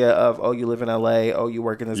idea of, oh, you live in LA, oh, you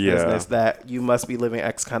work in this Yeah. business, that you must be living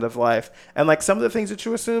X kind of life. And like some of the things that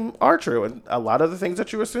you assume are true and a lot of the things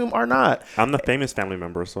that you assume are not. I'm the famous family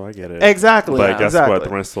member, so I get it. Exactly. But guess exactly. what? The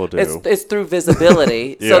rest still do. It's through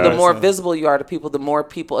visibility. So the Yeah. more visible you are to people, the more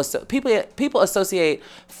people associate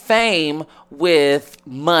fame with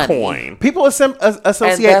money. Coin. People associate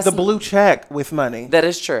that's- the blue check with money. That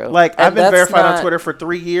is true. Like And I've been that's verified on not- Twitter for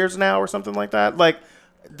 3 years now or something like that. Like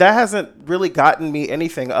that hasn't really gotten me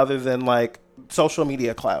anything other than like social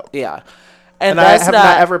media clout. Yeah. And I have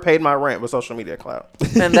not ever paid my rent with social media clout.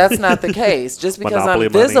 And that's not the case. Just because Monopoly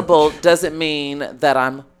I'm money. visible doesn't mean that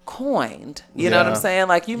I'm coined. You know what I'm Yeah. saying?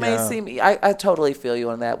 Like you may Yeah. see me. I totally feel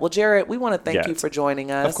you on that. Well, Jared, we want to thank you Yes. for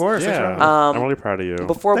joining us. Of course. thanks for having Yeah. me. I'm really proud of you.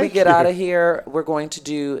 Before we Thank get you. out of here, we're going to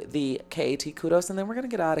do the KAT kudos, and then we're going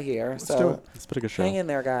to get out of here. do So it. It's been a good show. hang in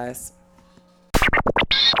there, guys.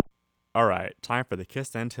 All right, time for the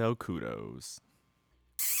Kiss and Tell kudos.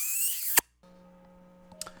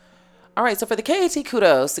 All right, so for the KAT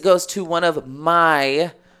kudos, it goes to one of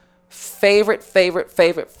my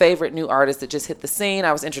favorite new artist that just hit the scene.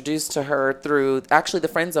 I was introduced to her through actually the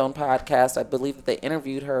Friend Zone podcast. I believe that they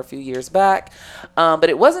interviewed her a few years back. But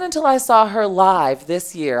it wasn't until I saw her live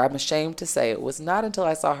this year, I'm ashamed to say it was not until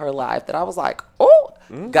I saw her live that I was like, oh,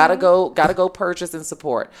 gotta go purchase and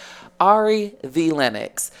support. Ari V.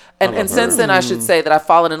 Lennox. And since then, I should say that I've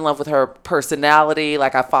fallen in love with her personality.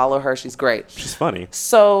 Like, I follow her. She's great. She's funny.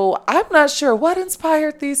 So I'm not sure what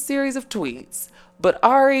inspired these series of tweets. But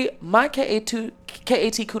Ari, my KAT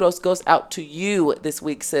kudos goes out to you this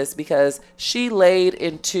week, sis, because she laid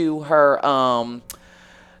into her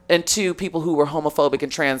into people who were homophobic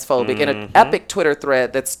and transphobic in an epic Twitter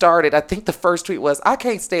thread that started, I think the first tweet was, I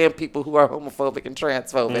can't stand people who are homophobic and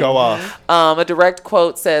transphobic. Go off. A direct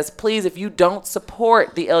quote says, please, if you don't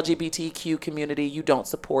support the LGBTQ community, you don't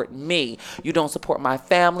support me. You don't support my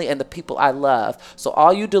family and the people I love. So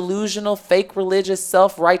all you delusional, fake religious,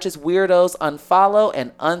 self-righteous weirdos, unfollow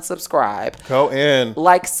and unsubscribe. Go in.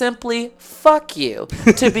 Like, simply, fuck you.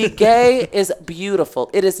 To be gay is beautiful.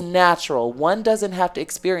 It is natural. One doesn't have to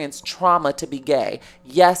experience trauma to be gay.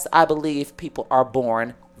 Yes, I believe people are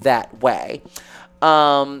born that way.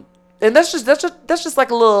 And that's just like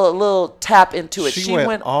a little tap into it. She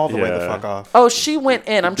went all the way the fuck off. Oh, she went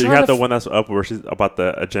in. Do you have the one that's up where she's about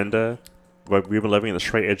the agenda? Like, we've been living in the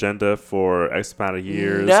straight agenda for X amount of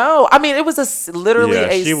years. No, I mean, it was literally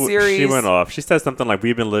a series. She went off. She said something like,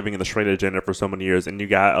 we've been living in the straight agenda for so many years, and you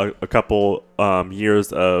got a couple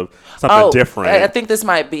years of something different. I think this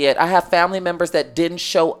might be it. I have family members that didn't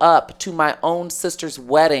show up to my own sister's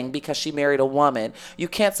wedding because she married a woman. You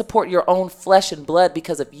can't support your own flesh and blood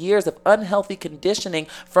because of years of unhealthy conditioning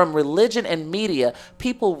from religion and media.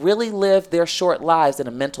 People really live their short lives in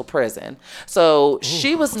a mental prison. So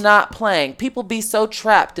she was not playing. People be so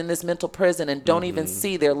trapped in this mental prison and don't even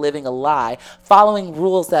see they're living a lie, following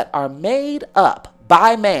rules that are made up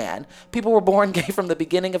by man. People were born gay from the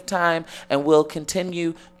beginning of time and will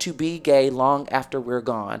continue to be gay long after we're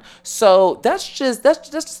gone. So that's just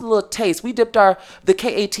a little taste. We dipped the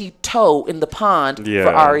KAT toe in the pond for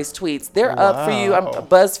Ari's tweets. They're up for you.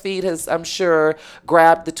 BuzzFeed has, I'm sure,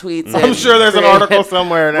 grabbed the tweets. I'm sure there's an article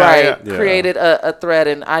somewhere now. Right. Created a thread.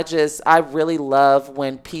 And I really love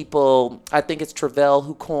when people, I think it's Travell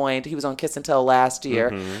who coined, he was on Kiss and Tell last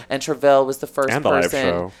year, and Travell was the first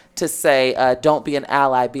person to say, don't be an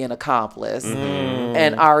ally, be an accomplice.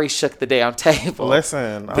 And Ari shook the damn table.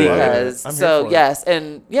 Listen, because so yes,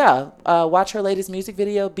 and watch her latest music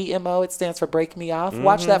video, BMO. It stands for Break Me Off.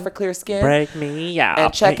 Watch that for Clear Skin. Break me off.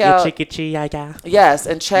 And check out yes,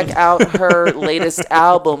 and check out her latest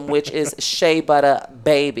album, which is Shea Butter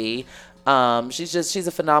Baby. She's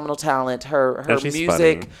a phenomenal talent. Her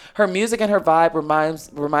music, her music and her vibe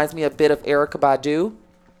reminds me a bit of Erykah Badu,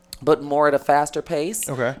 but more at a faster pace.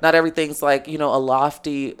 Okay. Not everything's like, a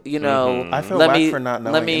lofty, I feel whack for not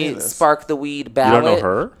knowing let any me of this. Spark the weed ballad. You don't know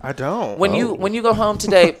her? I don't. When you go home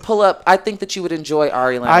today, pull up. I think that you would enjoy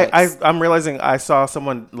Ari Lennox. I'm realizing I saw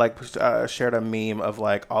someone shared a meme of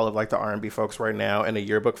like all of like the R&B folks right now in a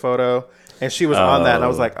yearbook photo, and she was on that, and I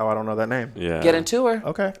was like, oh, I don't know that name. Yeah. Get into her.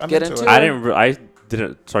 Okay. Get into her. I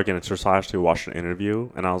didn't start getting into her. So I actually watched an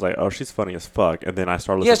interview, and I was like, oh, she's funny as fuck. And then I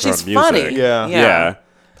started listening to her music. Funny. Yeah.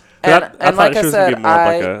 And like I said,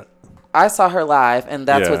 I saw her live, and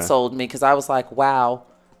that's what sold me, because I was like, wow,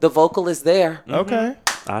 the vocal is there. Okay.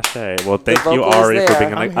 Ashe. Well, thank you, Ari, for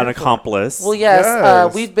being an accomplice. Well,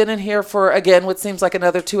 yes. We've been in here for, again, what seems like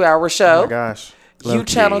another 2-hour show. Oh, my gosh. You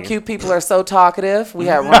Channel Q people are so talkative. We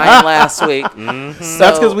had Ryan last week. So,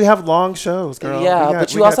 that's because we have long shows, girl. Yeah,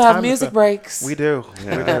 but you also have music breaks. We do.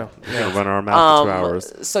 Yeah. We do. Yeah. Run our mouth for 2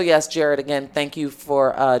 hours. So yes, Jared, again, thank you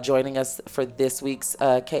for joining us for this week's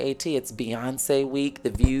KAT. It's Beyonce week.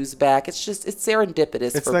 The View's back. It's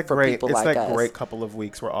serendipitous for people like us. It's that great couple of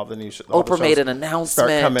weeks where all the new Oprah made an announcement.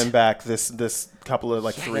 Start coming back this couple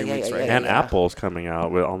of 3 weeks right now. And Apple's coming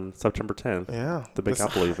out on September 10th. Yeah. The big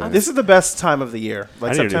Apple event. This is the best time of the year.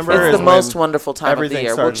 Like September is the most wonderful time of the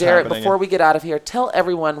year. Well, Jarrett, happening. before we get out of here, tell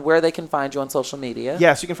everyone where they can find you on social media.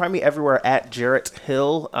 Yes, you can find me everywhere at Jarrett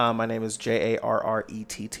Hill. My name is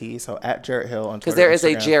JARRETT. So at Jarrett Hill on Twitter. Because there is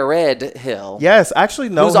a Jared Hill. Yes, actually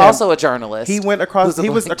no. Who's also a journalist. He went across. He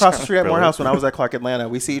was across the street at Morehouse when I was at Clark Atlanta.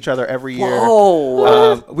 We see each other every year.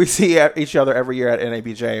 Whoa. We see each other every year at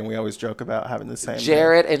NABJ, and we always joke about having the same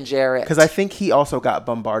Jared and Jarrett. Because I think he also got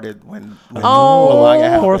bombarded when Melania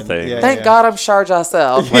happened. Poor thing. Yeah, Thank God I'm Sharjah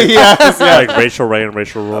Self. Like Rachel Ray and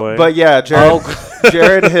Rachel Roy. But yeah,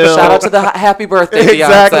 Jared Hill. Shout out to the happy birthday, Beyonce.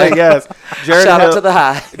 Exactly, yes. Shout out to the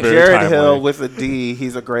high. Jared Hill with a D.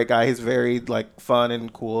 He's a great guy. He's very fun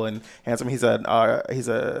and cool and handsome. He's an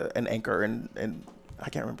anchor and I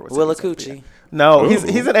can't remember what Willa Coochie. No,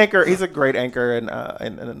 he's an anchor. He's a great anchor in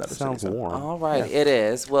another Sounds city. warm. All right, it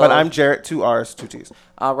is. Well, But I'm Jarrett, 2 R's, 2 T's.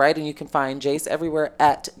 All right, and you can find Jace everywhere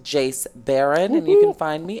at Jace Barron, and you can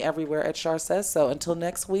find me everywhere at Char Says So. Until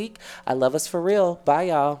next week, I love us for real. Bye,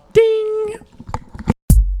 y'all.